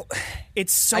still,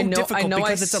 it's so difficult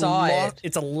because it's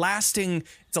a lasting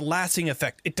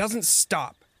effect. It doesn't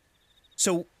stop.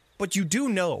 So, but you do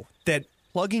know that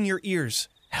plugging your ears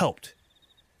helped.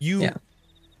 You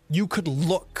could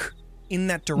look in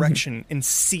that direction and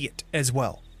see it as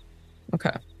well.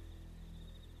 Okay.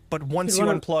 But once you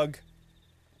unplug,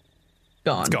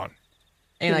 it's gone.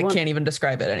 And I can't even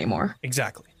describe it anymore.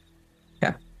 Exactly.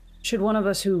 Yeah. Should one of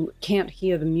us who can't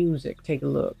hear the music take a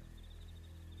look?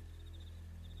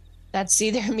 That's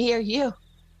either me or you.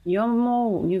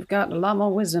 You've got a lot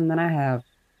more wisdom than I have.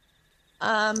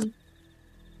 I'll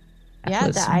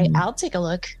take a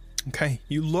look. Okay.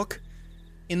 You look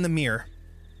in the mirror.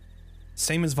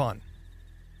 Same as Vaughn.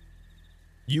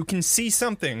 You can see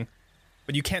something,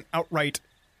 but you can't outright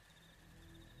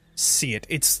see it.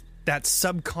 It's that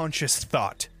subconscious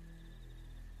thought.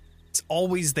 It's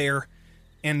always there,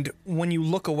 and when you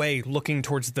look away, looking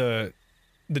towards the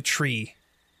tree,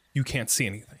 you can't see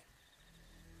anything.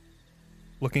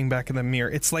 Looking back in the mirror,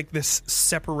 it's like this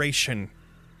separation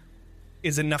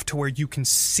is enough to where you can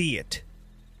see it,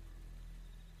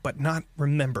 but not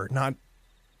remember, not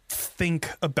think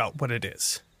about what it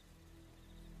is.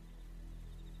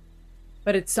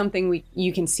 But it's something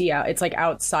you can see out. It's like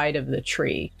outside of the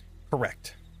tree.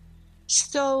 Correct.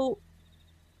 So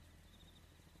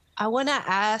I want to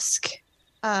ask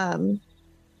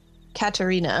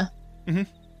Katarina. Mhm.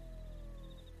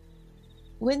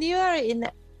 When you are in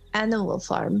the animal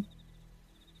farm,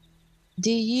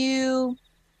 do you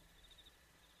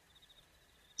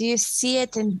see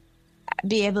it and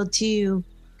be able to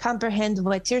comprehend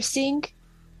what you're seeing?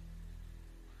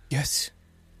 Yes.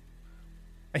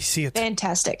 I see it.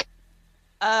 Fantastic.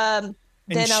 And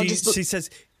Then I'll she just says,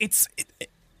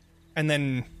 and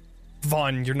then,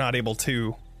 Vaughn, you're not able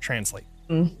to translate.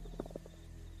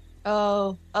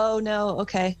 Oh no.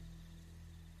 Okay.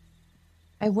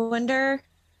 I wonder.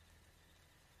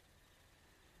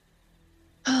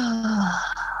 I'm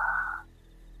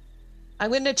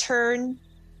going to turn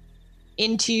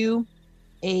into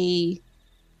a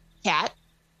cat.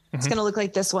 It's going to look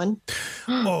like this one.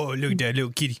 Oh, look at that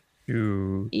little kitty.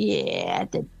 Yeah,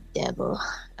 the devil.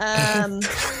 And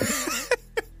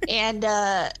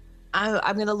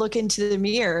I'm going to look into the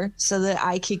mirror so that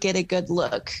I could get a good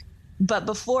look. But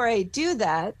before I do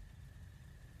that,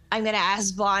 I'm going to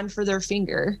ask Vaughn for their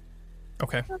finger.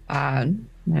 Okay.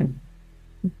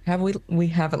 Have we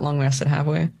haven't long rested, have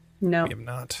we? No. We have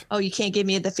not. Oh, you can't give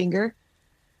me the finger?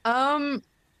 I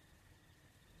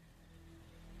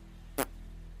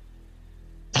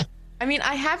mean,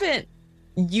 I haven't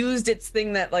used its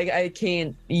thing that like I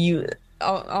can't use.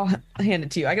 I'll hand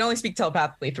it to you. I can only speak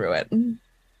telepathically through it.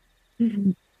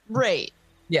 Right.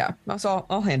 Yeah, so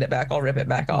I'll hand it back. I'll rip it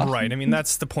back off. Right. I mean,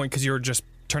 that's the point, because you're just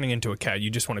turning into a cat. You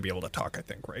just want to be able to talk, I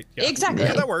think, right? Yeah. Exactly.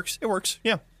 Yeah, that works. It works.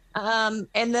 Yeah. And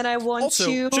then I want Also,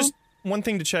 to just one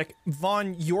thing to check.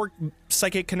 Vaughn, your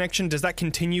psychic connection, does that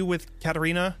continue with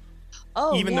Katarina?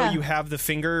 Even though you have the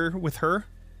finger with her?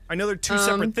 I know they're two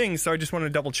separate things, so I just want to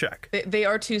double check. They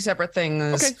are two separate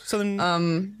things. Okay, so then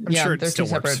I'm sure it they're still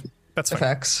two works. separate That's fine.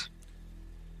 effects.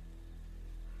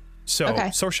 So, Okay.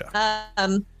 Sorsha.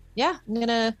 yeah, I'm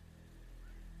gonna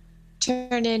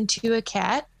turn into a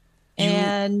cat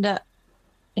and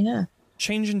yeah.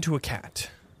 Change into a cat.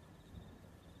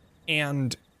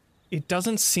 And it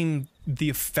doesn't seem the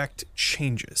effect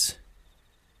changes.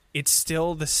 It's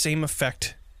still the same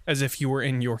effect as if you were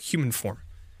in your human form.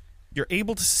 You're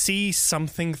able to see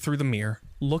something through the mirror.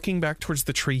 Looking back towards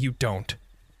the tree, you don't.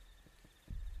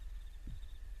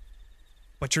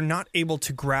 But you're not able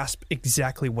to grasp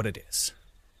exactly what it is.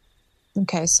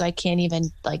 Okay, so I can't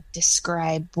even like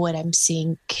describe what I'm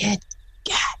seeing. Good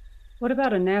God. What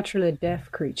about a naturally deaf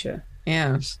creature?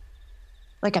 Yeah.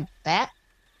 Like a bat?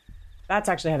 Bats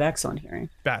actually have excellent hearing.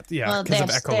 Bat, yeah, Well, because of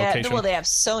echolocation. they have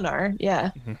sonar,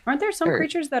 yeah. Aren't there some Or-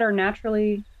 creatures that are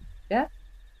naturally deaf?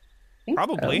 I think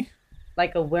Probably. so.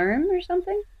 Like a worm or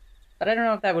something? But I don't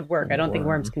know if that would work. I don't think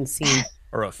worms can see.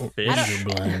 Or a fish.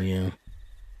 You're blind, yeah.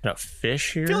 A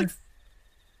fish here? I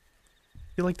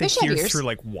feel like they Fish have hear ears. through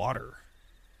like water,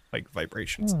 like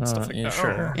vibrations and stuff like yeah, that.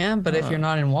 sure. Yeah, but if you're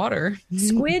not in water,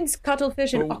 Squids,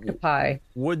 cuttlefish, and Oh. octopi.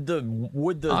 Would the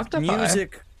Octopi.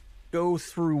 music go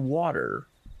through water?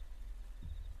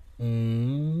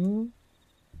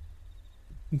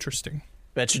 Interesting.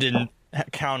 Bet you didn't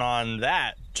count on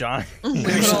that, John. we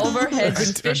put all of our heads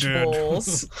in I fish did.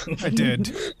 bowls. I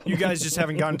did. You guys just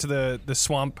haven't gotten to the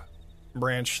swamp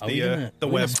branch, the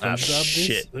web.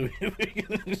 Shit.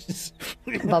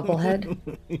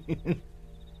 Bubblehead.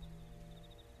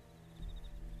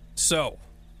 So,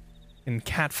 in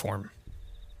cat form,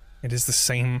 it is the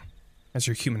same as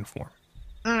your human form.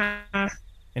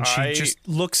 And she just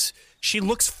looks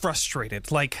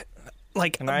frustrated, like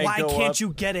Can I why go can't up?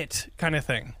 you get it, kind of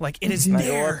thing. Like, it is Can I go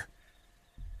there.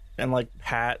 And like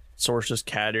pat Sorsha's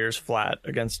cat ears flat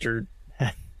against her.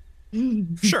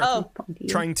 Sure. Oh,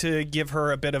 Trying to give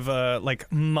her a bit of a like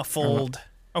muffled.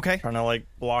 Okay. Trying to like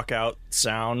block out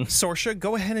sound. Sorsha,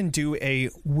 go ahead and do a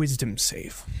wisdom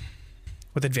save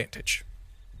with advantage.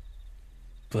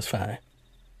 +5.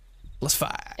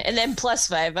 +5. and then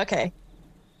 +5. Okay.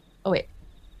 Oh wait.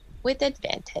 With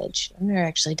advantage. I've never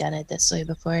actually done it this way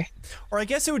before. Or I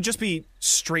guess it would just be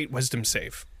straight wisdom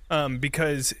save,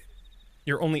 because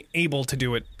you're only able to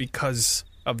do it because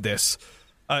of this.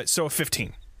 So a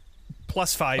 15.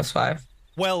 +5. +5.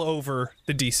 Well over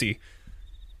the DC.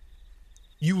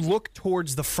 You look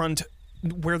towards the front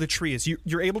where the tree is.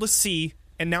 You're able to see,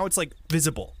 and now it's like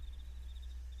visible.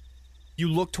 You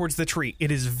look towards the tree. It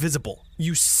is visible.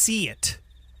 You see it.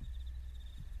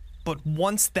 But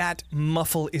once that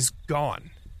muffle is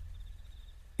gone,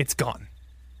 it's gone.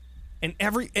 And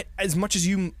as much as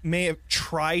you may have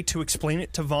tried to explain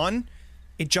it to Vaughn,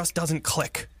 it just doesn't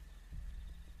click.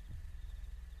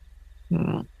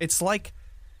 It's like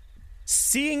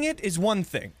seeing it is one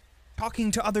thing.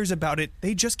 Talking to others about it,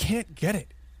 they just can't get it.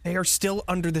 They are still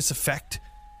under this effect,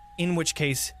 in which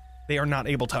case they are not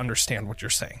able to understand what you're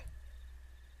saying.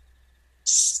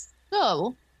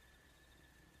 So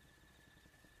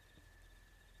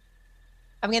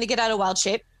I'm gonna get out of wild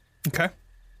shape. Okay.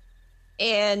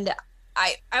 And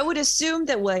I would assume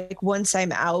that like once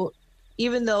I'm out,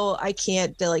 even though I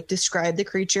can't like describe the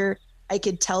creature, I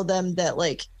could tell them that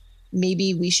like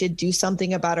maybe we should do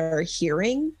something about our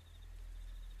hearing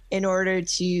in order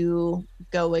to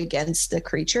go against the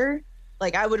creature.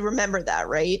 Like I would remember that,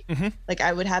 right? Mm-hmm. Like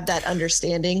I would have that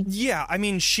understanding. Yeah, I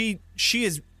mean, she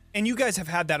is, and you guys have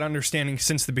had that understanding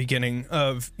since the beginning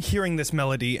of hearing this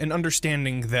melody and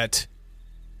understanding that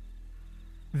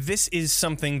this is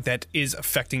something that is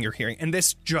affecting your hearing, and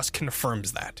this just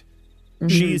confirms that. Mm-hmm.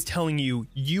 She is telling you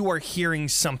you are hearing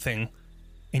something,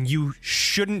 and you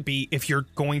shouldn't be if you're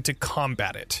going to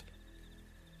combat it.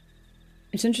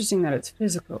 It's interesting that it's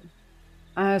physical.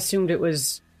 I assumed it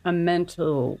was a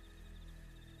mental...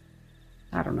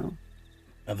 I don't know.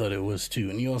 I thought it was too.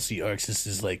 And you all see Arxis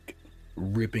is like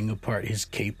ripping apart his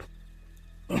cape.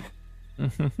 I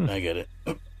get it.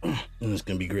 And it's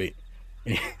gonna be great.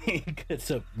 He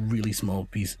cuts up really small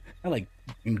piece. Not like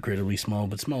incredibly small,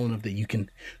 but small enough that you can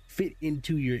fit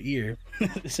into your ear.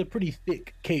 It's a pretty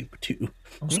thick cape too.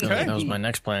 Okay. That was my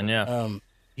next plan. Yeah.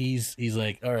 He's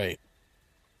like, all right.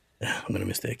 I'm gonna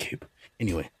miss that cape.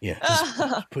 Anyway, yeah.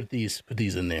 Just put these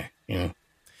in there. You know.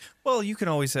 Well, you can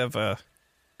always have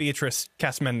Beatrice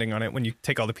cast mending on it when you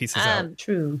take all the pieces out.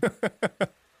 True.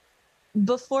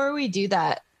 Before we do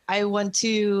that, I want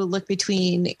to look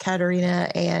between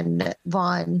Katarina and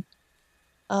Vaughn,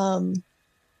 and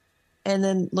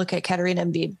then look at Katarina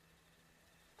and be.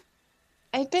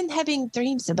 I've been having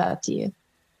dreams about you.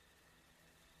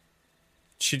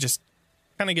 She just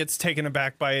kind of gets taken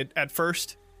aback by it at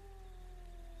first.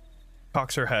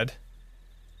 Cocks her head.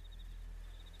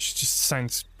 She just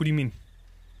signs. What do you mean?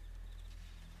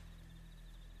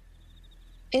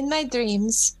 In my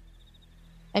dreams,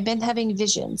 I've been having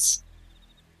visions.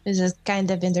 This is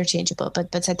kind of interchangeable, but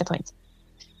beside the point.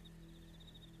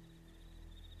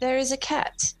 There is a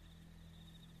cat,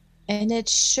 and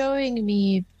it's showing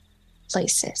me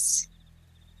places.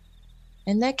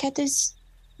 And that cat is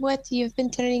what you've been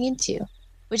turning into,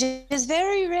 which is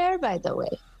very rare, by the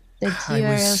way, that you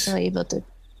are also able to.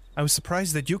 I was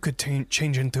surprised that you could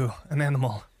change into an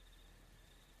animal.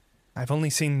 I've only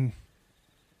seen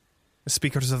the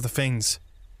speakers of the Fanes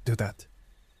do that.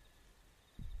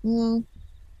 I'm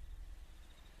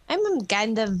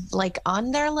kind of like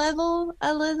on their level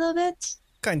a little bit.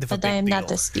 Kind of a big deal. But I am not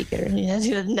the speaker.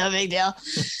 No big deal.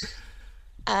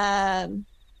 But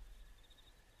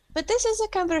this is a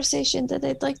conversation that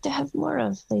I'd like to have more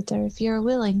of later, if you're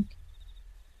willing.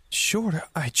 Sure,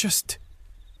 I just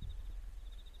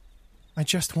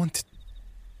want to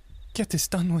get this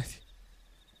done with.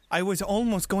 I was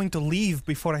almost going to leave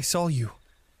before I saw you.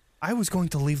 I was going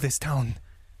to leave this town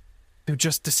to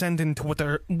just descend into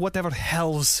whatever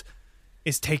hells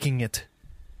is taking it.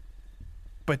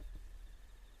 But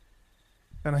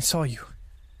then I saw you,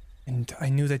 and I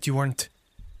knew that you weren't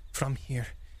from here,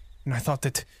 and I thought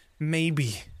that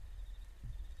maybe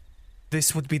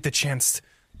this would be the chance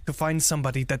to find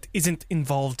somebody that isn't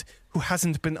involved, who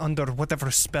hasn't been under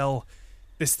whatever spell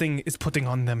this thing is putting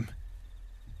on them.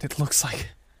 It looks like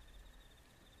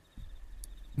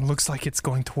it's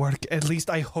going to work. At least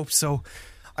I hope so.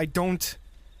 I don't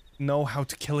know how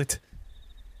to kill it.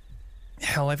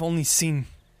 Hell, I've only seen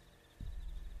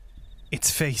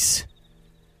its face.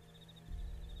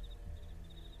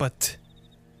 But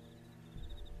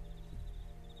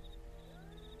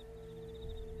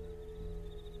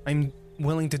I'm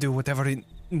willing to do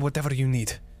whatever you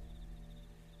need.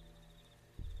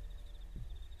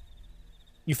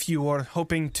 If you are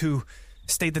hoping to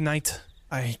stay the night,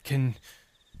 I can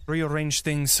rearrange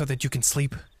things so that you can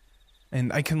sleep,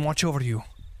 and I can watch over you.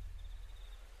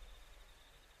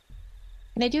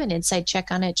 Can I do an insight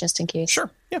check on it just in case? Sure,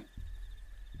 yeah.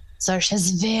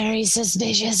 Sarsha's very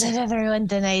suspicious of everyone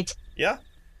tonight. Yeah.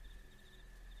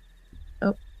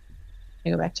 Oh, I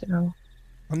go back to normal.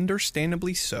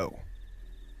 Understandably so.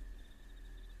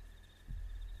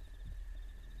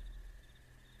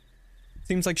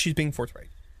 Seems like she's being forthright.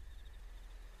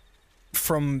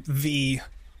 From the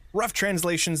rough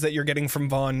translations that you're getting from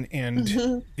Vaughn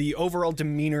and the overall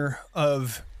demeanor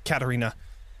of Katarina,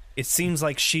 it seems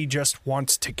like she just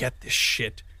wants to get this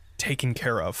shit taken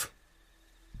care of.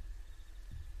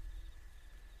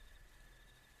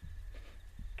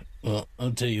 Well,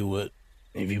 I'll tell you what.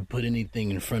 If you put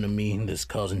anything in front of me that's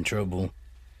causing trouble,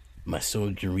 my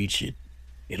sword can reach it.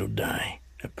 It'll die.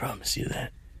 I promise you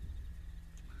that.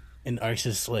 And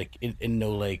Arxis, like, in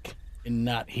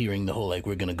not hearing the whole,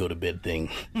 we're gonna go to bed thing.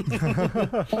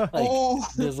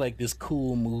 There's, this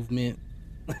cool movement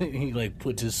He like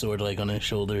puts his sword like on his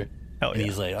shoulder. Hell And yeah.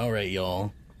 he's like, all right,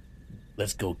 y'all,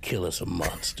 let's go kill us a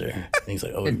monster. And he's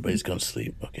like, oh, everybody's gonna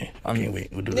sleep. Okay, can't wait.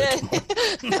 We'll do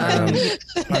that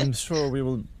tomorrow. I'm sure we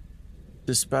will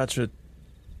dispatch it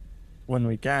when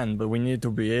we can, but we need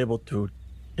to be able to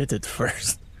hit it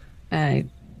first. I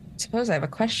suppose I have a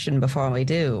question before we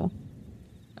do.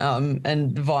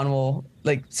 And Vaughn will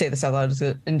like say this out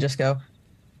loud and just go,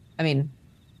 I mean,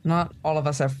 not all of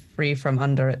us are free from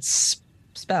under its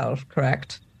spell,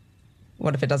 correct?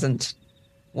 What if it doesn't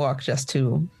work just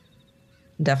to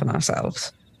deafen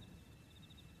ourselves?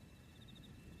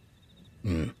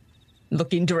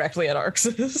 Looking directly at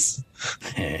Arxis.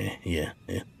 Yeah.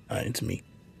 It's me.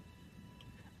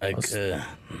 Take a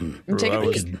I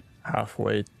was peek.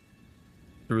 halfway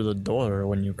through the door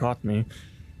when you caught me.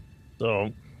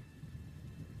 So,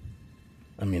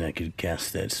 I mean, I could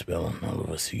cast that spell on all of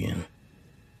us again.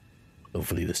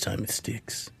 Hopefully this time it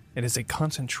sticks. It is a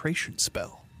concentration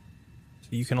spell. So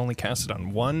you can only cast it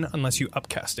on one unless you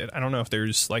upcast it. I don't know if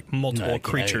there's like multiple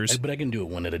creatures. But I can do it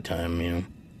one at a time, you know.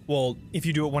 Well, if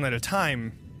you do it one at a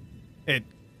time, it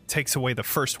takes away the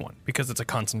first one because it's a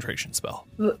concentration spell.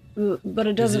 But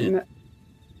it doesn't.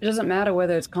 It doesn't matter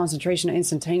whether it's concentration or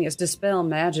instantaneous. Dispel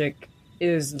magic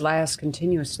lasts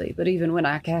continuously. But even when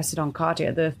I cast it on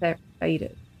Katya, the effect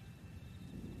faded.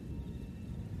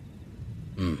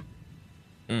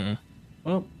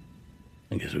 Well,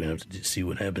 I guess we're gonna have to just see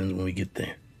what happens when we get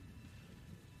there.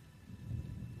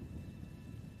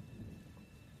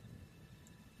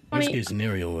 Worst case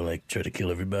scenario, we'll like try to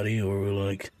kill everybody, or we'll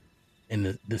like,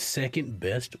 in the second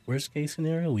best worst case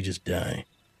scenario, we just die.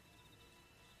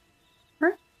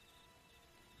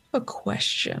 A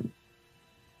question.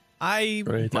 I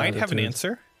Great might have an attitude.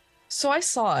 answer. So I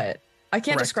saw it. I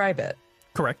can't Correct. describe it.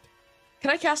 Correct.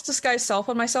 Can I cast Disguise Self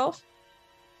on myself?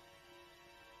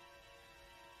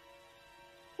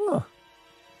 oh.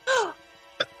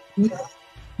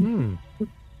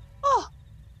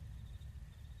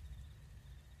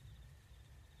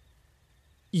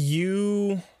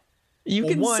 You You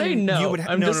Well, can one, say no. you would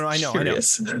I'm no, just no, I know.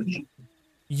 curious.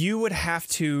 You would have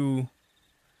to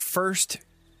first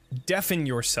deafen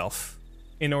yourself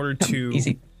in order to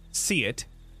Easy. see it.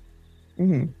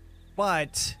 Mm-hmm.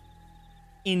 But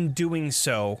in doing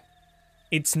so,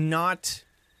 it's not.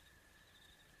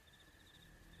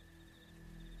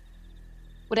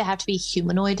 Would it have to be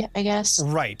humanoid, I guess?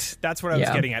 Right. That's what I was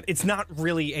Yeah. getting at. It's not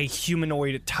really a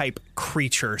humanoid type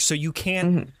creature, so you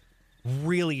can't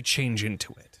really change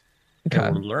into it. Okay.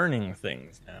 We're learning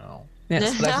things now.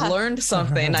 Yes, but I've learned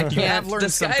something. I have can't learned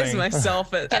disguise something.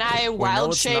 myself. Can I We know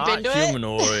wild it's shape not into it?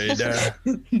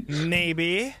 humanoid.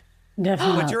 Maybe.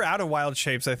 Definitely. But you're out of wild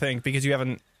shapes, I think, because you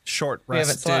haven't short We haven't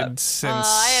rested slept. since.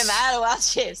 I am out of wild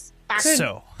shapes.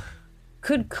 So,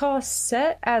 Could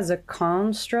Cosette as a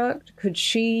construct, could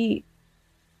she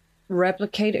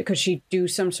replicate it? Could she do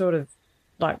some sort of,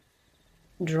 like,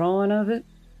 drawing of it?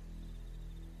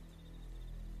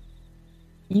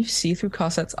 You see through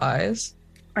Cosette's eyes?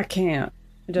 I can't.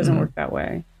 It doesn't work that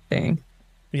way. Thing.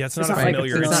 yeah, it's It's not a not like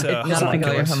familiar. it's It's, not- a Not a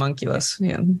familiar homunculus. homunculus.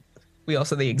 Yeah. We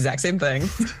also the exact same thing.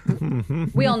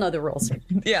 We all know the rules.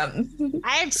 Yeah.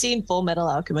 I have seen Full Metal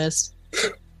Alchemist.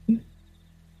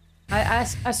 I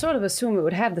sort of assume it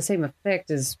would have the same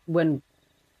effect as when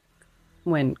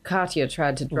Katya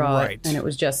tried to draw Right. it, and it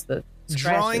was just the scratches,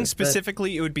 Drawing but-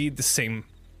 specifically, it would be the same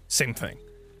thing.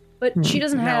 But she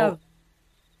doesn't Now, have.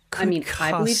 I mean,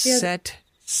 I believe she has. Cosette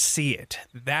see it?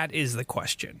 That is the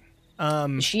question.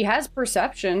 She has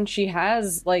perception. She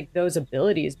has like those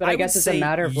abilities, but I guess would it's a say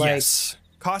matter of yes.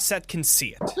 Cosette can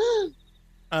see it.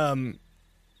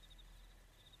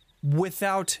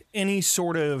 Without any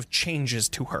sort of changes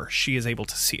to her, she is able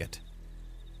to see it.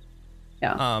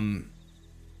 Yeah.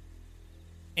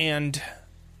 And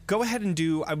go ahead and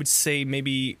do, I would say,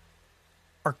 maybe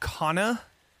Arcana.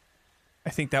 I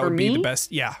think that For would be the me?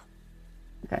 best. Yeah.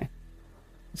 Okay.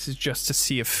 This is just to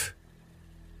see if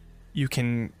you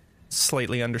can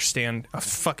slightly understand. A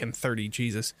fucking 30,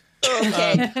 Jesus.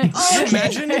 Okay.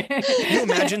 You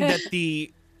imagine that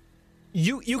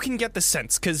you can get the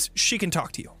sense because she can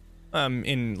talk to you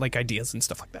in like ideas and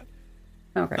stuff like that.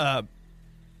 Okay.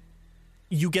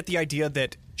 You get the idea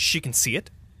that she can see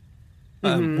it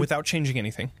without changing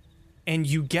anything, and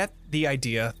you get the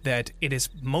idea that it is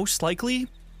most likely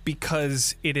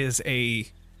because it is a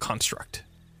construct.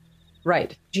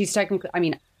 Right. She's technically. I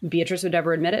mean, Beatrice would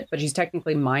never admit it, but she's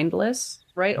technically mindless,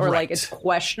 right? Or like Right. it's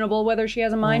questionable whether she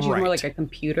has a mind. She's more Right. like a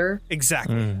computer.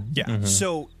 Exactly. Yeah.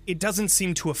 So it doesn't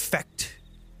seem to affect.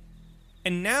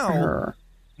 And now, Her.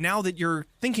 now that you're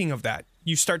thinking of that,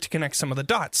 you start to connect some of the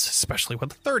dots, especially with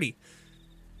the 30.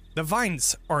 The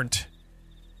vines aren't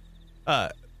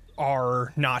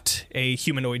are not a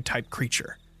humanoid type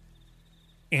creature.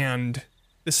 And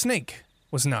the snake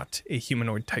was not a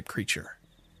humanoid type creature.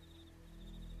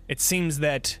 It seems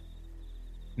that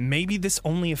maybe this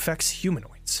only affects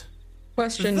humanoids.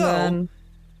 Question Though, then.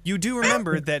 You do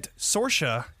remember that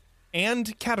Sorsha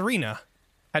and Katarina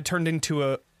had turned into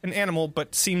an animal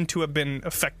but seemed to have been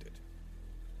affected.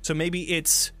 So maybe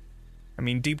it's, I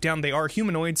mean, deep down they are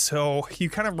humanoids, so you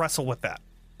kind of wrestle with that.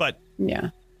 But, Yeah.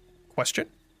 question?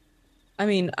 I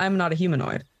mean, I'm not a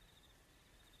humanoid.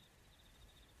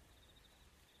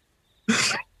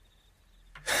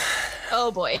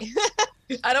 Oh boy.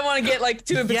 I don't want to get like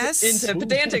too Yes. into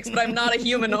pedantics, but I'm not a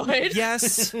humanoid.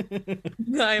 Yes,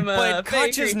 I'm a but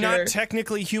fake Katja's creature. not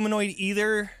technically humanoid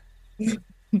either.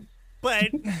 But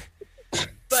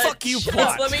But fuck you, just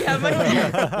plot. let me have my.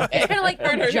 It's kind of like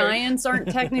how giants aren't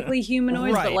technically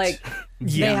humanoids, Right. but like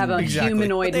Yeah, they have a exactly.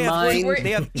 humanoid But they have, mind.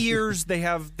 They have ears. They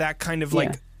have that kind of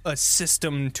like a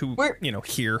system to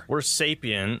hear. We're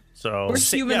sapient, so We're yeah,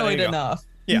 there humanoid you go. enough.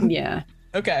 Yeah. Yeah.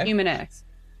 Okay. Human X.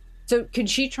 So could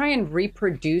she try and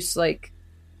reproduce like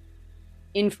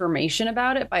information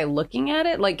about it by looking at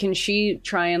it? Like, can she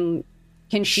try and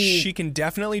She can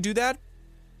definitely do that,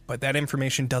 but that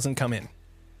information doesn't come in.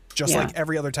 Just Yeah. like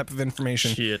every other type of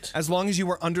information. Shit. As long as you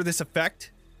are under this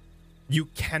effect, you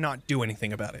cannot do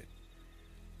anything about it.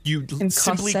 You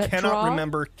simply Cosette cannot draw?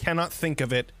 remember, cannot think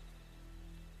of it.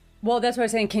 Well, that's what I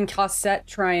was saying. Can Cosette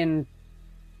try and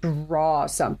draw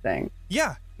something?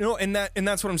 Yeah, no, and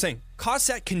that's what I'm saying.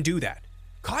 Cosette can do that.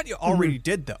 Katja already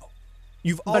did though.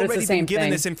 You've But it's the already been same given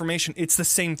thing. this information. It's the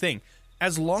same thing.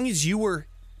 As long as you were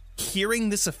hearing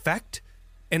this effect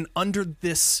and under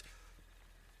this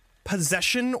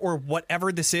possession or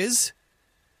whatever this is,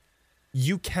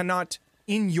 you cannot,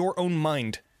 in your own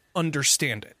mind,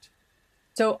 understand it.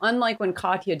 So unlike when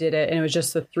Katya did it and it was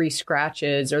just the 3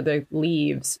 scratches or the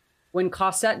leaves, when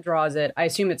Cosette draws it, I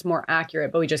assume it's more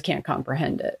accurate, but we just can't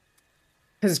comprehend it.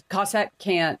 Because Cosette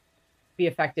can't be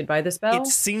affected by the spell. It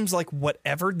seems like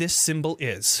whatever this symbol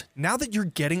is, now that you're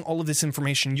getting all of this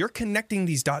information, you're connecting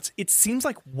these dots, it seems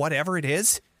like whatever it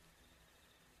is,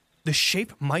 the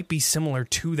shape might be similar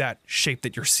to that shape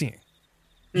that you're seeing.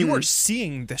 You are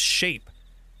seeing the shape,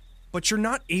 but you're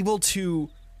not able to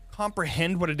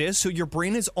comprehend what it is, so your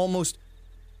brain is almost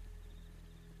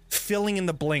filling in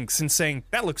the blanks and saying,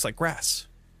 that looks like grass.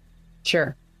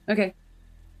 Sure. Okay.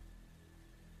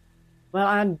 Well,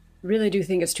 I really do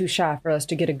think it's too shy for us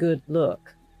to get a good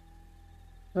look.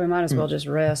 So we might as well just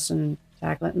rest and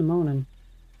tackle it in the morning.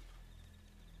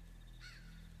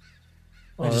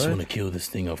 I just want to kill this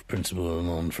thing off principle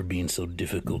alone for being so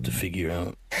difficult to figure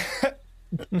out.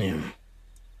 Yeah.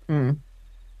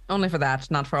 Only for that,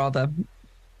 not for all the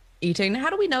eating. How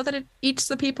do we know that it eats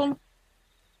the people?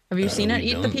 Have you seen it we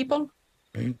eat the don't.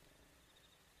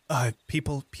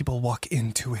 people? People walk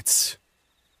into its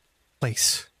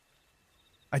place.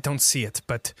 I don't see it,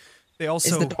 but they also...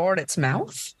 Is the door at its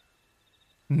mouth?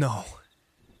 No.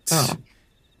 Oh.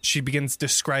 She begins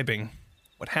describing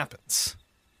what happens.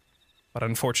 But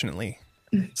unfortunately,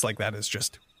 it's like that is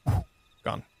just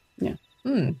gone. Yeah.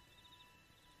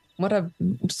 What a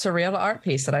surreal art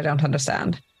piece that I don't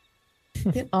understand.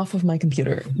 Get off of my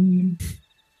computer.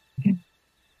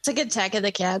 It's like Attack of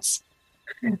the Cats.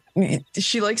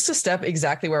 She likes to step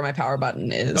exactly where my power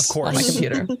button is Of course. on my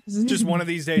computer. Just one of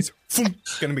these days, boom,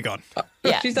 gonna be gone.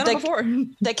 Yeah, She's done it before.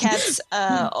 The cats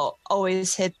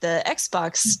always hit the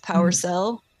Xbox power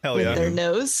cell Hell with yeah. their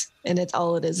nose, and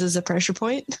all it is a pressure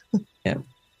point.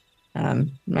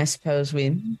 I suppose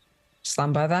we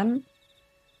slumber then.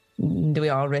 Do we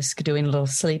all risk doing a little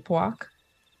sleepwalk?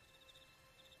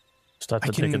 Start I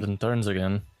to take can- it in turns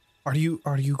again. Are you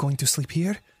going to sleep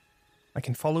here? I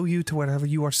can follow you to wherever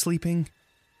you are sleeping.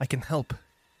 I can help.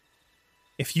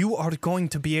 If you are going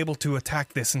to be able to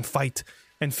attack this and fight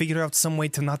and figure out some way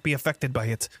to not be affected by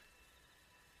it,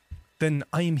 then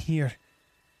I am here.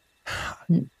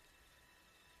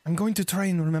 I'm going to try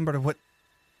and remember what...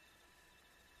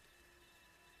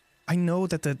 I know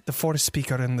that the forest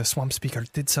speaker and the swamp speaker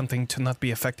did something to not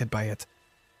be affected by it.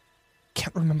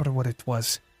 Can't remember what it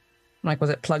was. Like, was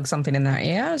it plug something in their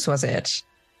ears? Was it?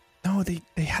 No, they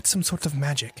had some sort of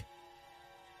magic.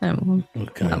 Oh,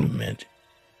 What kind of magic?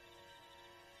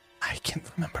 I can't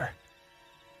remember.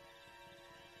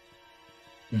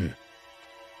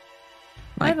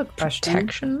 I have a question.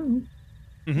 protection?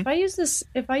 If I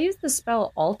use the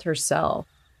spell Alter Self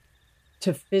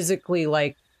to physically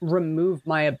like remove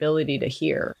my ability to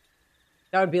hear,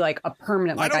 that would be like a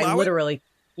permanent. Like I'd allow I it. literally,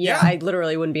 Yeah. I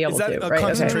literally wouldn't be able Is that to. a Right? Okay.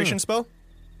 concentration spell?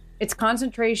 It's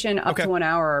concentration up Okay. to 1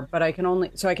 hour, but I can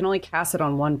only cast it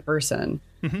on one person.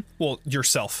 Well,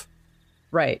 yourself.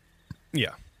 Right.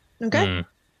 Yeah. Okay. Hmm.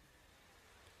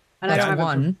 And I That's don't have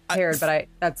one. it prepared, but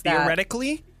that's that.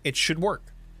 Theoretically, it should work.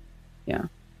 Yeah.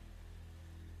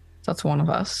 That's one of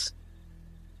us.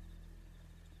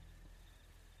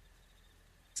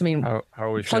 I mean, How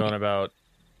are we Plug- feeling about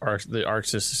the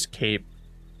Arxis escape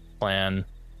plan?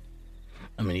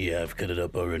 I mean, yeah, I've cut it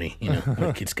up already. You know,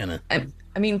 like it's kind of.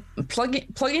 I mean,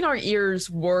 plugging our ears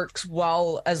works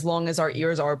as long as our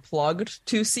ears are plugged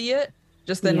to see it.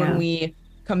 Just then, Yeah. when we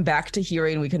come back to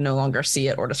hearing, we can no longer see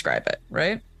it or describe it.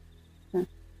 Right?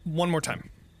 One more time.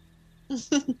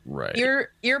 Right.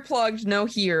 Ear plugged, no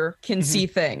hear, can see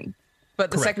thing, but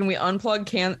the Correct. second we unplug,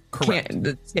 can't.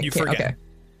 You forget. Okay.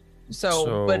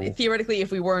 So, but theoretically,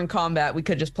 if we were in combat, we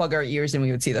could just plug our ears and we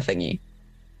would see the thingy.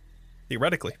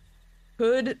 Theoretically.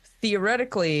 Could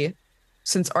theoretically,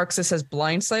 since Arxis has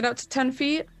blind sight out to 10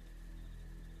 feet,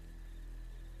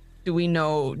 do we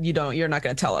know you're not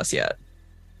going to tell us yet?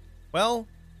 Well,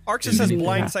 Arxis has Yeah.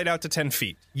 blind sight out to 10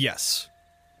 feet. Yes.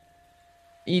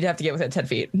 You'd have to get within 10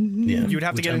 feet. Yeah, You would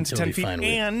have to which get I'm into totally 10 feet. fine with.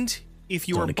 And if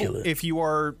you Don't are wanna kill it.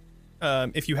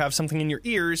 if you have something in your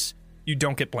ears, you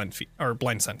don't get blind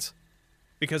sense.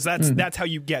 Because that's how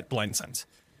you get blind sense.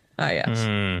 Ah, yes.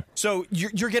 Hmm. So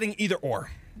you're getting either or.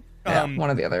 Yeah, one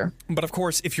or the other. But of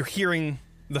course, if you're hearing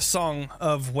the song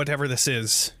of whatever this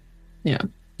is, Yeah.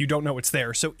 you don't know it's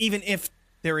there. So even if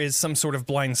there is some sort of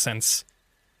blind sense,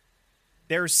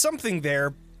 there's something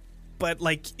there, but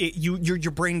like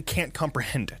your brain can't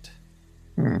comprehend it.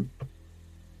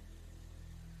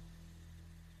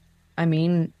 I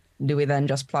mean, do we then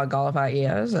just plug all of our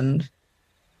ears and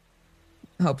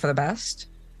hope for the best?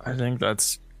 I think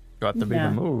that's got to be Yeah.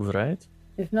 the move, right?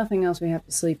 If nothing else, we have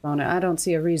to sleep on it. I don't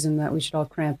see a reason that we should all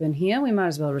cramp in here. We might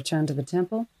as well return to the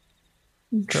temple.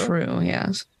 True,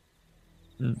 yes.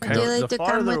 Would you like to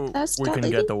come with us, we can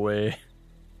Kelly? get away,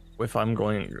 if I'm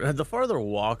going, the farther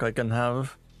walk I can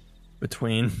have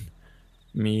between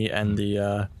me and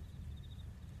the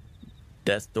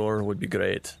death door would be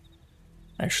great.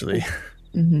 Actually,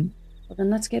 Mm-hmm. Well, then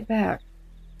let's get back.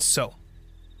 So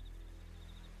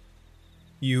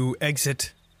you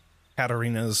exit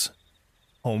Katarina's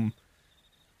home,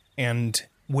 and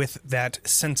with that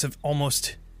sense of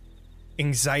almost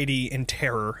anxiety and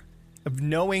terror of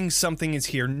knowing something is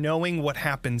here, knowing what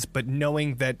happens, but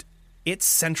knowing that it's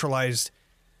centralized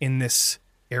in this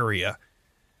area,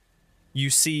 you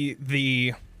see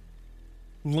the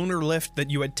lunar lift that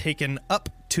you had taken up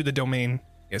to the domain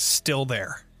is still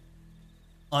there,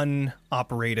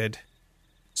 unoperated,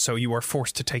 so you are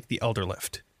forced to take the elder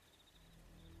lift.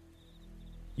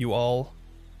 You all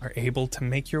are able to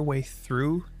make your way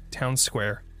through town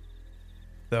square,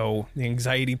 though the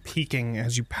anxiety peaking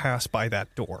as you pass by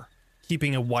that door,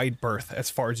 keeping a wide berth as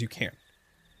far as you can.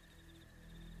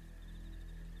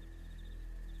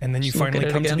 And then you Just look finally at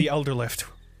it come to again. the elder lift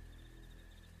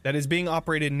that is being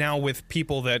operated now with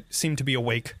people that seem to be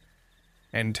awake,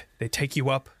 and they take you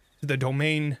up to the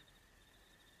domain.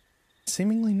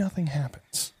 Seemingly nothing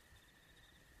happens.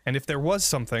 And if there was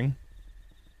something,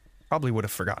 probably would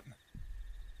have forgotten.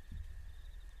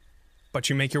 But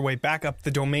you make your way back up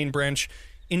the domain branch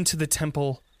into the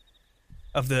temple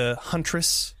of the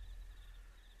Huntress.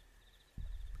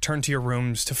 Return to your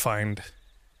rooms to find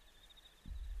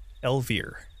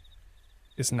Elvir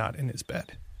is not in his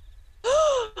bed.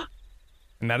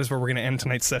 And that is where we're going to end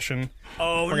tonight's session.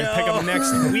 Oh, We're going to pick up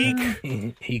next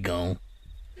week. He gone.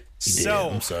 He did. So,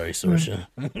 I'm sorry, Sorsha.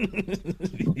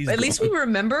 He's At least we gone.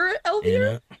 remember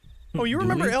Elvir. Yeah. oh, you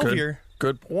remember Elvir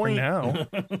good for point. now.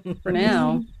 For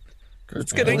now.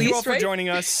 It's good at Thank you all least, for right? joining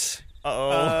us.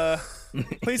 Uh-oh.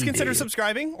 Please consider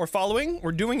subscribing or following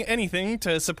or doing anything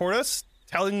to support us,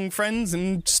 telling friends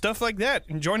and stuff like that,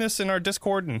 and join us in our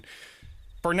Discord and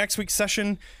for next week's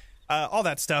session, all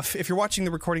that stuff. If you're watching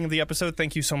the recording of the episode,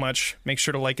 thank you so much. Make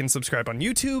sure to like and subscribe on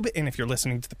YouTube, and if you're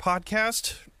listening to the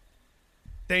podcast,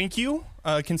 thank you.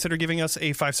 Consider giving us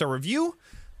a 5-star review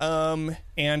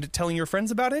and telling your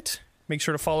friends about it. Make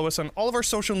sure to follow us on all of our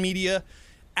social media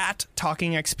at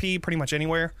TalkingXP, pretty much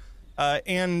anywhere.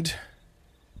 And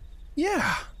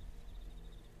yeah.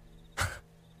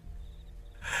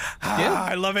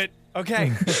 I love it.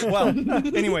 Okay. Well,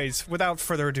 anyways, without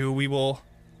further ado, we will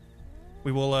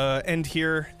end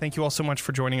here. Thank you all so much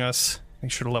for joining us.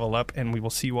 Make sure to level up, and we will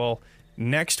see you all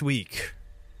next week.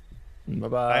 Bye-bye.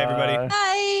 Bye, everybody.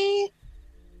 Bye.